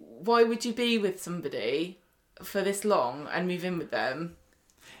why would you be with somebody for this long and move in with them?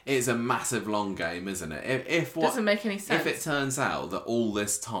 It's a massive long game, isn't it? If doesn't make any sense. If it turns out that all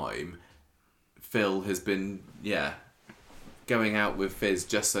this time Phil has been going out with Fizz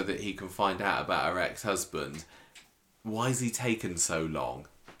just so that he can find out about her ex-husband, why has he taken so long?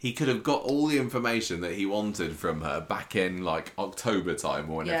 He could have got all the information that he wanted from her back in like October time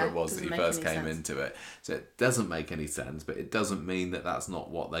or whenever it was that he first came into it. So it doesn't make any sense, but it doesn't mean that that's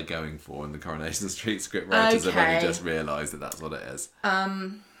not what they're going for, and the Coronation Street script writers have only just realised that that's what it is.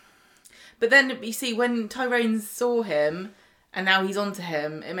 But then, you see, when Tyrone saw him and now he's onto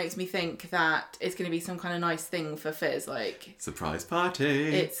him, it makes me think that it's going to be some kind of nice thing for Fizz, like surprise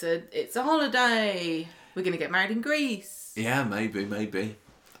party. It's a holiday. We're going to get married in Greece. Yeah, maybe.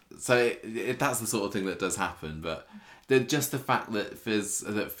 So that's the sort of thing that does happen, but just the fact that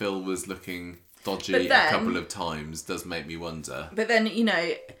Phil was looking dodgy a couple of times does make me wonder. But then,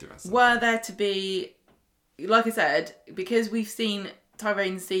 were there to be, like I said, because we've seen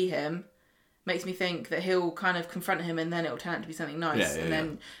Tyrone see him, makes me think that he'll kind of confront him and then it'll turn out to be something nice,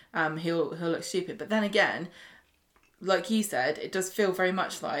 then he'll look stupid. But then again, like you said, it does feel very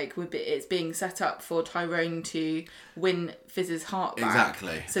much like it's being set up for Tyrone to win Fizz's heart back.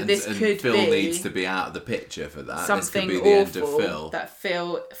 Exactly. So Phil needs to be out of the picture for that. Something this could be the awful end of Phil. That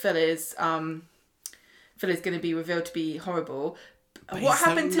Phil is going to be revealed to be horrible. But what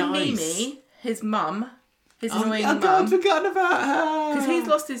happened to nice. Mimi, his mum? His annoying mum. I've forgotten about her. Because he's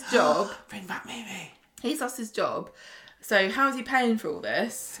lost his job. Bring back Mimi. He's lost his job. So how is he paying for all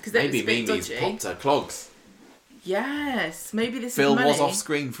this? Because maybe Mimi's popped her clogs. Yes, maybe this Phil is money. was off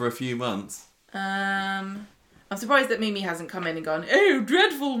screen for a few months. I'm surprised that Mimi hasn't come in and gone, "Oh,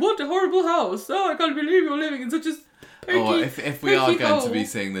 dreadful, what a horrible house. Oh, I can't believe you're living in such a pokey, if we are going hole. to be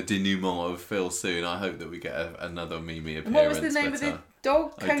seeing the denouement of Phil soon, I hope that we get another Mimi appearance. And what was the name of the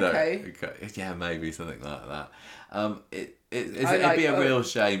dog? Coco? Yeah, maybe something like that. It'd be a real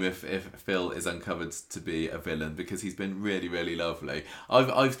shame if Phil is uncovered to be a villain, because he's been really, really lovely.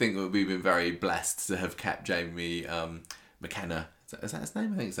 I think that we've been very blessed to have kept Jamie McKenna, is that his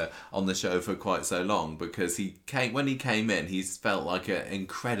name? I think so, on the show for quite so long, because when he came in, he's felt like an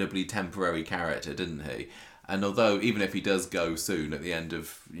incredibly temporary character, didn't he? And although, even if he does go soon at the end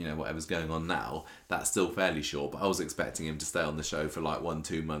of, whatever's going on now, that's still fairly short. But I was expecting him to stay on the show for like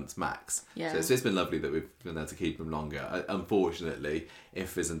 1-2 months max. Yeah. So it's just been lovely that we've been able to keep him longer. Unfortunately, if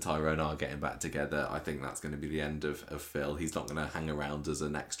Fizz and Tyrone are getting back together, I think that's going to be the end of Phil. He's not going to hang around as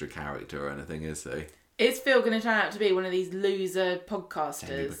an extra character or anything, is he? Is Phil going to turn out to be one of these loser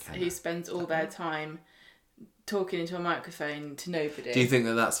podcasters who spends all their time talking into a microphone to nobody? Do you think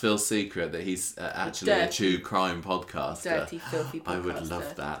that that's Phil's secret, that he's actually a true crime podcaster? Dirty, filthy podcaster.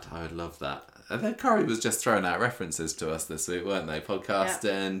 I would love that. And then Corrie was just throwing out references to us this week, weren't they?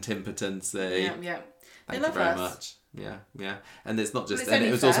 Podcasting, timpertancy. Yeah. Thank you very much. Yeah. And it's not just... And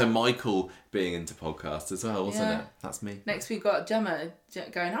it was also Michael being into podcasts as well, wasn't it? That's me. Next we've got Gemma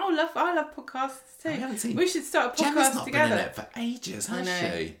going, I love podcasts too. I haven't seen... We should start a podcast Gemma's not together. been in it for ages, has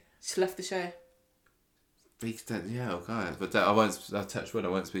she? She left the show. Yeah, okay. But I'll touch wood, I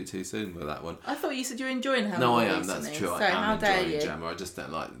won't speak too soon with that one. I thought you said you were enjoying her. No, I am, recently. that's true. So I am how dare enjoying you? Gemma. I just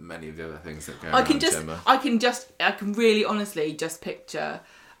don't like many of the other things that go I around Gemma. I can really honestly just picture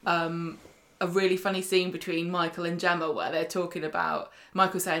a really funny scene between Michael and Gemma where they're talking about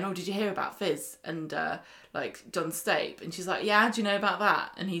Michael saying, "Oh, did you hear about Fizz and like John Stape?" And she's like, "Yeah, how do you know about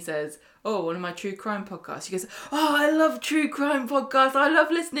that?" And he says, "Oh, one of my true crime podcasts." She goes, "Oh, I love true crime podcasts. I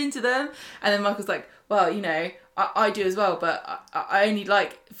love listening to them." And then Michael's like, "Well, I do as well, but I only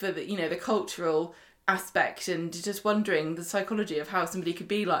like for the the cultural aspect and just wondering the psychology of how somebody could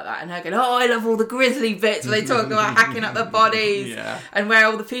be like that." And her going, "Oh, I love all the grisly bits where they talk about hacking up the bodies and where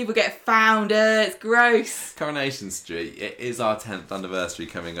all the people get found. It's gross." Coronation Street, it is our 10th anniversary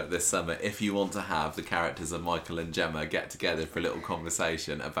coming up this summer. If you want to have the characters of Michael and Gemma get together for a little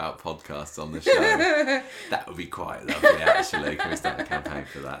conversation about podcasts on the show, that would be quite lovely, actually. Can we start a campaign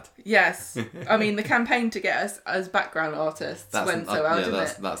for that? Yes. I mean, the campaign to get us as background artists went so well, didn't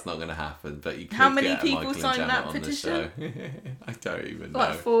it? That's not going to happen, but you could How many get people Michael and signed Gemma that on petition? the show. I don't even know.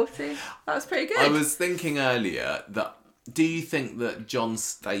 Like 40. That's pretty good. I was thinking earlier that, do you think that John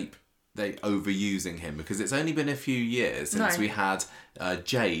Stape, they overusing him? Because it's only been a few years since we had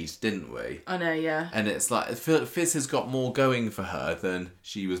Jade, didn't we? I know, yeah. And it's like, Fizz has got more going for her than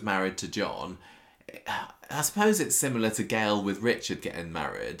she was married to John. I suppose it's similar to Gail with Richard getting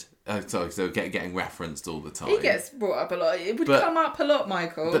married. Getting referenced all the time. He gets brought up a lot. It would come up a lot,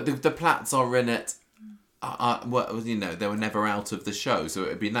 Michael. But the Platts are in it. They were never out of the show, so it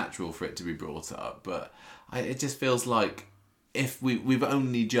would be natural for it to be brought up. But it just feels like if we've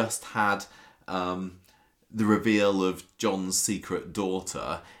only just had the reveal of John's secret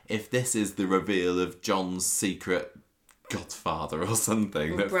daughter, if this is the reveal of John's secret godfather or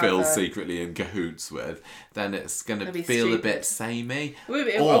something that brother. Phil's secretly in cahoots with, then it's going to feel stupid. a bit samey.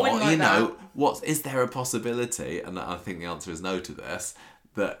 Is there a possibility, and I think the answer is no to this,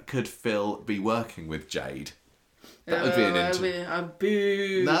 that could Phil be working with Jade? That would be an interesting...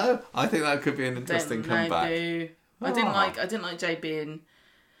 Boo. No? I think that could be an interesting comeback. Boo. I didn't like Jade being...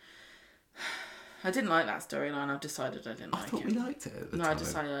 I didn't like that storyline. I've decided I didn't like it. I thought we liked it at the time. No, I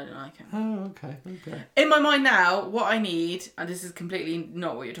decided I didn't like it. Oh, okay. In my mind now, what I need, and this is completely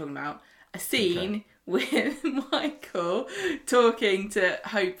not what you're talking about, a scene with Michael talking to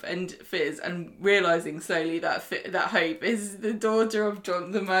Hope and Fizz and realising slowly that Hope is the daughter of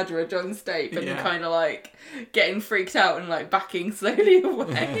the murderer, John Stape, and kind of like getting freaked out and like backing slowly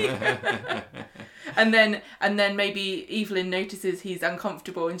away. And then maybe Evelyn notices he's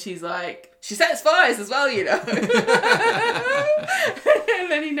uncomfortable and she's like, she sets fires as well,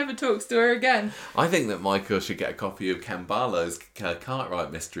 And then he never talks to her again. I think that Michael should get a copy of Ken Barlow's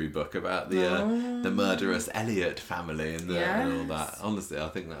Cartwright mystery book about the murderous Elliot family and all that. Honestly, I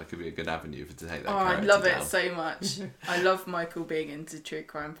think that could be a good avenue to take that character I love down. it so much. I love Michael being into true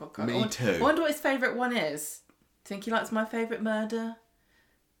crime podcasts. Me too. I wonder what his favourite one is. Think he likes My Favourite Murder?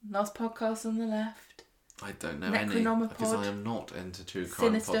 Last Podcast on the Left? I don't know any, because I am not into true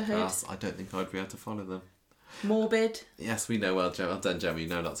crime podcasts. I don't think I'd be able to follow them. Morbid? Yes, we know well done, Gemma. You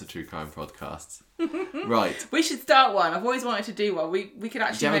know lots of true crime podcasts. Right. We should start one. I've always wanted to do one. We could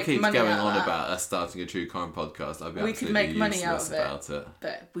actually Gemma make keeps money going out of on that. about us starting a true crime podcast. I'd be we absolutely could make money out useless of it, about it.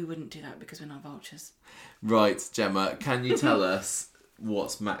 but we wouldn't do that because we're not vultures. Right, Gemma, can you tell us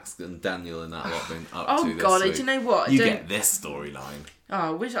what's Max and Daniel and that lot been up to this God, week? do you know what? You get this storyline. Oh, I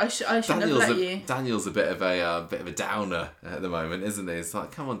wish I shouldn't have let you. Daniel's a bit of a downer at the moment, isn't he? It's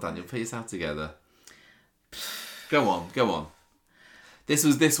like, come on, Daniel, put yourself together. Go on. This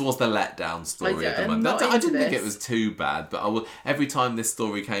was the letdown story of the month. I didn't think it was too bad, but every time this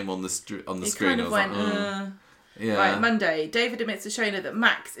story came on the screen, I was like, yeah. Right, Monday, David admits to Shona that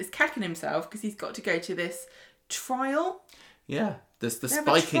Max is cacking himself because he's got to go to this trial. Yeah. There's the They have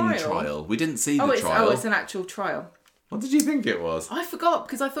a spiking trial. trial. We didn't see the trial. It's an actual trial. What did you think it was? I forgot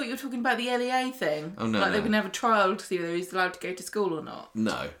because I thought you were talking about the LEA thing. Oh, no, Like they were no. going to have a trial to see whether he's allowed to go to school or not.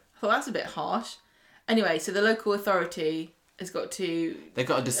 No. I thought that's a bit harsh. Anyway, so the local authority has got to... They've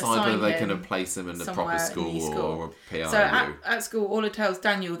got to decide assign whether they can him place him in a somewhere proper in school, his school. or a PRU. So at school, Orla tells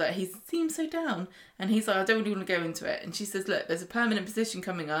Daniel that he seems so down. And he's like, I don't really want to go into it. And she says, look, there's a permanent position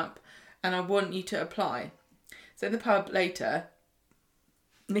coming up and I want you to apply. So in the pub later,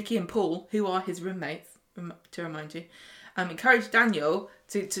 Nikki and Paul, who are his roommates, to remind you, encourage Daniel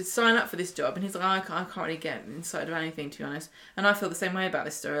to sign up for this job. And he's like, I can't really get inside of anything, to be honest. And I feel the same way about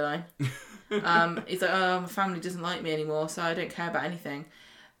this storyline. He's like, my family doesn't like me anymore, so I don't care about anything.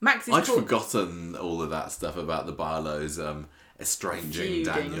 Max is I'd called... forgotten all of that stuff about the Barlows estranging Feuding.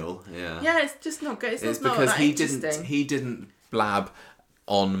 Daniel. Yeah, it's just not good. It's not because that interesting. he didn't blab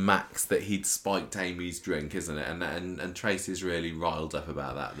on Max that he'd spiked Amy's drink, isn't it? And Tracy's really riled up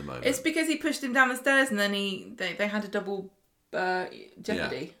about that at the moment. It's because he pushed him down the stairs and then they had a double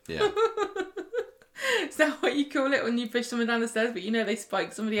jeopardy. Yeah. Is that what you call it when you push someone down the stairs but you know they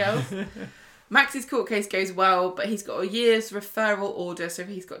spiked somebody else? Max's court case goes well, but he's got a year's referral order, so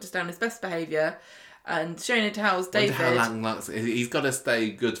he's got to stay on his best behaviour. And Shona tells David... Wonder how long he's got to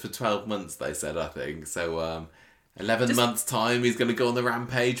stay good for 12 months, they said, I think. So 11 months' time, he's going to go on the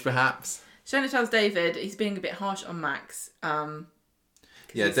rampage, perhaps. Shona tells David he's being a bit harsh on Max.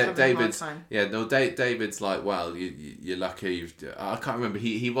 Yeah, he's having a hard time. David's like, well, you're lucky. I can't remember.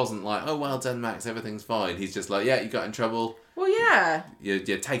 He wasn't like, oh, well done, Max, everything's fine. He's just like, yeah, you got in trouble. Well, yeah.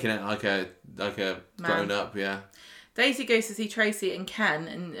 You're taking it like a grown up, yeah. Daisy goes to see Tracy and Ken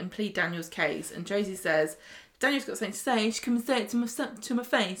and plead Daniel's case. And Tracy says, Daniel's got something to say. You should come and say it to my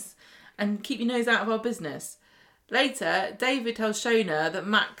face. And keep your nose out of our business. Later, David tells Shona that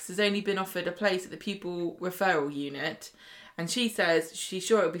Max has only been offered a place at the pupil referral unit. And she says she's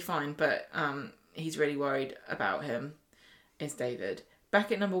sure it'll be fine, but he's really worried about him, is David.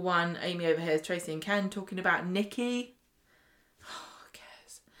 Back at number 1, Amy overhears Tracy and Ken talking about Nikki.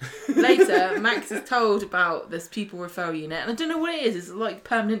 Later, Max is told about this pupil referral unit, and I don't know what it is. It's like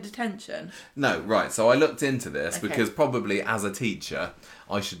permanent detention. No, right. So I looked into this Okay. because probably as a teacher,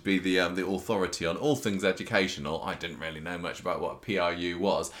 I should be the authority on all things educational. I didn't really know much about what a PRU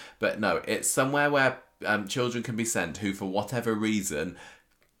was, but no, it's somewhere where children can be sent who, for whatever reason,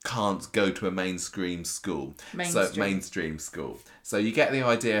 can't go to a mainstream school. Mainstream school. So you get the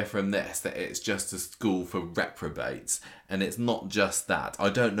idea from this that it's just a school for reprobates, and it's not just that. I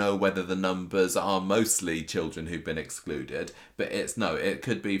don't know whether the numbers are mostly children who've been excluded, but it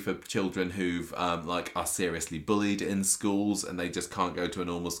could be for children who've are seriously bullied in schools and they just can't go to a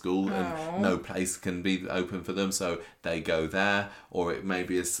normal school and no place can be open for them, so they go there. Or it may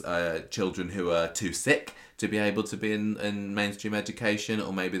be as children who are too sick to be able to be in mainstream education,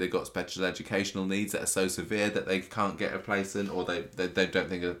 or maybe they've got special educational needs that are so severe that they can't get a place in, or they don't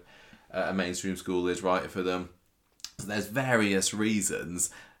think a mainstream school is right for them. So there's various reasons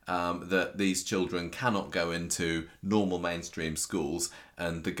that these children cannot go into normal mainstream schools,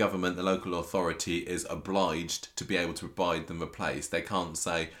 and the government, the local authority, is obliged to be able to provide them a place. They can't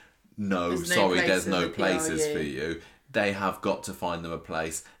say, there's no places for you. They have got to find them a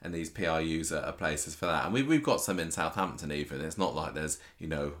place, and these PRUs are places for that. And we've got some in Southampton even. It's not like there's,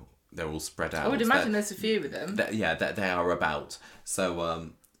 they're all spread out. I would imagine there's a few of them. They are about.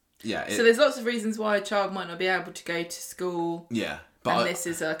 So, so there's lots of reasons why a child might not be able to go to school. Yeah. And this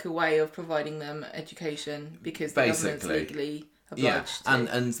is like a way of providing them education because the government's legally obliged to.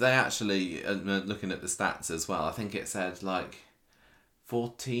 And they actually, looking at the stats as well, I think it said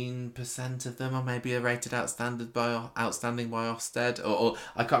 14% of them are maybe rated outstanding by Ofsted, or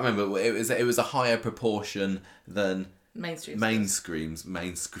I can't remember. It was a higher proportion than mainstream schools.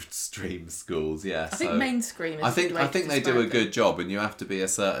 Yeah, I think mainstream is I think they do a good it. job, and you have to be a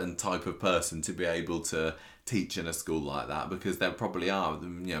certain type of person to be able to teach in a school like that, because there probably are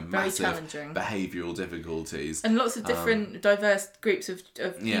massive behavioural difficulties and lots of different diverse groups of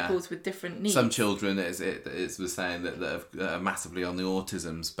pupils with different needs. Some children, it was saying that are massively on the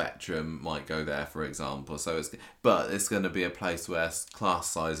autism spectrum might go there, for example. So it's going to be a place where class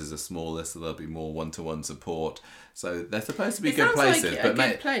sizes are smaller, so there'll be more one-to-one support. So they're supposed to be good places. Like a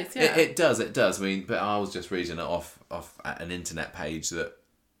good place, yeah. It does. I mean, but I was just reading it off an internet page that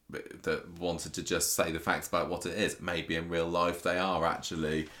wanted to just say the facts about what it is. Maybe in real life they are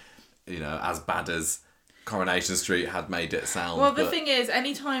actually, as bad as Coronation Street had made it sound. Well, the thing is,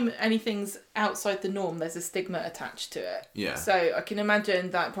 anytime anything's outside the norm, there's a stigma attached to it. Yeah. So I can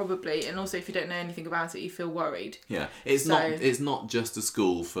imagine that probably, and also if you don't know anything about it, you feel worried. Yeah. It's not just a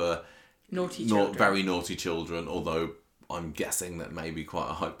school for naughty children. Very naughty children, although I'm guessing that maybe quite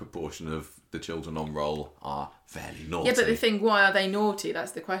a high proportion of the children on roll are fairly naughty. Yeah, but the thing, why are they naughty?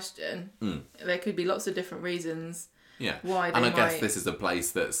 That's the question. There could be lots of different reasons. Yeah. Why they and I guess this is a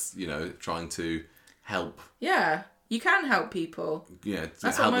place that's, trying to help. Yeah, you can help people. Yeah,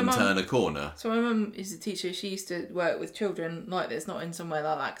 That's help what them my mum- turn a corner. So my mum is a teacher. She used to work with children like this, not in somewhere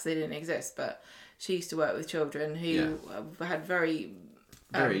like that because they didn't exist, but she used to work with children who had very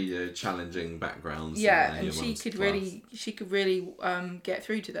challenging backgrounds. And she could really get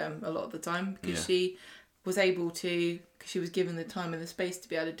through to them a lot of the time because she was able to, because she was given the time and the space to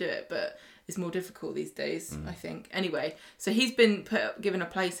be able to do it, but it's more difficult these days, I think. Anyway, so he's been given a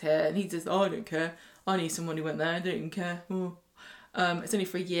place here, and he says, I don't care, I need someone who went there, I don't even care. It's only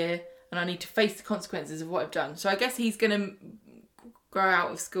for a year and I need to face the consequences of what I've done. So I guess he's going to grow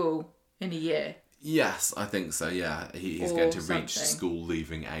out of school in a year. Yes, I think so. Yeah, he's going to reach school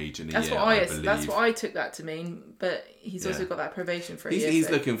leaving age in a year. That's what I took that to mean. But he's also got that probation for a year. He's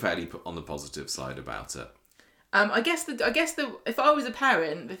looking fairly on the positive side about it. I guess if I was a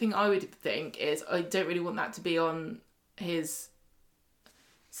parent, the thing I would think is I don't really want that to be on his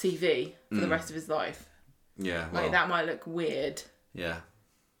CV for the rest of his life. Yeah, well, like that might look weird. Yeah.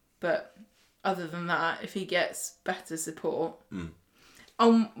 But other than that, if he gets better support.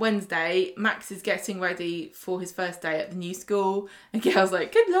 On Wednesday, Max is getting ready for his first day at the new school. And Gail's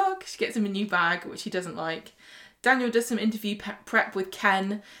like, good luck. She gets him a new bag, which he doesn't like. Daniel does some interview prep with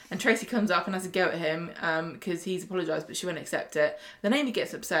Ken. And Tracy comes up and has a go at him because he's apologised, but she won't accept it. Then Amy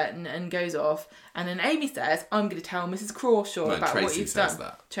gets upset and goes off. And then Amy says, I'm going to tell Mrs. Crawshaw about what you've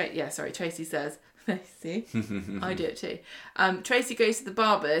done. Tracy says. See? I do it too. Tracy goes to the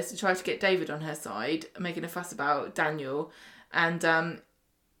barber's to try to get David on her side, making a fuss about Daniel. And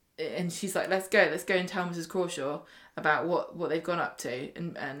she's like, let's go and tell Mrs. Crawshaw about what they've gone up to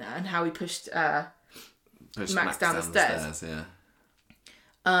and how he pushed Max down the stairs.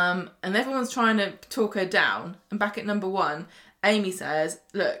 And everyone's trying to talk her down. And back at number 1, Amy says,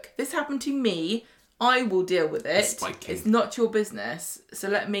 look, this happened to me. I will deal with it. It's not your business, so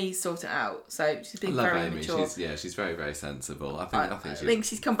let me sort it out. So she's being very Amy. mature. She's very, very sensible. I think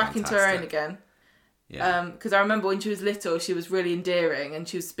she's come back into her own again. Yeah. Because I remember when she was little, she was really endearing and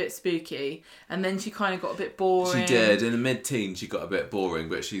she was a bit spooky, and then she kind of got a bit boring. She did. In the mid-teens, she got a bit boring,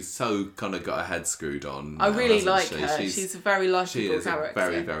 but she's so kind of got her head screwed on. I really like her. She's a very likeable character. She is a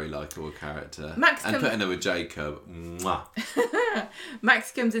very, very likeable character. Putting her with Jacob. Mwah.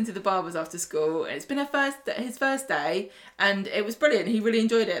 Max comes into the barber's after school. It's been his first day, and it was brilliant. He really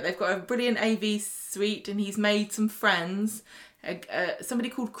enjoyed it. They've got a brilliant AV suite, and he's made some friends. Somebody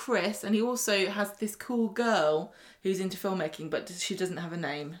called Chris, and he also has this cool girl who's into filmmaking, but she doesn't have a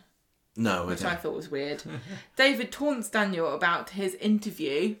name. No, which I thought was weird. David taunts Daniel about his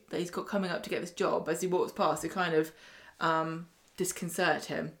interview that he's got coming up to get this job as he walks past to kind of disconcert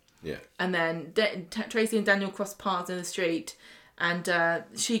him. Yeah. And then Tracy and Daniel cross paths in the street, and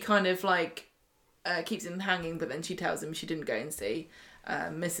she kind of keeps him hanging, but then she tells him she didn't go and see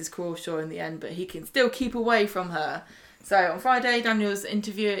Mrs. Crawshaw in the end, but he can still keep away from her. So on Friday, Daniel's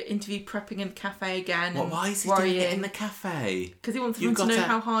interview prepping in the cafe again. Why is he doing it in the cafe? Because he wants everyone to know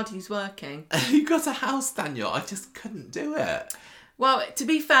how hard he's working. You got a house, Daniel. I just couldn't do it. Well, to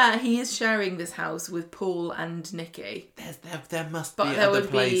be fair, he is sharing this house with Paul and Nikki. There must be other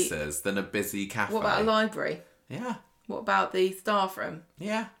places than a busy cafe. What about a library? Yeah. What about the staff room?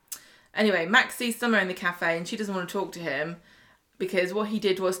 Yeah. Anyway, Max sees Summer in the cafe and she doesn't want to talk to him because what he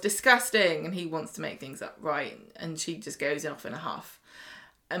did was disgusting and he wants to make things up right, and she just goes off in a huff.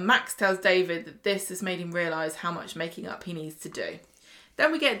 And Max tells David that this has made him realise how much making up he needs to do.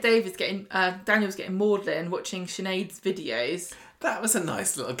 Then we get Daniel's getting maudlin watching Sinead's videos. That was a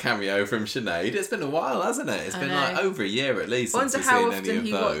nice little cameo from Sinead. It's been a while, hasn't it? It's been over a year at least since we've seen any of those. I wonder how often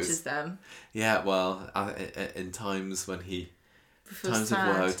he watches them. Yeah, well, in times when he... Times of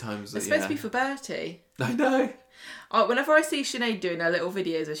woe, times... It's supposed to be for Bertie. I know. Whenever I see Sinead doing her little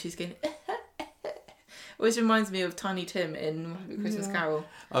videos where she's going... always reminds me of Tiny Tim in Christmas Carol.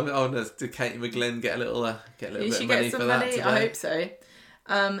 Did Katie McGlynn get a little bit of money for that? She get some money? I hope so.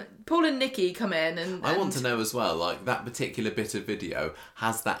 Paul and Nikki come in and I want to know as well, like, that particular bit of video,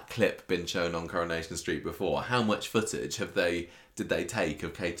 has that clip been shown on Coronation Street before? How much footage did they take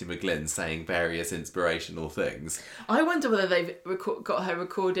of Katie McGlynn saying various inspirational things? I wonder whether they've got her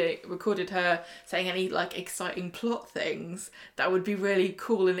recorded her saying any like exciting plot things that would be really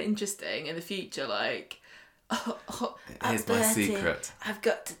cool and interesting in the future, like here's my secret. I've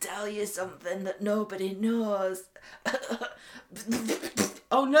got to tell you something that nobody knows.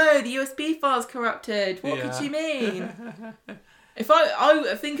 Oh no, the USB file's corrupted. What could she mean?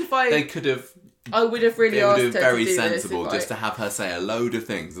 They could have I would have really it would asked have her been very to do sensible this, just to have her say a load of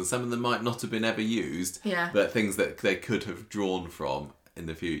things, and some of them might not have been ever used, but things that they could have drawn from in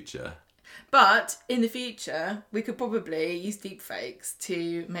the future. But in the future, we could probably use deepfakes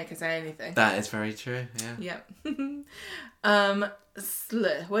to make her say anything. That is very true, yeah.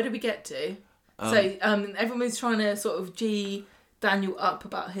 Where did we get to? Everyone was trying to sort of G Daniel up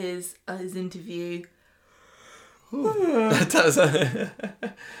about his interview.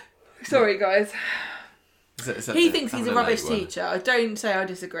 Sorry, guys. He thinks he's a rubbish teacher. I don't say I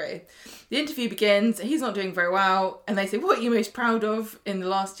disagree. The interview begins. He's not doing very well, and they say, "What are you most proud of in the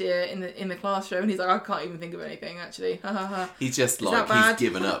last year in the classroom?" And he's like, "I can't even think of anything actually." He's just he's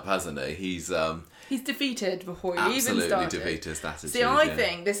given up, hasn't he? He's defeated before he even absolutely started. defeatist attitude. See, I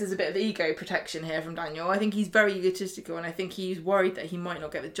think this is a bit of ego protection here from Daniel. I think he's very egotistical, and I think he's worried that he might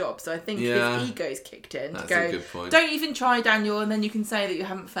not get the job. So I think his ego's kicked in to go, a good point. Don't even try, Daniel, and then you can say that you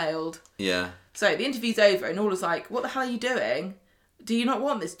haven't failed. Yeah. So the interview's over, and Orla's like, "What the hell are you doing? Do you not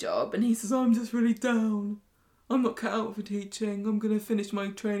want this job?" And he says, "I'm just really down. I'm not cut out for teaching. I'm going to finish my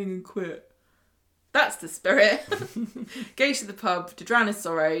training and quit." That's the spirit. Goes to the pub to drown his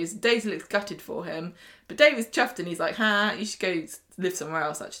sorrows. Daisy looks gutted for him. But David's chuffed and he's like, you should go live somewhere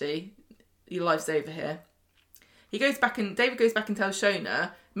else, actually. Your life's over here. David goes back and tells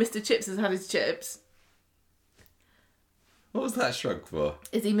Shona, Mr. Chips has had his chips. What was that shrug for?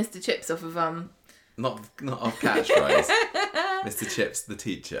 Is he Mr. Chips off of, Not off catchphrase. Mr. Chips, the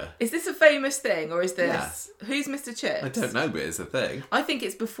teacher. Is this a famous thing, or is this... Yes. Who's Mr. Chips? I don't know, but it's a thing. I think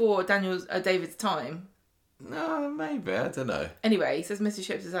it's before David's time. No, maybe. I don't know. Anyway, he says Mr.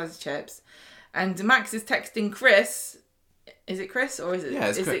 Chips has his chips. And Max is texting Chris. Is it Chris, or is it,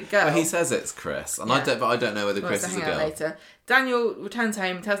 it's is Chris. it girl? Well, he says it's Chris. And I don't know whether Chris is a girl. Later. Daniel returns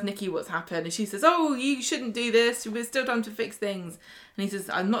home and tells Nikki what's happened. And she says, "Oh, you shouldn't do this. There's still time to fix things." And he says,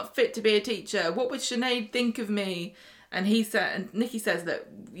 "I'm not fit to be a teacher. What would Sinead think of me?" And Nikki says that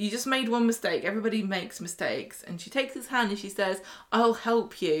you just made one mistake. Everybody makes mistakes. And she takes his hand and she says, "I'll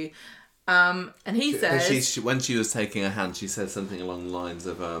help you." And he says... when she was taking her hand, she said something along the lines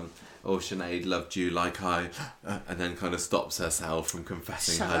of, "Oh, Sinead loved you like I..." and then kind of stops herself from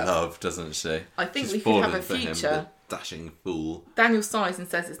confessing her love, doesn't she? I think She's we could have a for him, future. the dashing fool. Daniel sighs and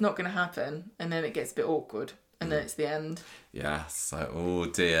says it's not going to happen. And then it gets a bit awkward. And then it's the end. Yeah, so, oh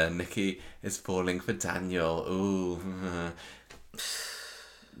dear, Nikki is falling for Daniel. Ooh.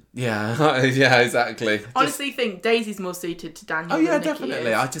 Yeah, exactly. Honestly, think Daisy's more suited to Daniel. Oh yeah, than definitely.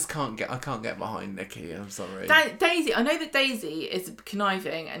 Nikki is. I can't get behind Nikki. I'm sorry. Daisy, I know that Daisy is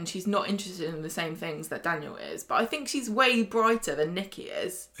conniving and she's not interested in the same things that Daniel is, but I think she's way brighter than Nikki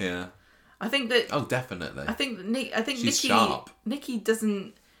is. Yeah. I think that. Oh, definitely. I think she's Nikki. Sharp. Nikki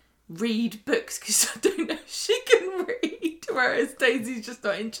doesn't read books because I don't know if she can read, whereas Daisy's just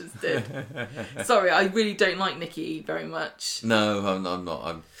not interested. Sorry, I really don't like Nikki very much. No, I'm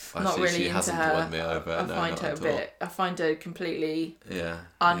not. I'm not really she into hasn't her. won me over. I find her a bit. I find her completely. Not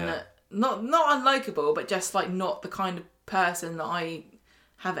unlikable, but just like not the kind of person that I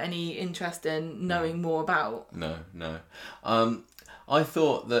have any interest in knowing more about. No. I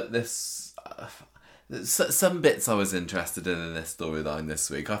thought that this. Some bits I was interested in this storyline this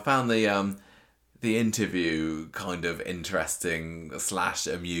week. I found the interview kind of interesting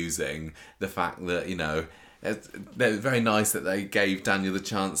 / amusing. The fact that, it's very nice that they gave Daniel the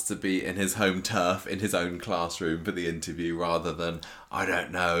chance to be in his home turf, in his own classroom for the interview, rather than, I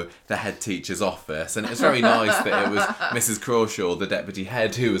don't know, the head teacher's office. And it's very nice that it was Mrs. Crawshaw, the deputy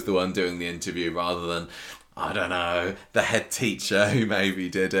head, who was the one doing the interview, rather than, I don't know, the head teacher who maybe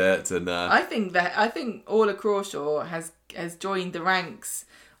did it. And I think Orla Crawshaw has joined the ranks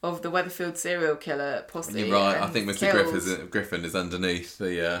of the Weatherfield serial killer posse. You're right. I think Mr. Griffin is underneath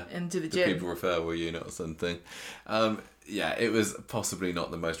into the gym. People referral unit or something. It was possibly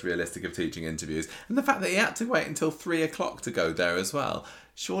not the most realistic of teaching interviews, and the fact that he had to wait until 3:00 to go there as well.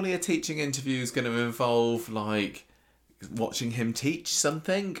 Surely a teaching interview is going to involve like watching him teach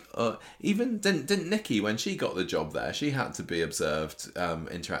something. Even didn't Nikki, when she got the job there, she had to be observed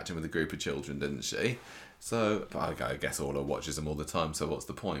interacting with a group of children, didn't she? So I guess Orla watches them all the time, so what's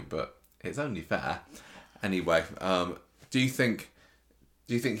the point? But it's only fair. Anyway, do you think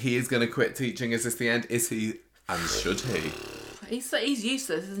he is going to quit teaching? Is this the end? Is he, and should he? He's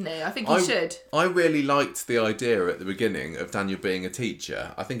useless, isn't he? I think he should. I really liked the idea at the beginning of Daniel being a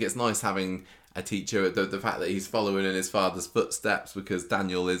teacher. I think it's nice having a teacher, the fact that he's following in his father's footsteps, because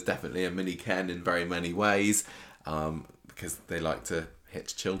Daniel is definitely a mini Ken in very many ways, because they like to hit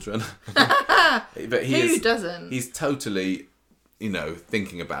children. But who doesn't? He's totally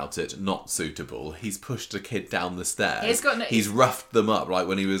thinking about it, not suitable. He's pushed a kid down the stairs. He's roughed them up, like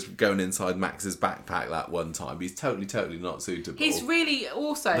when he was going inside Max's backpack that one time. He's totally not suitable. He's really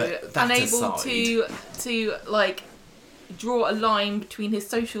also But that unable aside- to like draw a line between his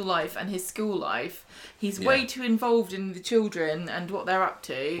social life and his school life. He's way too involved in the children and what they're up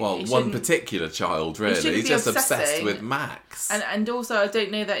to. Well, He one shouldn't- particular child, really. shouldn't He's be just obsessed obsessing. with Max. And also, I don't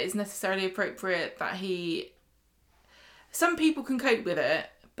know that it's necessarily appropriate that he... Some people can cope with it,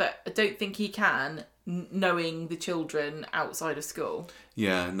 but I don't think he can, knowing the children outside of school.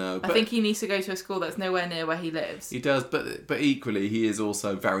 Yeah, no. I think he needs to go to a school that's nowhere near where he lives. He does, but equally, he is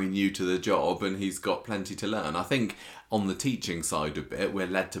also very new to the job and he's got plenty to learn. I think on the teaching side of it, we're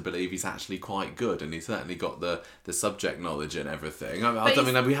led to believe he's actually quite good, and he's certainly got the subject knowledge and everything. I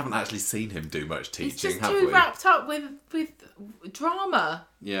mean, we haven't actually seen him do much teaching, He's just have too we? wrapped up with drama.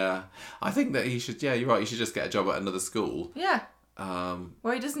 Yeah, I think that he should. Yeah, you're right. He should just get a job at another school. Yeah.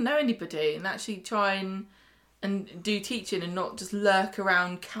 Where he doesn't know anybody and actually try and do teaching and not just lurk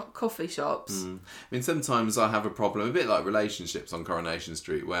around coffee shops. I mean, sometimes I have a problem, a bit like relationships on Coronation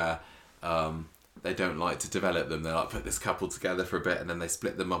Street, where they don't like to develop them. They like put this couple together for a bit and then they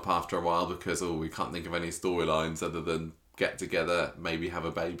split them up after a while because, we can't think of any storylines other than get together, maybe have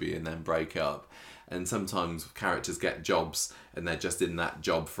a baby and then break up. And sometimes characters get jobs and they're just in that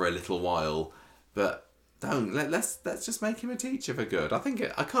job for a little while. But let's just make him a teacher for good. I think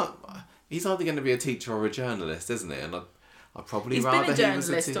he's either going to be a teacher or a journalist, isn't he? And I'd probably He's rather been a he was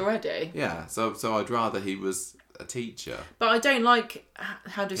journalist already. Yeah, so I'd rather he was a teacher. But I don't like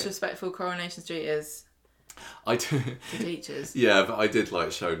how disrespectful Coronation Street is I do. to teachers. Yeah, but I did like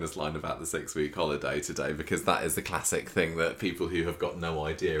Shona's line about the 6-week holiday today, because that is the classic thing that people who have got no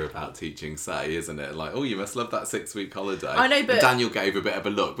idea about teaching say, isn't it? Like, you must love that 6-week holiday. I know, but... And Daniel gave a bit of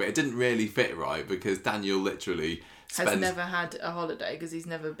a look, but it didn't really fit right, because Daniel literally has never had a holiday because he's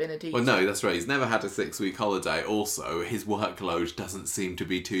never been a teacher. Well, no, that's right. He's never had a 6-week holiday. Also, his workload doesn't seem to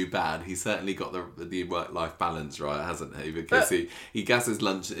be too bad. He's certainly got the work-life balance right, hasn't he? Because he gets his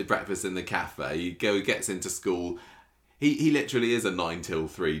breakfast in the cafe. He gets into school. He literally is a 9 till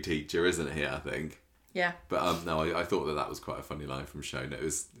 3 teacher, isn't he? I think. Yeah. But no, I thought that was quite a funny line from Shona. It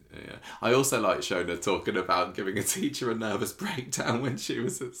was, yeah. I also like Shona talking about giving a teacher a nervous breakdown when she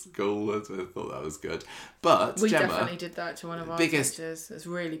was at school. I thought that was good. But we Gemma, definitely did that to one of our teachers. It's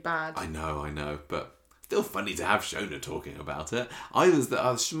really bad. I know, but still funny to have Shona talking about it.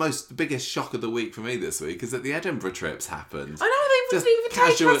 The biggest shock of the week for me this week is that the Edinburgh trips happened. I know, they wouldn't even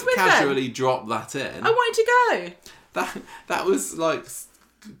take us with casually them. dropped that in. I wanted to go. That was like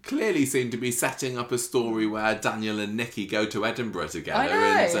clearly seemed to be setting up a story where Daniel and Nikki go to Edinburgh together,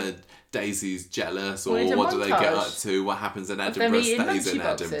 and Daisy's jealous, or what do they get up to? What happens in Edinburgh stays in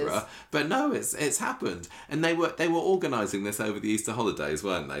Edinburgh. But no, it's happened, and they were organising this over the Easter holidays,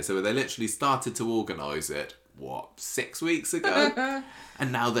 weren't they? So they literally started to organise it 6 weeks ago,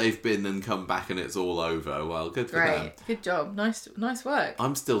 and now they've been and come back, and it's all over. Well, good for them. Good job. Nice work.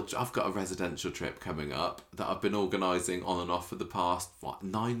 I've got a residential trip coming up that I've been organising on and off for the past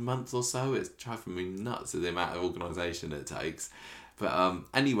 9 months or so. It's driving me nuts the amount of organisation it takes. But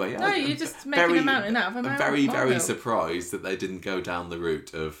anyway, you're just making a mountain out of a mountain. I'm very surprised that they didn't go down the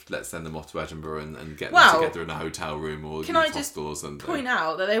route of let's send them off to Edinburgh and get them together in a hotel room or can I just point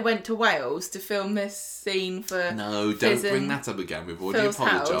out that they went to Wales to film this scene for No, don't bring that up again. We've already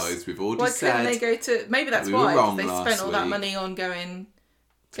apologised. We've already said. Why couldn't they go to... Maybe that's why. They spent all that money on going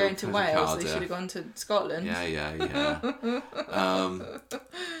to Wales. They should have gone to Scotland. Yeah.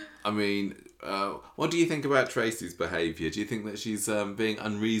 I mean... what do you think about Tracy's behaviour? Do you think that she's being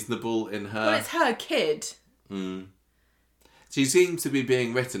unreasonable in her... Well, it's her kid. She seems to be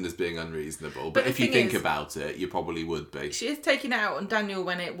being written as being unreasonable, but if you think about it, you probably would be. She is taking it out on Daniel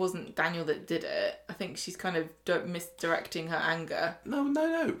when it wasn't Daniel that did it. I think she's kind of misdirecting her anger.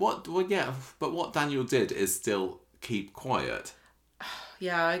 No. But what Daniel did is still keep quiet.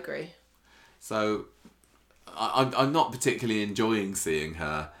 Yeah, I agree. So, I'm not particularly enjoying seeing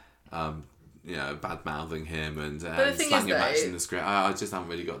her... bad-mouthing him and slanging match in the script. I just haven't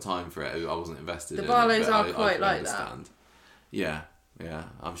really got time for it. I wasn't invested in it. The Barlows are I quite like understand. That. Yeah.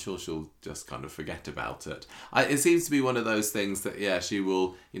 I'm sure she'll just kind of forget about it. It seems to be one of those things that, she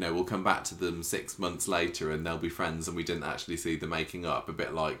will, we'll come back to them 6 months later and they'll be friends and we didn't actually see the making up. A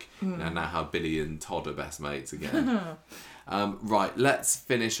bit like, now how Billy and Todd are best mates again. Right, let's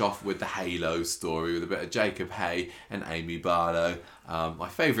finish off with the Halo story with a bit of Jacob Hay and Amy Barlow. My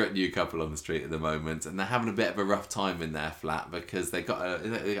favourite new couple on the street at the moment, and they're having a bit of a rough time in their flat because they got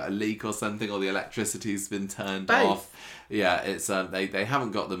a leak or something, or the electricity's been turned off. Yeah, it's they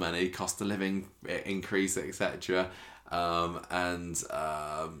haven't got the money, cost of living increase, etc.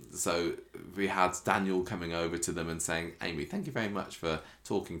 So we had Daniel coming over to them and saying, Amy, thank you very much for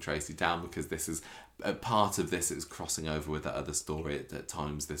talking Tracy down, because this is a part of this is crossing over with that other story at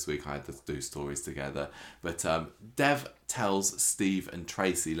times this week. I had to do stories together. But Dev tells Steve and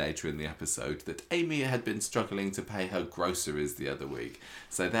Tracy later in the episode that Amy had been struggling to pay her groceries the other week.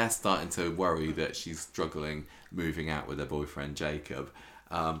 So they're starting to worry that she's struggling moving out with her boyfriend Jacob.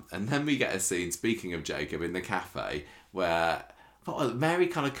 And then we get a scene, speaking of Jacob, in the cafe where Mary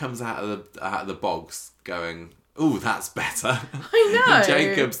kind of comes out of the box going, "Ooh, that's better." I know. And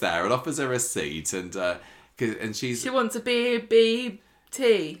Jacob's there and offers her a seat, and she wants a BT.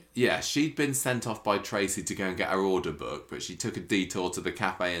 Yeah, she'd been sent off by Tracy to go and get her order book, but she took a detour to the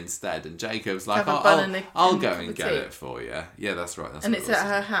cafe instead. And Jacob's like, I'll go and get it for you. Yeah, that's right. And it's at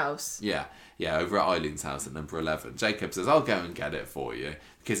her house. Yeah, over at Eileen's house at number 11. Jacob says, I'll go and get it for you,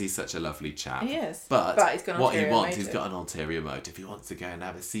 because he's such a lovely chap. He is. But he's got what he wants, he's got an ulterior motive. He wants to go and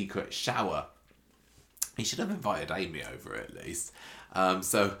have a secret shower. He should have invited Amy over at least.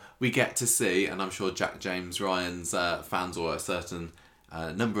 So we get to see, and I'm sure Jack James Ryan's fans, or a certain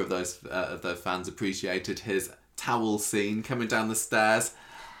number of those fans, appreciated his towel scene coming down the stairs.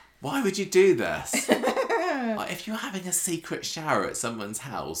 Why would you do this? Like, if you're having a secret shower at someone's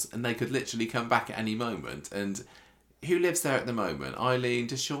house and they could literally come back at any moment, and who lives there at the moment? Eileen,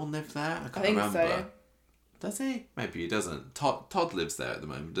 does Sean live there? I can't remember. So. Does he? Maybe he doesn't. Todd lives there at the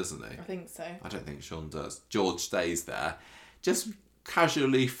moment, doesn't he? I think so. I don't think Sean does. George stays there. Just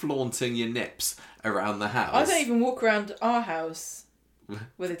casually flaunting your nips around the house. I don't even walk around our house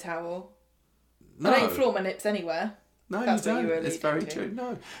with a towel. No. I don't flaunt my nips anywhere. No, That's you what don't. you were It's very alluding to. true.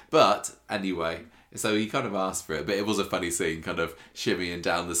 No. But anyway, so he kind of asked for it, but it was a funny scene, kind of shimmying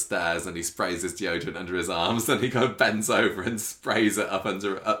down the stairs, and he sprays his deodorant under his arms, and he kind of bends over and sprays it up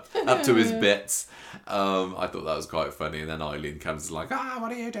to his bits. I thought that was quite funny, and then Eileen comes like,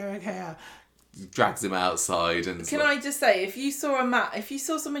 what are you doing here? Drags him outside, and Can I just say, if you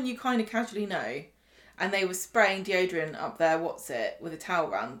saw someone you kind of casually know, and they were spraying deodorant up there, with a towel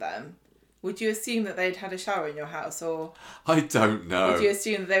around them, would you assume that they'd had a shower in your house, or I don't know. would you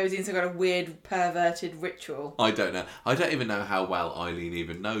assume that they were doing some kind of weird, perverted ritual? I don't know. I don't even know how well Eileen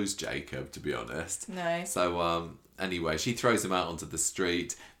even knows Jacob, to be honest. No. So, anyway, she throws him out onto the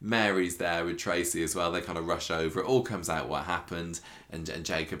street. Mary's there with Tracy as well. They kind of rush over. It all comes out what happened. And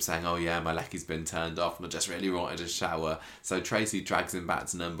Jacob saying, oh yeah, my lecky's been turned off and I just really wanted a shower. So Tracy drags him back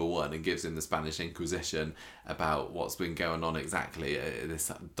to number 1 and gives him the Spanish Inquisition about what's been going on exactly at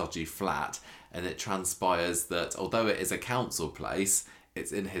this dodgy flat. And it transpires that although it is a council place,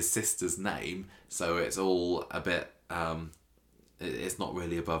 it's in his sister's name. So it's all a bit, it's not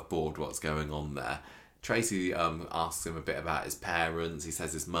really above board what's going on there. Tracy asks him a bit about his parents. He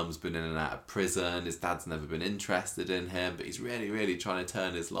says his mum's been in and out of prison. His dad's never been interested in him, but he's really, really trying to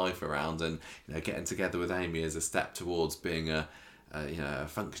turn his life around. And getting together with Amy is a step towards being a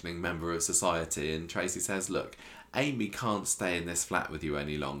functioning member of society. And Tracy says, "Look, Amy can't stay in this flat with you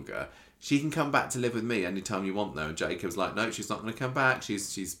any longer. She can come back to live with me anytime you want, though." And Jacob's like, "No, she's not going to come back.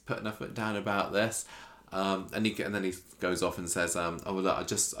 She's putting her foot down about this." And then he goes off and says, "Oh look, I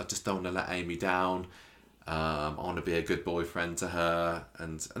just don't want to let Amy down. I want to be a good boyfriend to her,"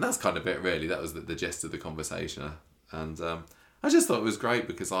 and that's kind of it really. That was the gist of the conversation, and I just thought it was great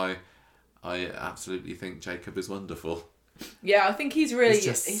because I absolutely think Jacob is wonderful. Yeah, I think he's really...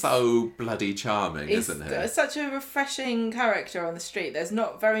 He's so bloody charming, isn't he? He's such a refreshing character on the street. There's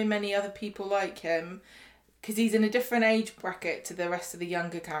not very many other people like him, because he's in a different age bracket to the rest of the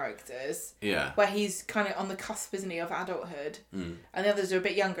younger characters. Yeah. Where he's kind of on the cusp, isn't he, of adulthood. Mm. And the others are a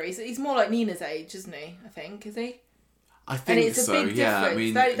bit younger. He's more like Nina's age, isn't he? I think, is he? I think it's a so, big yeah. I difference.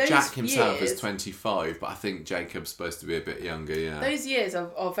 mean, Those Jack himself years- is 25, but I think Jacob's supposed to be a bit younger, yeah. Those years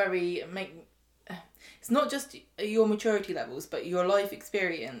are very... It's not just your maturity levels, but your life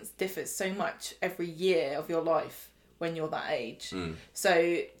experience differs so much every year of your life when you're that age. Mm.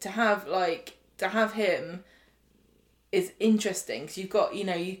 So to have him is interesting, because you've got,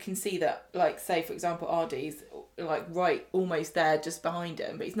 you can see that, like, say for example Ardy's like right almost there, just behind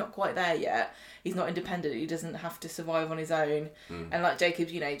him, but he's not quite there yet. He's not independent. He doesn't have to survive on his own. And like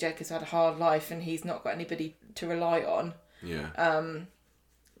Jacob's had a hard life and he's not got anybody to rely on. Yeah.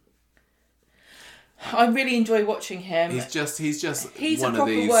 I really enjoy watching him. He's just He's one a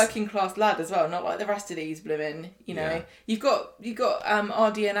proper of these working class lad as well, not like the rest of these blooming, Yeah. You've got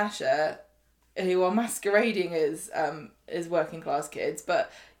Ardy and Asher, who are masquerading as working class kids,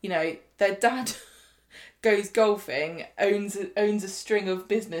 but their dad goes golfing, owns a string of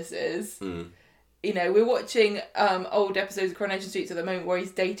businesses. We're watching old episodes of Coronation Street at the moment where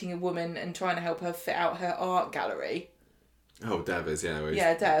he's dating a woman and trying to help her fit out her art gallery. Oh, Dev is, yeah.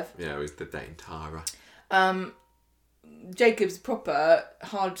 Yeah, Dev. Yeah, he's dating Tara. Jacob's proper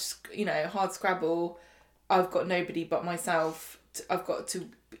hard Scrabble. I've got nobody but myself. I've got to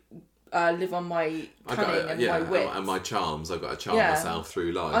live on my cunning and my wit. And my charms. I've got to charm myself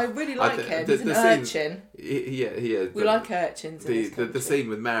through life. I really like him. He's an urchin. He is. We like urchins. The scene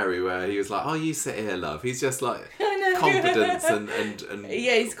with Mary where he was like, "Oh, you sit here, love." He's just like confidence and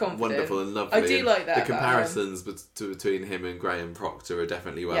yeah, he's confident, wonderful and lovely. I do like that. The comparisons between him and Graham Proctor are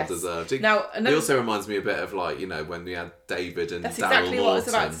definitely well deserved. Now, he also reminds me a bit of like when we had David and Darryl. That's exactly what I was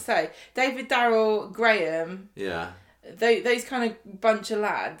about to say. David, Darryl, Graham. Yeah. Those kind of bunch of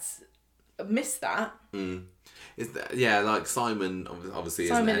lads. Miss that. Like Simon obviously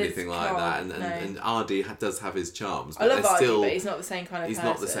isn't anything like that, and Ardy does have his charms. But I love Ardy, but he's not the same kind of person. He's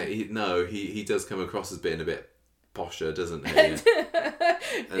not the same. He does come across as being a bit posher, doesn't he?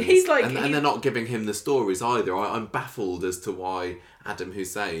 He's like, and they're not giving him the stories either. I'm baffled as to why Adam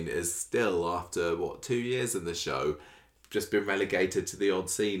Hussein is still, after 2 years in the show, just been relegated to the odd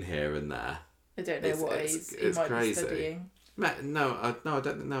scene here and there. I don't know what he might crazy. be studying. No, I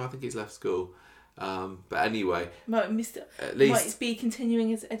don't know. I think he's left school. But anyway, might be continuing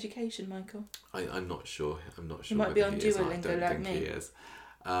his education, Michael. I'm not sure. He might be on Duolingo like me. He is.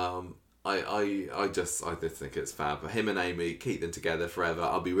 I just think it's fab. Him and Amy, keep them together forever.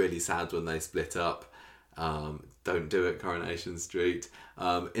 I'll be really sad when they split up. Don't do it, Coronation Street.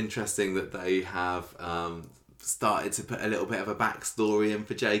 Interesting that they have started to put a little bit of a backstory in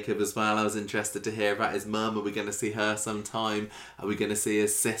for Jacob as well. I was interested to hear about his mum. Are we going to see her sometime? Are we going to see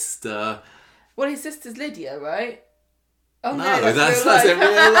his sister? Well, his sister's Lydia, right? Oh no, that's in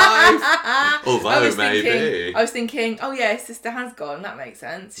real life. Although maybe. I was thinking, oh yeah, his sister has gone. That makes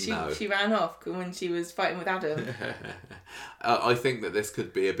sense. She ran off when she was fighting with Adam. I think that this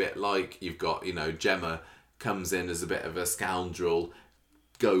could be a bit like you've got, Gemma comes in as a bit of a scoundrel,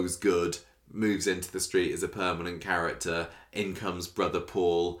 goes good, moves into the street as a permanent character. In comes brother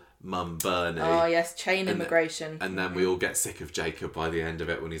Paul, mum Bernie. Oh yes, chain immigration. And then we all get sick of Jacob by the end of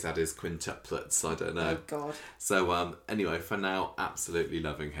it when he's had his quintuplets. I don't know. Oh God. So anyway, for now, absolutely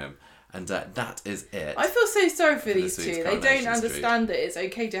loving him. And that is it. I feel so sorry for these two. They don't understand that it's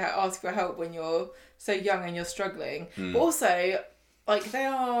okay to ask for help when you're so young and you're struggling. But also, they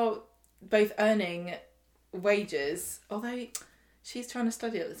are both earning wages, although she's trying to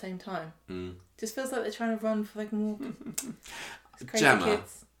study at the same time. Just feels like they're trying to run before they can walk. Crazy Gemma,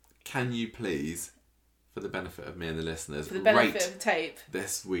 kids. Can you please, for the benefit of me and the listeners, for the benefit rate of the tape,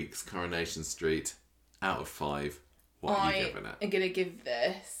 this week's Coronation Street out of 5? What are you giving it? I'm going to give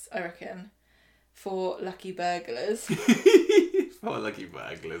this, I reckon, 4 lucky burglars. 4 lucky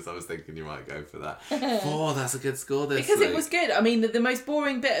burglars. I was thinking you might go for that. 4, that's a good score this because week. It was good. I mean, the most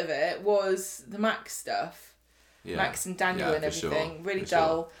boring bit of it was the Max stuff. Yeah. Max and Daniel and everything. Sure. Really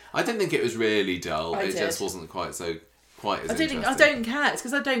dull. Sure. I didn't think it was really dull. It just wasn't quite as interesting. I don't care. It's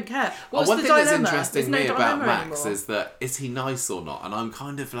because I don't care. What's one the thing dilemma? that's interesting me about Max anymore. is that is he nice or not? And I'm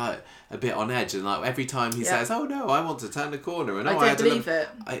kind of like a bit on edge. And like every time he says, "Oh no, I want to turn the corner," and I don't believe it.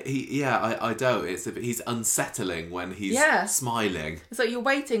 I don't. He's unsettling when he's smiling. It's like you're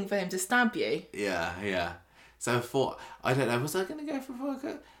waiting for him to stab you. Yeah. So I don't know. Was I going to go for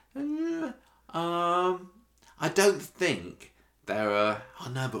 4? I don't think there are... Oh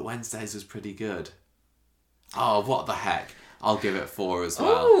no, but Wednesdays was pretty good. Oh, what the heck. I'll give it 4 as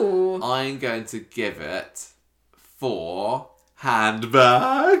well. Ooh. I'm going to give it 4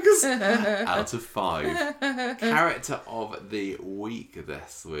 handbags out of 5. Character of the week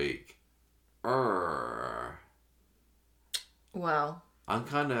this week. Well. I'm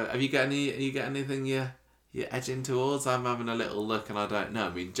kind of... Have you got anything you're edging towards? I'm having a little look and I don't know. I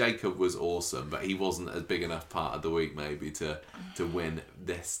mean, Jacob was awesome, but he wasn't a big enough part of the week maybe to win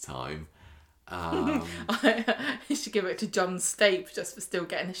this time. I should give it to John Stape just for still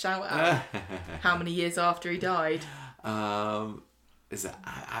getting a shout out. How many years after he died? Is it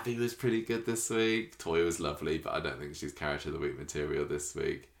Abby was pretty good this week. Toy was lovely, but I don't think she's character of the week material this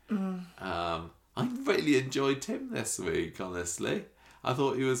week. I really enjoyed Tim this week, honestly. I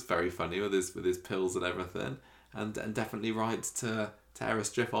thought he was very funny with his pills and everything, and definitely right to tear a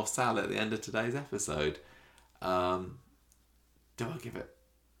strip off Sal at the end of today's episode. Do I give it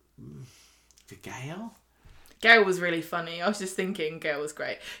to Gail? Gail was really funny. I was just thinking Gail was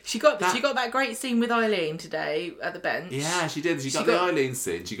great. She got that great scene with Eileen today at the bench. Yeah, she did. She got the Eileen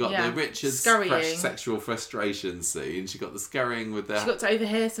scene. She got the Richard's sexual frustration scene. She got the scurrying with the... She got to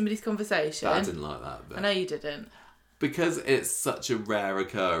overhear somebody's conversation. But I didn't like that bit. I know you didn't. Because it's such a rare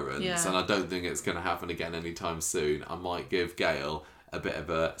occurrence, and I don't think it's going to happen again anytime soon, I might give Gail a bit of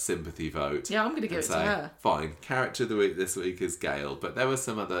a sympathy vote. Yeah, I'm going to give it to her. Fine, character of the week this week is Gail, but there were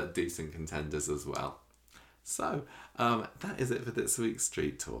some other decent contenders as well. So, that is it for this week's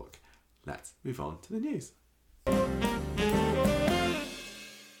Street Talk. Let's move on to the news.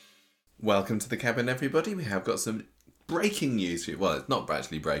 Welcome to the cabin, everybody. We have got some breaking news for you. Well, it's not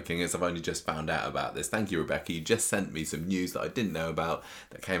actually breaking, as I've only just found out about this. Thank you, Rebecca. You just sent me some news that I didn't know about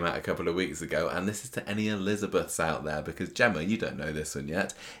that came out a couple of weeks ago, and this is to any Elizabeths out there, because Gemma, you don't know this one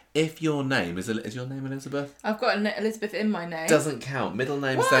yet. If your name is your name Elizabeth? I've got an Elizabeth in my name. Doesn't count. Middle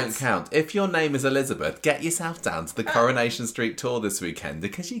names don't count. If your name is Elizabeth, get yourself down to the Coronation Street tour this weekend,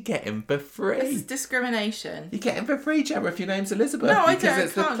 because you get in for free. This is discrimination. You get in for free, Gemma, if your name's Elizabeth. No, I don't. Because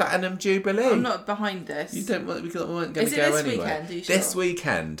it's the Platinum Jubilee. I'm not behind this. You don't. We weren't going Is to it go this anyway. weekend? Are you sure? This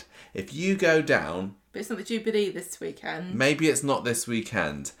weekend, if you go down. But it's not the Jubilee this weekend. Maybe it's not this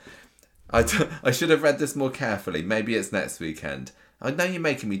weekend. I should have read this more carefully. Maybe it's next weekend. I know you're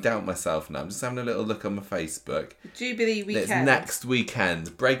making me doubt myself now. I'm just having a little look on my Facebook. The Jubilee weekend. It's next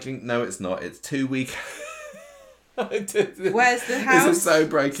weekend. Breaking. No, it's not. It's 2 weeks. Where's the house? This is so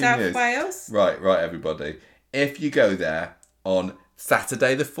breaking news. South Wales? Right, everybody. If you go there on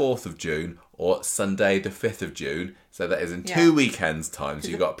Saturday the 4th of June or Sunday the 5th of June, so that is in 2 weekends' time, so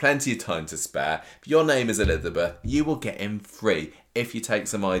you've got plenty of time to spare. If your name is Elizabeth, you will get in free if you take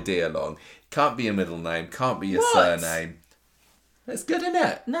some ID along. Can't be your middle name, can't be your surname. That's good, isn't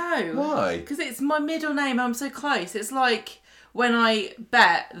it? No. Why? Because it's my middle name. I'm so close. It's like when I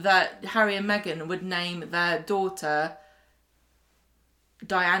bet that Harry and Meghan would name their daughter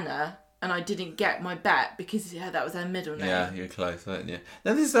Diana, and I didn't get my bet because that was their middle name. Yeah, you're close, aren't you?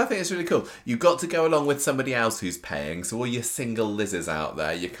 Now, I think it's really cool. You've got to go along with somebody else who's paying, so all your single Liz's out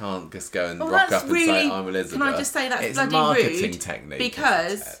there, you can't just go and rock up and say, I'm Elizabeth. Can I just say that's it's bloody marketing rude? Technique.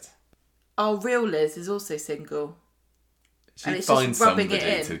 Because our real Liz is also single. She'd find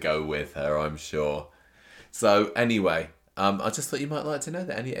somebody to go with her, I'm sure. So anyway, I just thought you might like to know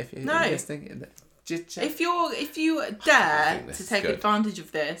that. If you're listening, if you dare to take advantage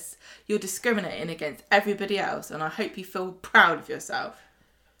of this, you're discriminating against everybody else, and I hope you feel proud of yourself.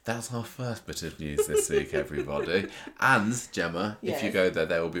 That's our first bit of news this week, everybody. And, Gemma, if you go there,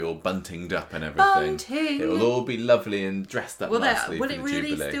 they will be all buntinged up and everything. Bunting! It will all be lovely and dressed up nicely for the Jubilee. Will it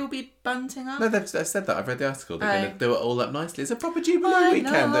really still be bunting up? No, they've said that. I've read the article. They're going to do it all up nicely. It's a proper Jubilee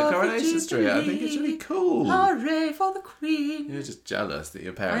weekend at Coronation Street. I think it's really cool. Hooray for the Queen! You're just jealous that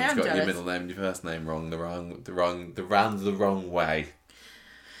your parents got your middle name and your first name wrong the wrong way.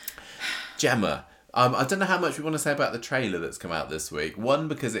 Gemma, I don't know how much we want to say about the trailer that's come out this week. One,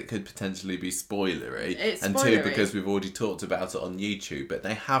 because it could potentially be spoilery. And two, because we've already talked about it on YouTube. But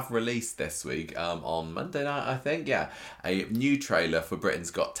they have released this week, on Monday night, I think, a new trailer for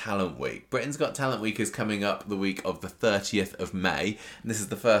Britain's Got Talent Week. Britain's Got Talent Week is coming up the week of the 30th of May. And this is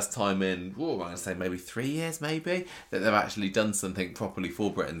the first time in, I'm going to say maybe 3 years, maybe, that they've actually done something properly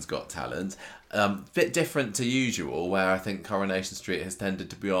for Britain's Got Talent. Bit different to usual, where I think Coronation Street has tended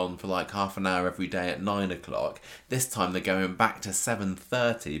to be on for like half an hour every day at 9 o'clock. This time they're going back to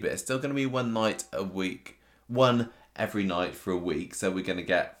 7:30, but it's still going to be one night a week, one every night for a week. So we're going to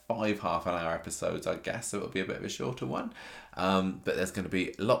get 5 half-an-hour episodes, I guess. So it'll be a bit of a shorter one. But there's going to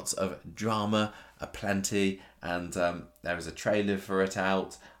be lots of drama, plenty, and there is a trailer for it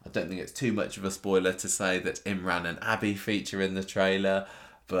out. I don't think it's too much of a spoiler to say that Imran and Abby feature in the trailer,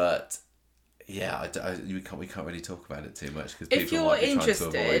 but yeah, we can't really talk about it too much because people might be trying to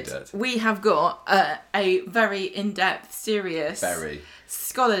avoid it. We have got a very in-depth, serious,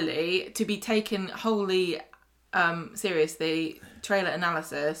 scholarly, to be taken wholly seriously trailer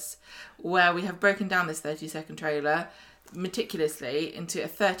analysis, where we have broken down this 30-second trailer meticulously into a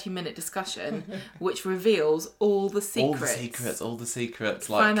 30-minute discussion which reveals all the secrets. All the secrets,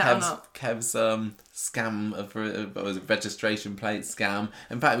 like Kev's scam of registration plate scam.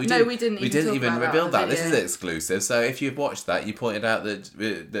 In fact, we didn't even reveal that. This is exclusive. So if you've watched that, you pointed out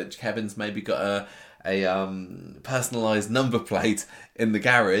that Kevin's maybe got a personalised number plate in the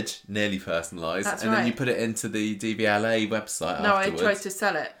garage, nearly personalised, then you put it into the DVLA website. No, afterwards. I tried to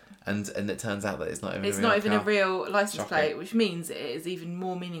sell it. And it turns out that it's not even a real license plate, which means it is even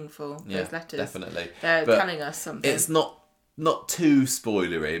more meaningful. Yeah, those letters, definitely. They're telling us something. It's not too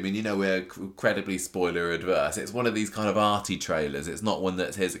spoilery. I mean, we're incredibly spoiler adverse. It's one of these kind of arty trailers. It's not one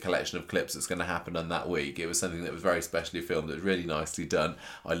that's here's a collection of clips that's going to happen on that week. It was something that was very specially filmed. It was really nicely done.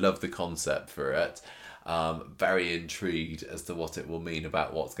 I love the concept for it. Very intrigued as to what it will mean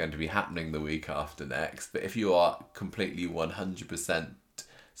about what's going to be happening the week after next. But if you are completely 100%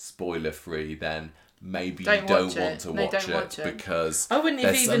 spoiler free, then maybe Don't you don't watch want it. to No, watch don't it watch it. because I wouldn't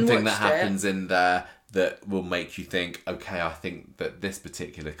have there's even something that watched it. happens in there that will make you think, okay, I think that this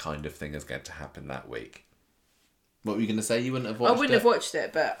particular kind of thing is going to happen that week. What were you going to say? You wouldn't have watched it? I wouldn't have watched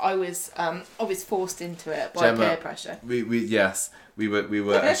it, but I was forced into it by Gemma, peer pressure. We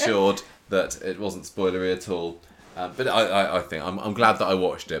were assured that it wasn't spoilery at all. But I think I'm glad that I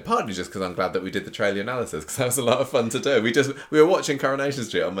watched it. Partly just because I'm glad that we did the trailer analysis, because that was a lot of fun to do. We were watching Coronation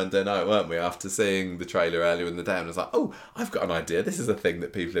Street on Monday night, weren't we? After seeing the trailer earlier in the day, and I was like, oh, I've got an idea. This is a thing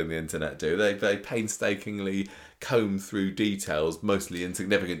that people in the internet do. They painstakingly comb through details, mostly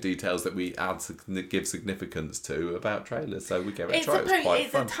insignificant details that we give significance to about trailers. So we gave it a try. It was quite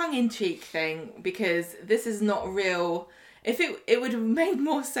fun. It's a tongue-in-cheek thing, because this is not real. If it would have made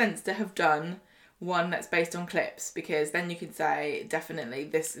more sense to have done one that's based on clips, because then you could say definitely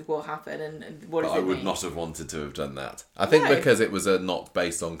this will happen and what does it mean? I would not have wanted to have done that. I think because it was a not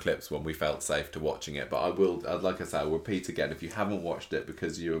based on clips one, we felt safe to watching it. But like I say, I'll repeat again, if you haven't watched it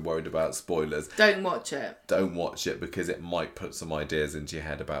because you're worried about spoilers, don't watch it. Don't watch it, because it might put some ideas into your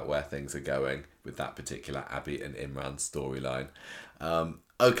head about where things are going with that particular Abby and Imran storyline.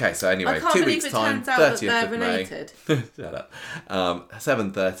 Okay, so anyway, 2 weeks time, 30th of May. Shut up.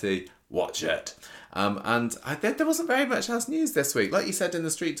 7:30. Watch it. And there wasn't very much else news this week. Like you said in the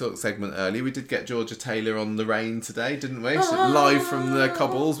Street Talk segment earlier, we did get Georgia Taylor on the rain today, didn't we? Live from the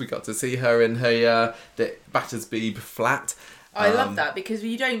cobbles. We got to see her in her the Battersby flat. I love that, because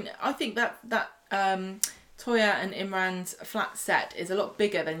I think that Toya and Imran's flat set is a lot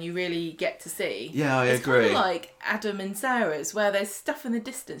bigger than you really get to see. Yeah, I it's agree. It's kind of like Adam and Sarah's, where there's stuff in the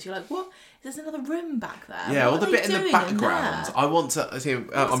distance. You're like, what? There's another room back there. Yeah, what or the bit in the background. I want to see.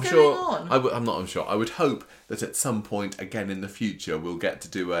 I'm sure. I'm not. I'm sure. I would hope that at some point again in the future we'll get to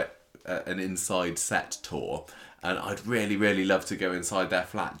do an inside set tour. And I'd really, really love to go inside their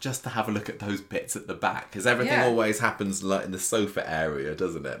flat just to have a look at those bits at the back, because everything always happens like in the sofa area,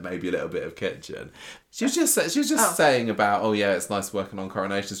 doesn't it? Maybe a little bit of kitchen. She was just saying about, it's nice working on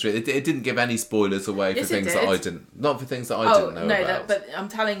Coronation Street. It didn't give any spoilers away for things that I didn't, not for things that I didn't know about. But I'm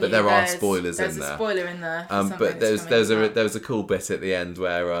telling you, but there are spoilers in there. There's a spoiler in there. But there's a cool bit at the end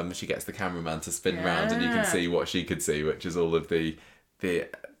where she gets the cameraman to spin round and you can see what she could see, which is all of the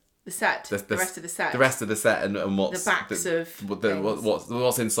set, the rest of the set. The rest of the set and what's... The backs of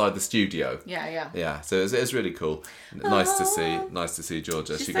what's inside the studio. Yeah. Yeah, so it was really cool. Nice to see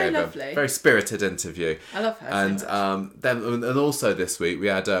Georgia. She gave lovely. A very spirited interview. I love her and, so much. And also this week we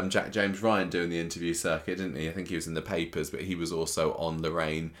had Jack James Ryan doing the interview circuit, didn't he? I think he was in the papers, but he was also on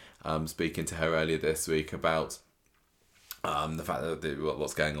Lorraine speaking to her earlier this week about... the fact that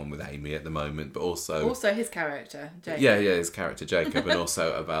what's going on with Amy at the moment, but also his character, Jacob. Yeah, his character Jacob, and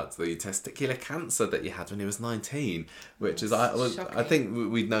also about the testicular cancer that he had when he was 19, which is I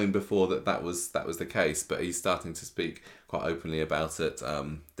think we'd known before that was the case, but he's starting to speak quite openly about it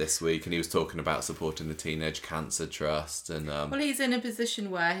this week, and he was talking about supporting the Teenage Cancer Trust, and well, he's in a position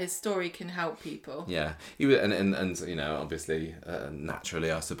where his story can help people. Yeah, he was, and obviously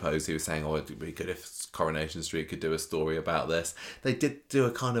naturally, I suppose he was saying, it'd be good if Coronation Street could do a story about this. They did do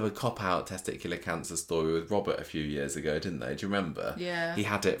a kind of a cop-out testicular cancer story with Robert a few years ago, didn't they? Do you remember? Yeah. He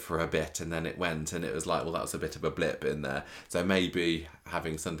had it for a bit and then it went, and it was like, well, that was a bit of a blip in there. So maybe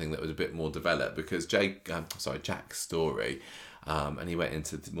having something that was a bit more developed, because Jack's story, and he went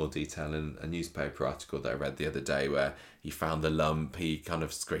into more detail in a newspaper article that I read the other day where he found the lump, he kind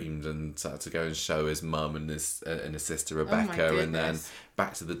of screamed and started to go and show his mum and his sister Rebecca, and then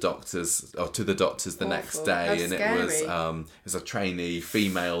back to the doctors the next day. That's and scary. It was a trainee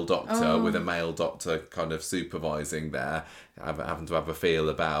female doctor with a male doctor kind of supervising there, having to have a feel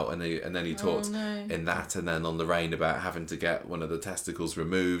about, and then he talked in that, and then on Lorraine about having to get one of the testicles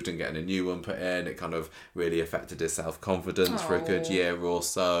removed and getting a new one put in. It kind of really affected his self-confidence for a good year or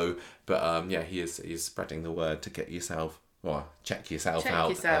so. But he's spreading the word to get yourself. Well, check yourself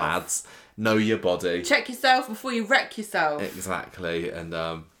out, lads. Know your body. Check yourself before you wreck yourself. Exactly, and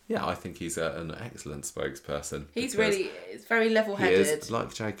I think he's an excellent spokesperson. He's very level-headed. He is,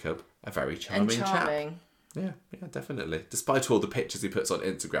 like Jacob, a very charming chap. Yeah, definitely. Despite all the pictures he puts on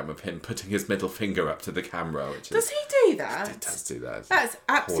Instagram of him putting his middle finger up to the camera, does he do that? He does do that. That's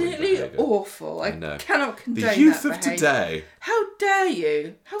absolutely awful. I cannot condone that. The youth of behaviour. today. How dare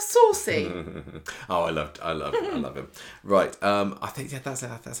you? How saucy. I love him. Right, I think that's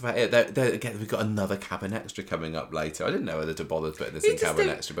about it. Again, we've got another Cabin Extra coming up later. I didn't know whether to bother putting this in Cabin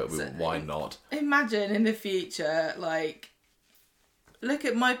Extra, but why not? Imagine in the future, like, look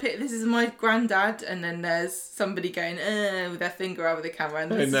at my pic. This is my granddad, and then there's somebody going with their finger over the camera,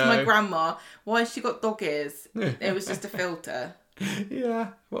 and this is my grandma. Why has she got dog ears? It was just a filter. Yeah,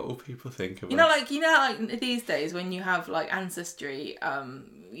 what will people think of us? You know, like these days when you have like Ancestry,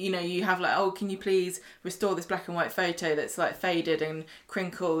 you have like, oh, can you please restore this black and white photo that's like faded and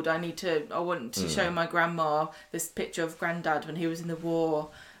crinkled? I want to show my grandma this picture of Granddad when he was in the war,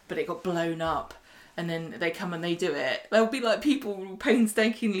 but it got blown up. And then they come and they do it. There'll be like people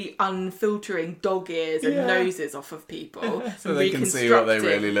painstakingly unfiltering dog ears and noses off of people. So they can see what they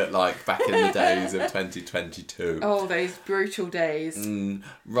really look like back in the days of 2022. Oh, those brutal days.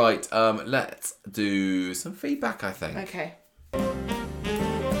 Right, let's do some feedback, I think. Okay.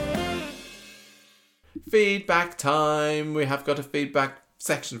 Feedback time. We have got a feedback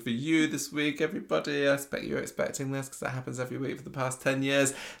section for you this week, everybody. I expect you're expecting this because that happens every week for the past 10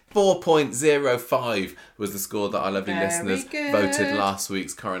 years. 4.05 was the score that our lovely listeners voted last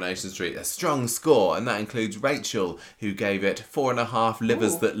week's Coronation Street. A strong score, and that includes Rachel, who gave it 4.5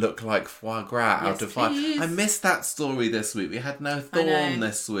 livers that look like foie gras out of 5. Please. I missed that story this week. We had no Thorn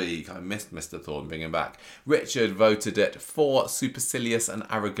this week. I missed Mr. Thorn bringing back. Richard voted it 4 supercilious and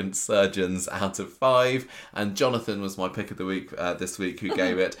arrogant surgeons out of 5, and Jonathan was my pick of the week this week, who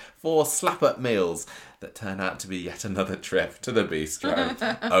gave it 4 slap-up meals that turn out to be yet another trip to the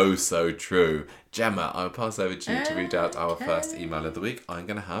bistro. Oh, so true. Gemma, I'll pass over to you to read out our first email of the week. I'm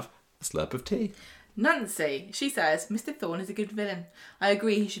going to have a slurp of tea. Nancy, she says, Mr. Thorne is a good villain. I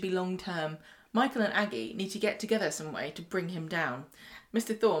agree he should be long-term. Michael and Aggie need to get together some way to bring him down.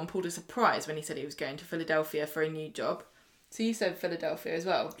 Mr. Thorne pulled a surprise when he said he was going to Philadelphia for a new job. So you said Philadelphia as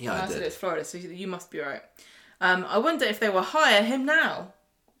well? Yeah, I did. said it's Florida, so you must be right. I wonder if they will hire him now.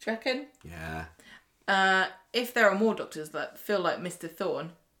 Do you reckon? Yeah. If there are more doctors that feel like Mr.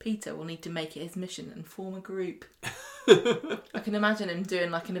 Thorne, Peter will need to make it his mission and form a group. I can imagine him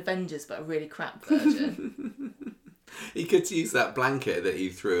doing like an Avengers, but a really crap version. He could use that blanket that he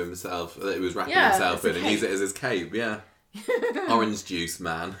threw himself, that he was wrapping himself in, and use it as his cape, Orange juice,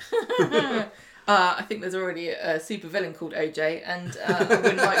 man. I think there's already a super villain called OJ, and I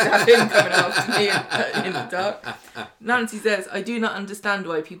wouldn't like to have him coming after me in the dark. Nancy says, I do not understand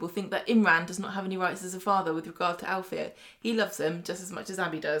why people think that Imran does not have any rights as a father with regard to Alfie. He loves him just as much as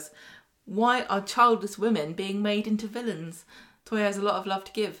Abby does. Why are childless women being made into villains? Toya has a lot of love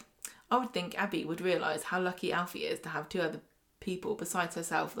to give. I would think Abby would realise how lucky Alfie is to have 2 other people besides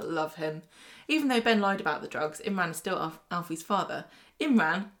herself that love him. Even though Ben lied about the drugs, Imran is still Alfie's father.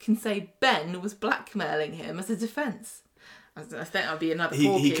 Imran can say Ben was blackmailing him as a defence. I think that would be another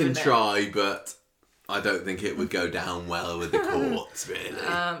porky, he can try, but I don't think it would go down well with the courts,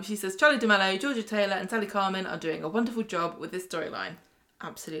 really. She says, Charlie D'Amelio, Georgia Taylor and Sally Carmen are doing a wonderful job with this storyline.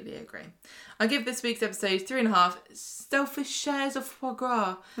 Absolutely agree. I give this week's episode 3.5 selfish shares of foie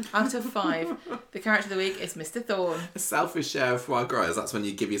gras out of 5. The character of the week is Mr. Thorne. A selfish share of foie gras, that's when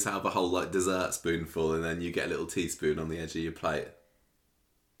you give yourself a whole dessert spoonful and then you get a little teaspoon on the edge of your plate.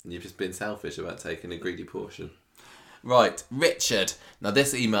 And you've just been selfish about taking a greedy portion. Right, Richard. Now,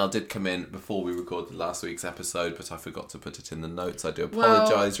 this email did come in before we recorded last week's episode, but I forgot to put it in the notes. I do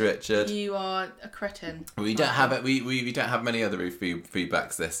apologise, Richard. You are a cretin. We don't have it. We don't have many other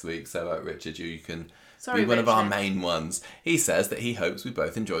feedbacks this week, so Richard, you can Sorry, be one Richard. of our main ones. He says that he hopes we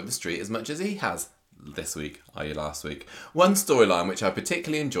both enjoyed the street as much as he has this week, i.e. last week. One storyline which I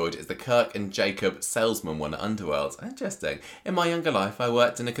particularly enjoyed is the Kirk and Jacob salesman one at Underworld. Interesting. In my younger life, I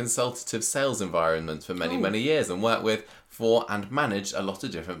worked in a consultative sales environment for many years and worked with, for and managed a lot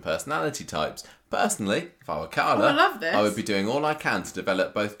of different personality types. Personally, if I were Carla, I love this. I would be doing all I can to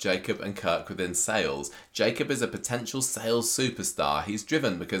develop both Jacob and Kirk within sales. Jacob is a potential sales superstar. He's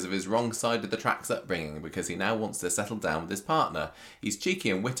driven because of his wrong side of the tracks upbringing, because he now wants to settle down with his partner. He's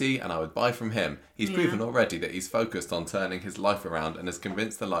cheeky and witty, and I would buy from him. He's proven already that he's focused on turning his life around and has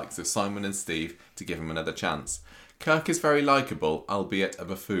convinced the likes of Simon and Steve to give him another chance. Kirk is very likeable, albeit a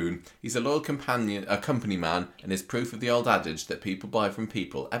buffoon. He's a loyal company man, and is proof of the old adage that people buy from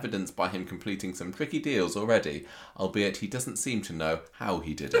people, evidenced by him completing some tricky deals already, albeit he doesn't seem to know how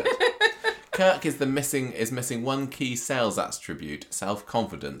he did it. Kirk is missing one key sales attribute,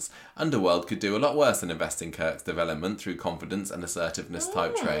 self-confidence. Underworld could do a lot worse than invest in Kirk's development through confidence and assertiveness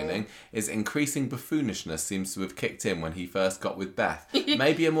type training. His increasing buffoonishness seems to have kicked in when he first got with Beth.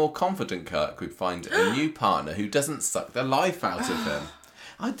 Maybe a more confident Kirk would find a new partner who doesn't suck the life out of him.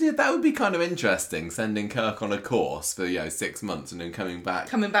 That would be kind of interesting, sending Kirk on a course for 6 months and then coming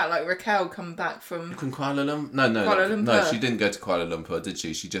back like Raquel coming back from Kuala Lumpur. No, she didn't go to Kuala Lumpur, did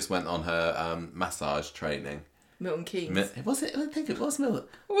she? She just went on her massage training. Milton Keynes. Was it? I think it was Milton.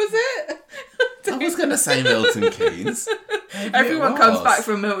 Was it? I was going to say Milton Keynes. Everyone comes back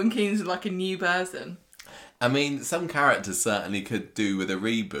from Milton Keynes with like a new person. I mean, some characters certainly could do with a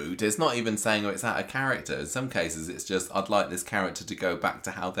reboot. It's not even saying it's out of character. In some cases, it's just, I'd like this character to go back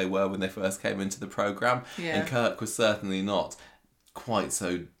to how they were when they first came into the programme. Yeah. And Kirk was certainly not quite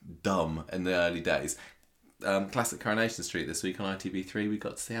so dumb in the early days. Classic Coronation Street this week on ITV3, we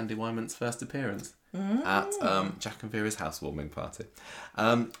got to see Andy Wyman's first appearance at Jack and Vera's housewarming party.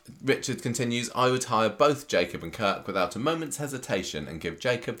 Richard continues, I would hire both Jacob and Kirk without a moment's hesitation and give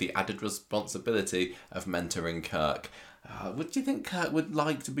Jacob the added responsibility of mentoring Kirk. Would you think Kirk would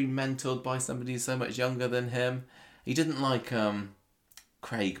like to be mentored by somebody who's so much younger than him? He didn't like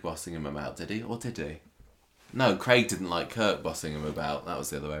Craig bossing him about, did he? Or did he? No, Craig didn't like Kirk bossing him about. That was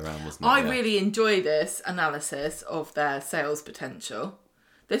the other way around, wasn't it? I really enjoy this analysis of their sales potential.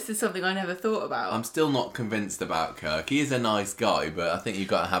 This is something I never thought about. I'm still not convinced about Kirk. He is a nice guy, but I think you've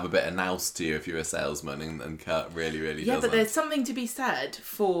got to have a bit of nous to you if you're a salesman, and Kirk really, really doesn't. Yeah, but there's something to be said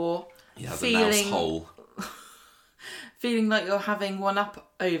for he has a nous hole. Feeling like you're having one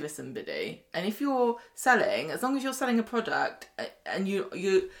up over somebody. And if you're selling, as long as you're selling a product and you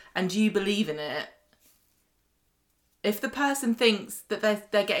believe in it, if the person thinks that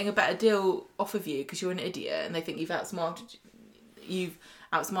they're getting a better deal off of you because you're an idiot and they think you've outsmarted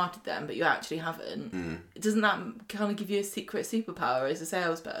them, but you actually haven't, doesn't that kind of give you a secret superpower as a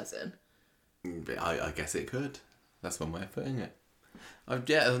salesperson? I guess it could. That's one way of putting it. I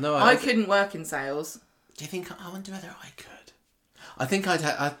couldn't work in sales. Do you think? I wonder whether I could. I think I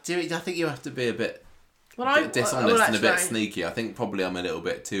think you have to be a bit dishonest and a bit sneaky. I think probably I'm a little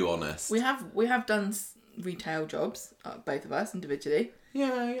bit too honest. We have done retail jobs, both of us individually.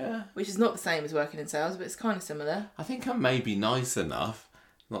 Yeah. Which is not the same as working in sales, but it's kind of similar. I think I'm maybe nice enough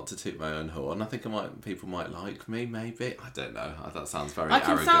not to toot my own horn. I think people might like me, maybe. I don't know. That sounds very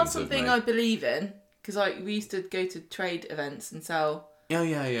arrogant. I can sell something I believe in, because we used to go to trade events and sell. Oh,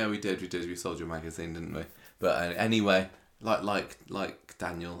 yeah, we did. We sold your magazine, didn't we? But anyway, like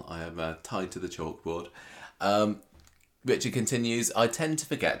Daniel, I am tied to the chalkboard. Richard continues, I tend to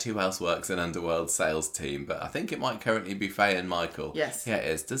forget who else works in Underworld's sales team, but I think it might currently be Faye and Michael. Yes. Yeah, it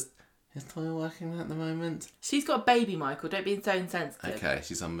is. Is Toya working at the moment? She's got a baby, Michael. Don't be so insensitive. Okay,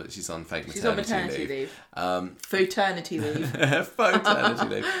 she's on fake maternity leave. She's on maternity leave. Fraternity leave.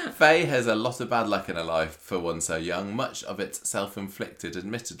 Fraternity leave. Faye has a lot of bad luck in her life for one so young, much of it self-inflicted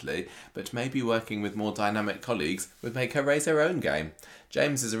admittedly, but maybe working with more dynamic colleagues would make her raise her own game.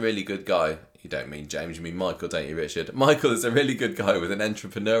 James is a really good guy. You don't mean James, you mean Michael, don't you, Richard? Michael is a really good guy with an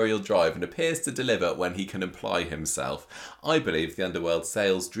entrepreneurial drive and appears to deliver when he can apply himself. I believe the Underworld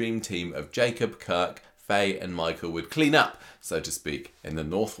sales dream team of Jacob, Kirk, Faye and Michael would clean up, so to speak, in the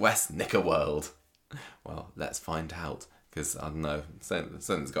Northwest Knicker world. Well, let's find out, because, I don't know,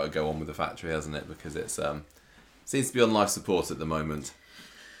 something's got to go on with the factory, hasn't it? Because it seems to be on life support at the moment.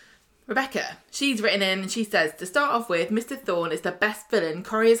 Rebecca, she's written in and she says, to start off with, Mr. Thorne is the best villain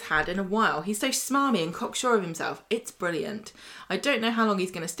Corrie has had in a while. He's so smarmy and cocksure of himself. It's brilliant. I don't know how long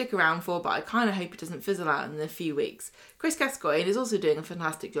he's going to stick around for, but I kind of hope it doesn't fizzle out in a few weeks. Chris Gascoigne is also doing a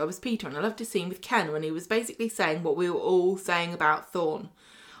fantastic job as Peter, and I loved his scene with Ken when he was basically saying what we were all saying about Thorne.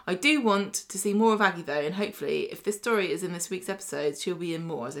 I do want to see more of Aggie though, and hopefully, if this story is in this week's episode, she'll be in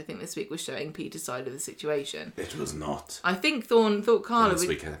more, as I think this week was showing Peter's side of the situation. It was not. I think Thorne thought Carla this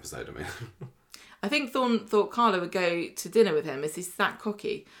week's episode, I mean. I think Thorne thought Carla would go to dinner with him as he's that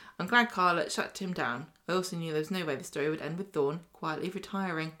cocky. I'm glad Carla shut him down. I also knew there was no way the story would end with Thorne quietly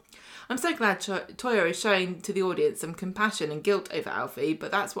retiring. I'm so glad Toya is showing to the audience some compassion and guilt over Alfie, but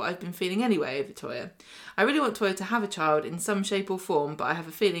that's what I've been feeling anyway over Toya. I really want Toya to have a child in some shape or form, but I have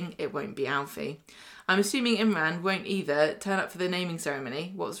a feeling it won't be Alfie. I'm assuming Imran won't either turn up for the naming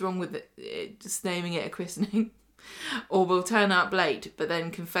ceremony. What's wrong with it just naming it a christening? Or will turn up late, but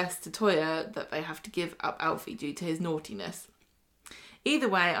then confess to Toya that they have to give up Alfie due to his naughtiness. Either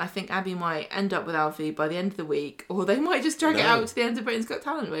way, I think Abby might end up with Alfie by the end of the week, or they might just drag it out to the end of Britain's Got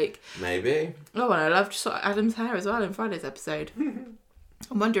Talent week. Maybe. Oh, and I loved Adam's hair as well in Friday's episode.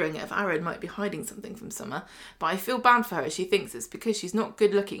 I'm wondering if Aaron might be hiding something from Summer, but I feel bad for her. She thinks it's because she's not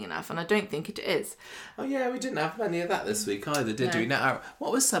good looking enough, and I don't think it is. Oh yeah, we didn't have any of that this week either, did we? Now,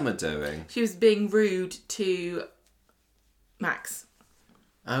 what was Summer doing? She was being rude to Max.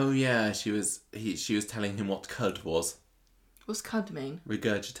 Oh yeah, she was telling him what cud was. What's cud mean?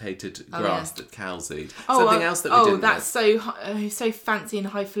 Regurgitated grass that cows eat. Oh, something else that we didn't. Oh, that's so fancy and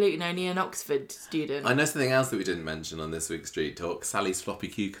highfalutin. Only an Oxford student. I know something else that we didn't mention on this week's Street Talk. Sally's floppy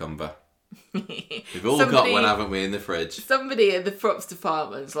cucumber. We've all got one, haven't we, in the fridge? Somebody in the props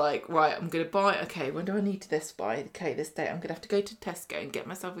department's like, right, I'm going to buy. Okay, when do I need this by? Okay, this date I'm going to have to go to Tesco and get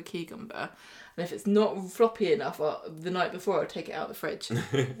myself a cucumber. And if it's not floppy enough, the night before I'll take it out of the fridge.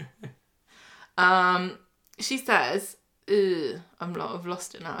 she says, I've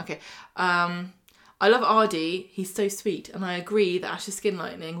lost it now. Okay. I love Ardy, he's so sweet, and I agree that Ash's skin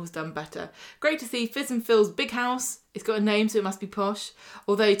lightening was done better. Great to see Fizz and Phil's big house. It's got a name, so it must be posh.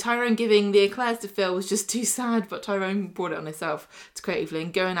 Although Tyrone giving the eclairs to Phil was just too sad, but Tyrone brought it on himself to creatively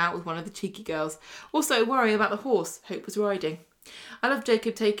and going out with one of the cheeky girls. Also, worry about the horse Hope was riding. I love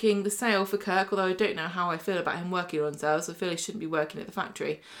Jacob taking the sale for Kirk, although I don't know how I feel about him working on sales. I feel he shouldn't be working at the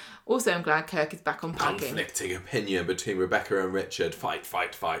factory. Also, I'm glad Kirk is back on packing. Conflicting opinion between Rebecca and Richard. Fight,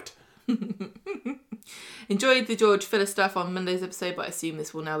 fight, fight. Enjoyed the George Filler stuff on Monday's episode, but I assume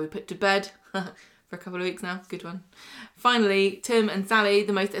this will now be put to bed for a couple of weeks now. Good one. Finally, Tim and Sally.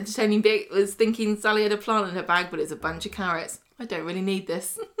 The most entertaining bit was thinking Sally had a plant in her bag, but it's a bunch of carrots. I don't really need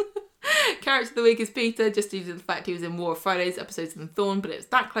this. Character of the week is Peter, just due to the fact he was in War of Fridays episodes in Thorn, but it was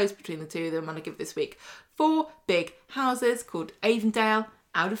that close between the two of them, and I give this week 4 big houses called Avondale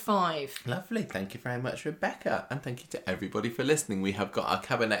out of 5. Lovely. Thank you very much, Rebecca. And thank you to everybody for listening. We have got our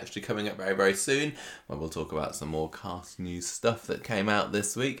Cabin Extra coming up very, very soon, where we'll talk about some more cast news stuff that came out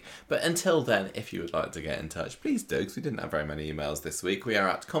this week. But until then, if you would like to get in touch, please do, because we didn't have very many emails this week. We are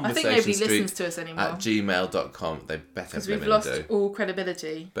at conversationstreet@gmail.com. They better because we've lost all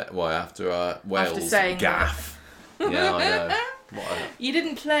credibility. But why, after our Wales saying gaff? Yeah, I know. You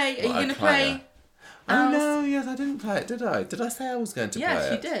didn't play. Are you going to play? Oh no, yes, I didn't play it, did I? Did I say I was going to play it?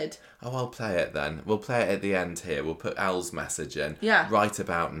 Yes, you did. Oh, I'll play it then. We'll play it at the end here. We'll put Al's message in. Yeah. Right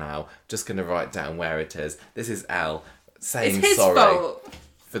about now. Just going to write down where it is. This is Al saying it's his sorry fault.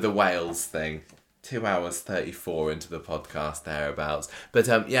 for the Wales thing. 2 hours 34 into the podcast thereabouts. But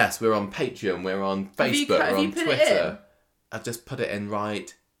yes, we're on Patreon, we're on Facebook, we're on Twitter. I've just put it in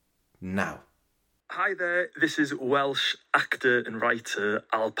right now. Hi there, this is Welsh actor and writer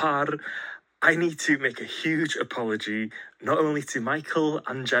Al Parr. I need to make a huge apology, not only to Michael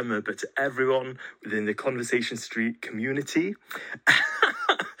and Gemma, but to everyone within the Conversation Street community.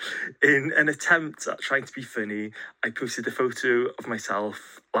 In an attempt at trying to be funny, I posted a photo of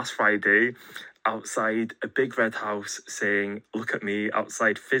myself last Friday outside a big red house saying, "Look at me,"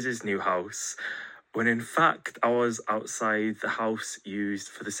 outside Fizz's new house, when in fact I was outside the house used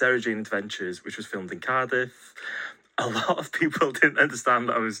for the Sarah Jane Adventures, which was filmed in Cardiff. A lot of people didn't understand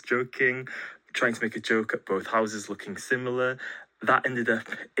that I was joking, trying to make a joke at both houses looking similar. That ended up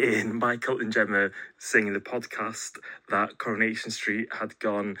in Michael and Gemma saying in the podcast that Coronation Street had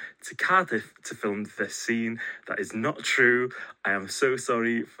gone to Cardiff to film this scene. That is not true. I am so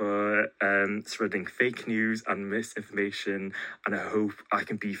sorry for spreading fake news and misinformation, and I hope I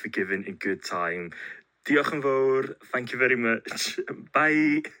can be forgiven in good time. Diolch yn fawr. Thank you very much.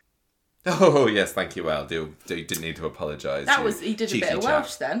 Bye. Oh, yes, thank you, Al. You didn't need to apologise. He did a bit of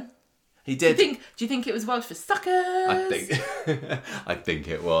Welsh then. He did. Do you think it was Welsh for suckers? I think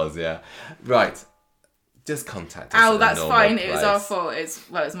it was, yeah. Right. Just contact us. Oh, that's fine. Place. It was our fault. It's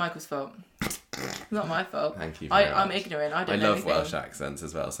Michael's fault. Not my fault. Thank you very much. I'm ignorant. I don't know anything. I love Welsh accents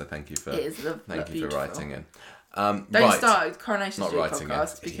as well, so thank you for writing in. Don't start Coronation Street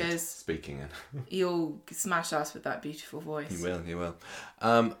podcast because speaking in. You'll smash us with that beautiful voice. You will.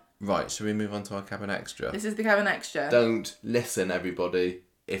 Right, shall we move on to our Cabin Extra? This is the Cabin Extra. Don't listen, everybody,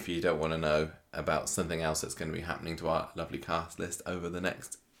 if you don't want to know about something else that's going to be happening to our lovely cast list over the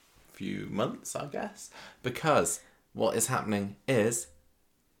next few months, I guess. Because what is happening is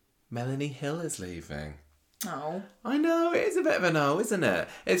Melanie Hill is leaving. Oh. I know, it is a bit of an O, isn't it?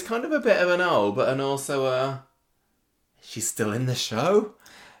 It's kind of a bit of an O, but and also she's still in the show.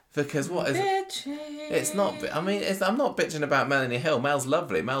 Because what is Bitching. It's not. I mean, I'm not bitching about Melanie Hill. Mel's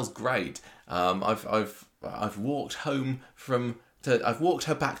lovely. Mel's great. I've walked home I've walked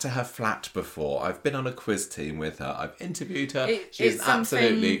her back to her flat before. I've been on a quiz team with her. I've interviewed her. She's an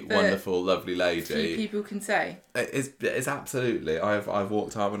absolutely wonderful, lovely lady. Few people can say. It's absolutely. I've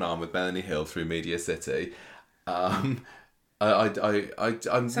walked arm in arm with Melanie Hill through Media City. I'm Something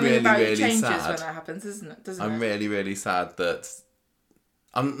really, about really it changes sad. when that happens, doesn't it? I'm really, really sad that.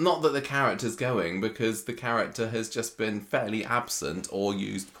 Not that the character's going, because the character has just been fairly absent or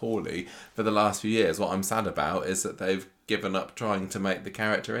used poorly for the last few years. What I'm sad about is that they've given up trying to make the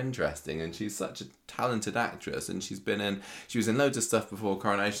character interesting, and she's such a talented actress, and she was in loads of stuff before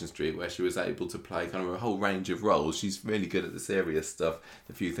Coronation Street where she was able to play kind of a whole range of roles. She's really good at the serious stuff,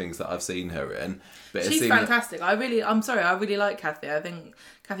 the few things that I've seen her in. But she's fantastic. I really like Kathy. I think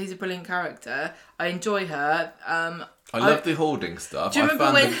Kathy's a brilliant character. I enjoy her. I love the hoarding stuff. Do you remember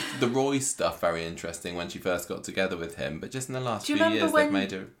I found the Roy stuff very interesting when she first got together with him, but just in the last few years they've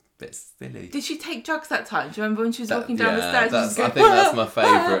made her a bit silly. Did she take drugs that time? Do you remember when she was walking down the stairs? I think that's my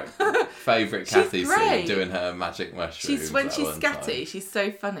favourite favourite She's Kathy scene, great. doing her magic mushrooms. When at she's one scatty, time. she's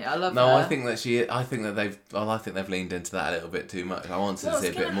so funny. I love No, her. I think that they've leaned into that a little bit too much. I wanted to What's see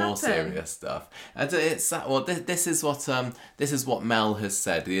a bit gonna more happen? serious stuff. And this is what Mel has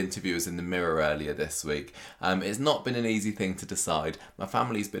said. The interview was in the Mirror earlier this week. It's not been an easy thing to decide. My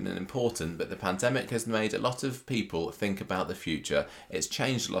family's been important, but the pandemic has made a lot of people think about the future. It's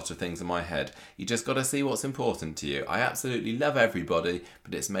changed a lot of things in my head. You just got to see what's important to you. I absolutely love everybody,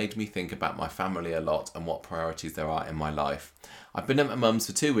 but it's made me think about my family a lot and what priorities there are in my life. I've been at my mum's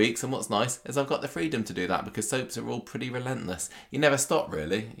for 2 weeks, and what's nice is I've got the freedom to do that because soaps are all pretty relentless. You never stop,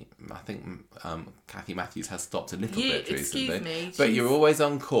 really. I think Kathy Matthews has stopped a little bit recently. Excuse me. But you're always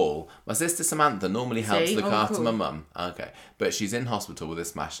on call. My sister Samantha normally helps See? look On after call. my mum. Okay. But she's in hospital with a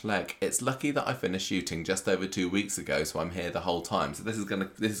smashed leg. It's lucky that I finished shooting just over 2 weeks ago, so I'm here the whole time. So this is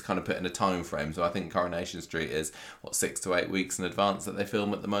kind of put in a time frame. So I think Coronation Street is 6 to 8 weeks in advance that they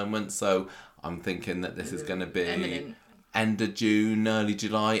film at the moment. So I'm thinking that this is going to be Eminent. end of June, early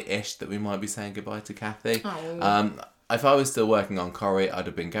July-ish that we might be saying goodbye to Kathy. Oh. If I was still working on Corrie, I'd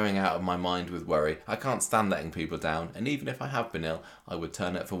have been going out of my mind with worry. I can't stand letting people down, and even if I have been ill, I would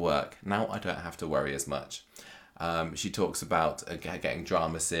turn up for work. Now I don't have to worry as much. She talks about getting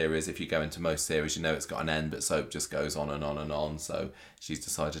drama series. If you go into most series, you know it's got an end, but soap just goes on and on and on. So she's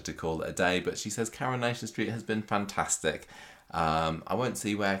decided to call it a day. But she says Coronation Street has been fantastic. I won't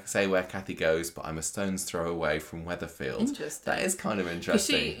say where Kathy goes, but I'm a stone's throw away from Weatherfield. Interesting. That is kind of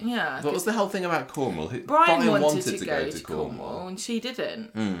interesting. What was the whole thing about Cornwall? Brian wanted to go to Cornwall, and she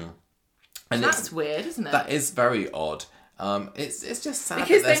didn't. And that's weird, isn't it? That is very odd. It's just sad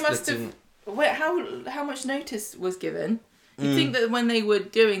Because that they must have. Wait, how much notice was given? You'd think that when they were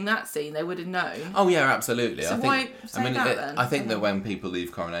doing that scene, they would have known. Oh yeah, absolutely. So why say that then? I think that when people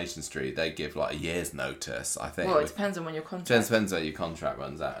leave Coronation Street, they give like a year's notice. I think. Well, it depends on when your contract. Depends when your contract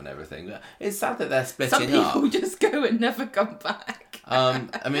runs out and everything. But it's sad that they're splitting Some people up. just go and never come back.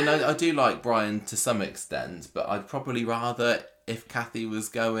 I mean, I do like Brian to some extent, but I'd probably rather if Kathy was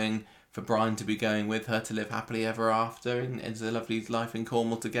going, for Brian to be going with her to live happily ever after into a lovely life in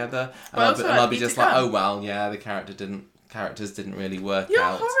Cornwall together. And I'd be just like, oh well, yeah, the characters didn't really work You're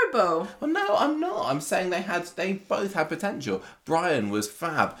out. horrible. Well, no, I'm not. I'm saying they both had potential. Brian was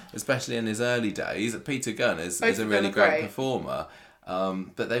fab, especially in his early days. Peter Gunn is a really great performer.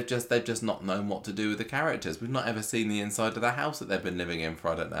 But they've just not known what to do with the characters. We've not ever seen the inside of the house that they've been living in for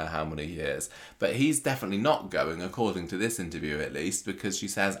I don't know how many years. But he's definitely not going, according to this interview at least, because she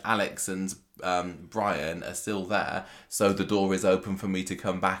says Alex and Brian are still there, so the door is open for me to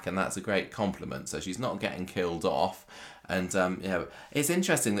come back, and that's a great compliment. So she's not getting killed off. And it's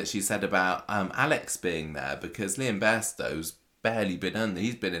interesting that she said about Alex being there, because Liam Bairstow's barely been in.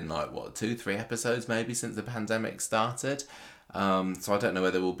 He's been in 2-3 episodes maybe since the pandemic started. So I don't know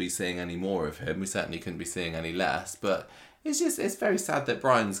whether we'll be seeing any more of him. We certainly couldn't be seeing any less. But it's very sad that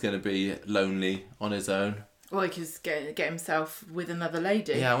Brian's going to be lonely on his own. Well, he could get himself with another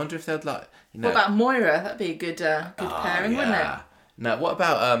lady. Yeah, I wonder if they'd like. What about Moira? That'd be a good pairing, wouldn't it? No, what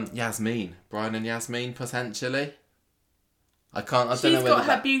about Yasmin? Brian and Yasmin potentially. I don't know whether she's got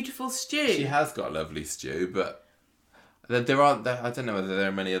her beautiful stew. She has got a lovely stew, but there aren't. I don't know whether there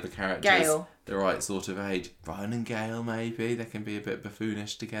are many other characters Gail. the right sort of age. Brian and Gail, maybe they can be a bit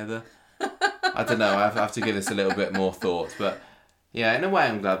buffoonish together. I don't know. I have to give this a little bit more thought, but yeah, in a way,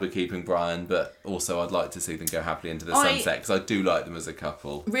 I'm glad we're keeping Brian, but also I'd like to see them go happily into the sunset because I do like them as a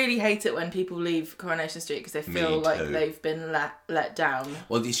couple. Really hate it when people leave Coronation Street because they feel like they've been let down.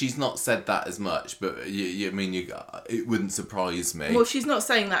 Well, she's not said that as much, but it wouldn't surprise me. Well, she's not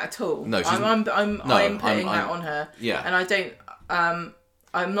saying that at all. No, I'm putting that on her. Yeah, and I don't.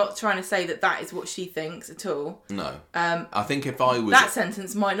 I'm not trying to say that is what she thinks at all. No. I think if I was... That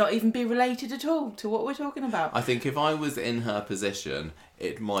sentence might not even be related at all to what we're talking about. I think if I was in her position,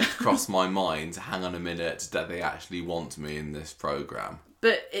 it might cross my mind, hang on a minute, that they actually want me in this programme.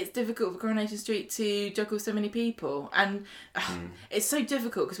 But it's difficult for Coronation Street to juggle so many people. And it's so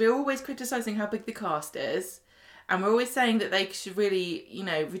difficult because we're always criticising how big the cast is. And we're always saying that they should really,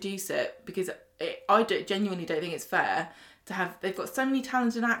 reduce it because I genuinely don't think it's fair to have. They've got so many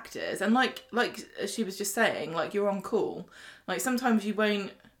talented actors, and like she was just saying, like you're on call. Like sometimes you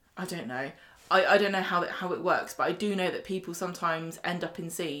won't. I don't know. I don't know how it works, but I do know that people sometimes end up in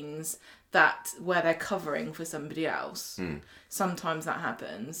scenes where they're covering for somebody else. Sometimes that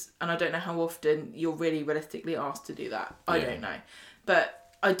happens, and I don't know how often you're really realistically asked to do that. I don't know,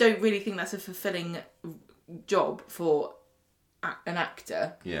 but I don't really think that's a fulfilling job for an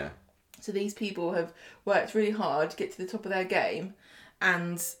actor. Yeah. So these people have worked really hard to get to the top of their game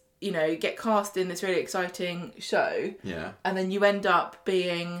and, get cast in this really exciting show. Yeah. And then you end up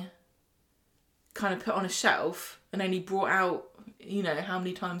being kind of put on a shelf and only brought out, you know, how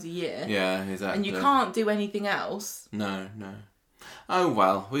many times a year. Yeah, exactly. And you can't do anything else. No. Oh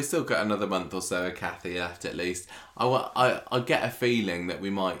well, we still got another month or so of Kathy left at least. I get a feeling that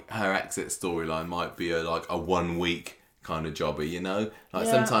her exit storyline might be a 1 week kind of jobby, you know? Like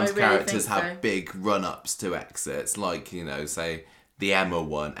sometimes I really characters think have so. big run-ups to exits, like, you know, say the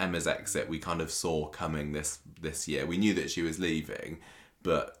Emma's exit we kind of saw coming this year. We knew that she was leaving,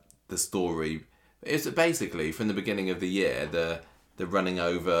 but the story is basically from the beginning of the year, the running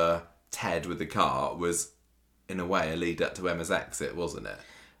over Ted with the car was in a way a lead up to Emma's exit, wasn't it?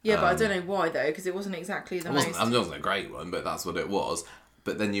 Yeah, but I don't know why though, because it wasn't exactly the most. It wasn't a great one, but that's what it was.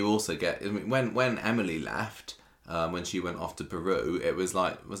 But then you also get, I mean, when Emily left, when she went off to Peru, it was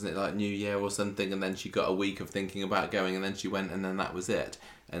like, wasn't it like New Year or something? And then she got a week of thinking about going, and then she went, and then that was it.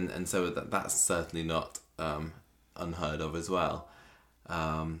 And so that's certainly not unheard of as well.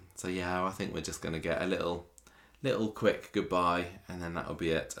 So yeah, I think we're just going to get a little quick goodbye, and then that'll be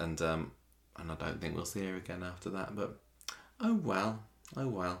it. And I don't think we'll see her again after that. But oh well.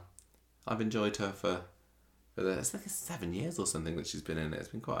 I've enjoyed her for it's like 7 years or something that she's been in it. It's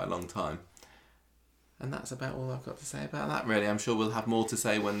been quite a long time. And that's about all I've got to say about that, really. I'm sure we'll have more to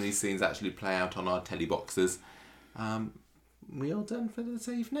say when these scenes actually play out on our telly boxes. We all done for this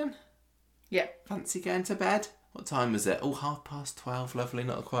evening? Yeah. Fancy going to bed? What time is it? Oh, 12:30. Lovely.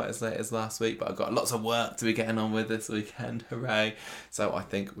 Not quite as late as last week, but I've got lots of work to be getting on with this weekend. Hooray. So I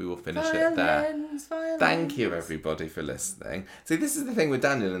think we will finish it there. Violins. Thank you, everybody, for listening. See, this is the thing with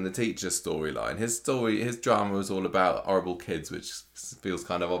Daniel and the teacher storyline. His drama was all about horrible kids, which feels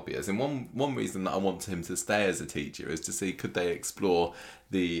kind of obvious. And one reason that I want him to stay as a teacher is to see could they explore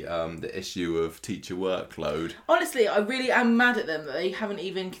the issue of teacher workload. Honestly, I really am mad at them that they haven't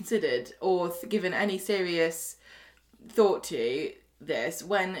even considered or given any serious thought to this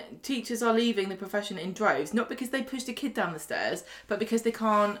when teachers are leaving the profession in droves, not because they pushed a kid down the stairs, but because they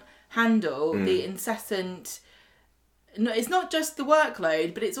can't handle the incessant. No, it's not just the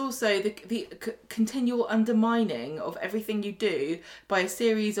workload, but it's also the continual undermining of everything you do by a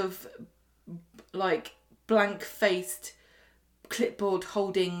series of like blank-faced,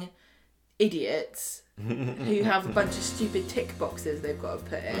 clipboard-holding idiots who have a bunch of stupid tick boxes they've got to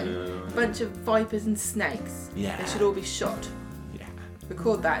put in. A bunch of vipers and snakes. Yeah. They should all be shot. Yeah.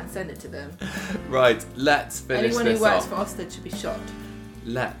 Record that and send it to them. Right, let's finish Anyone this who works off. for Ofsted should be shot.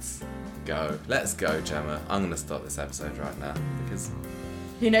 Let's go, Gemma. I'm going to start this episode right now because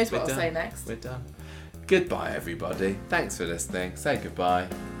Who knows what we're I'll done. say next? We're done. Goodbye, everybody. Thanks for listening. Say goodbye.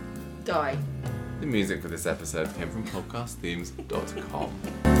 Die. The music for this episode came from podcastthemes.com.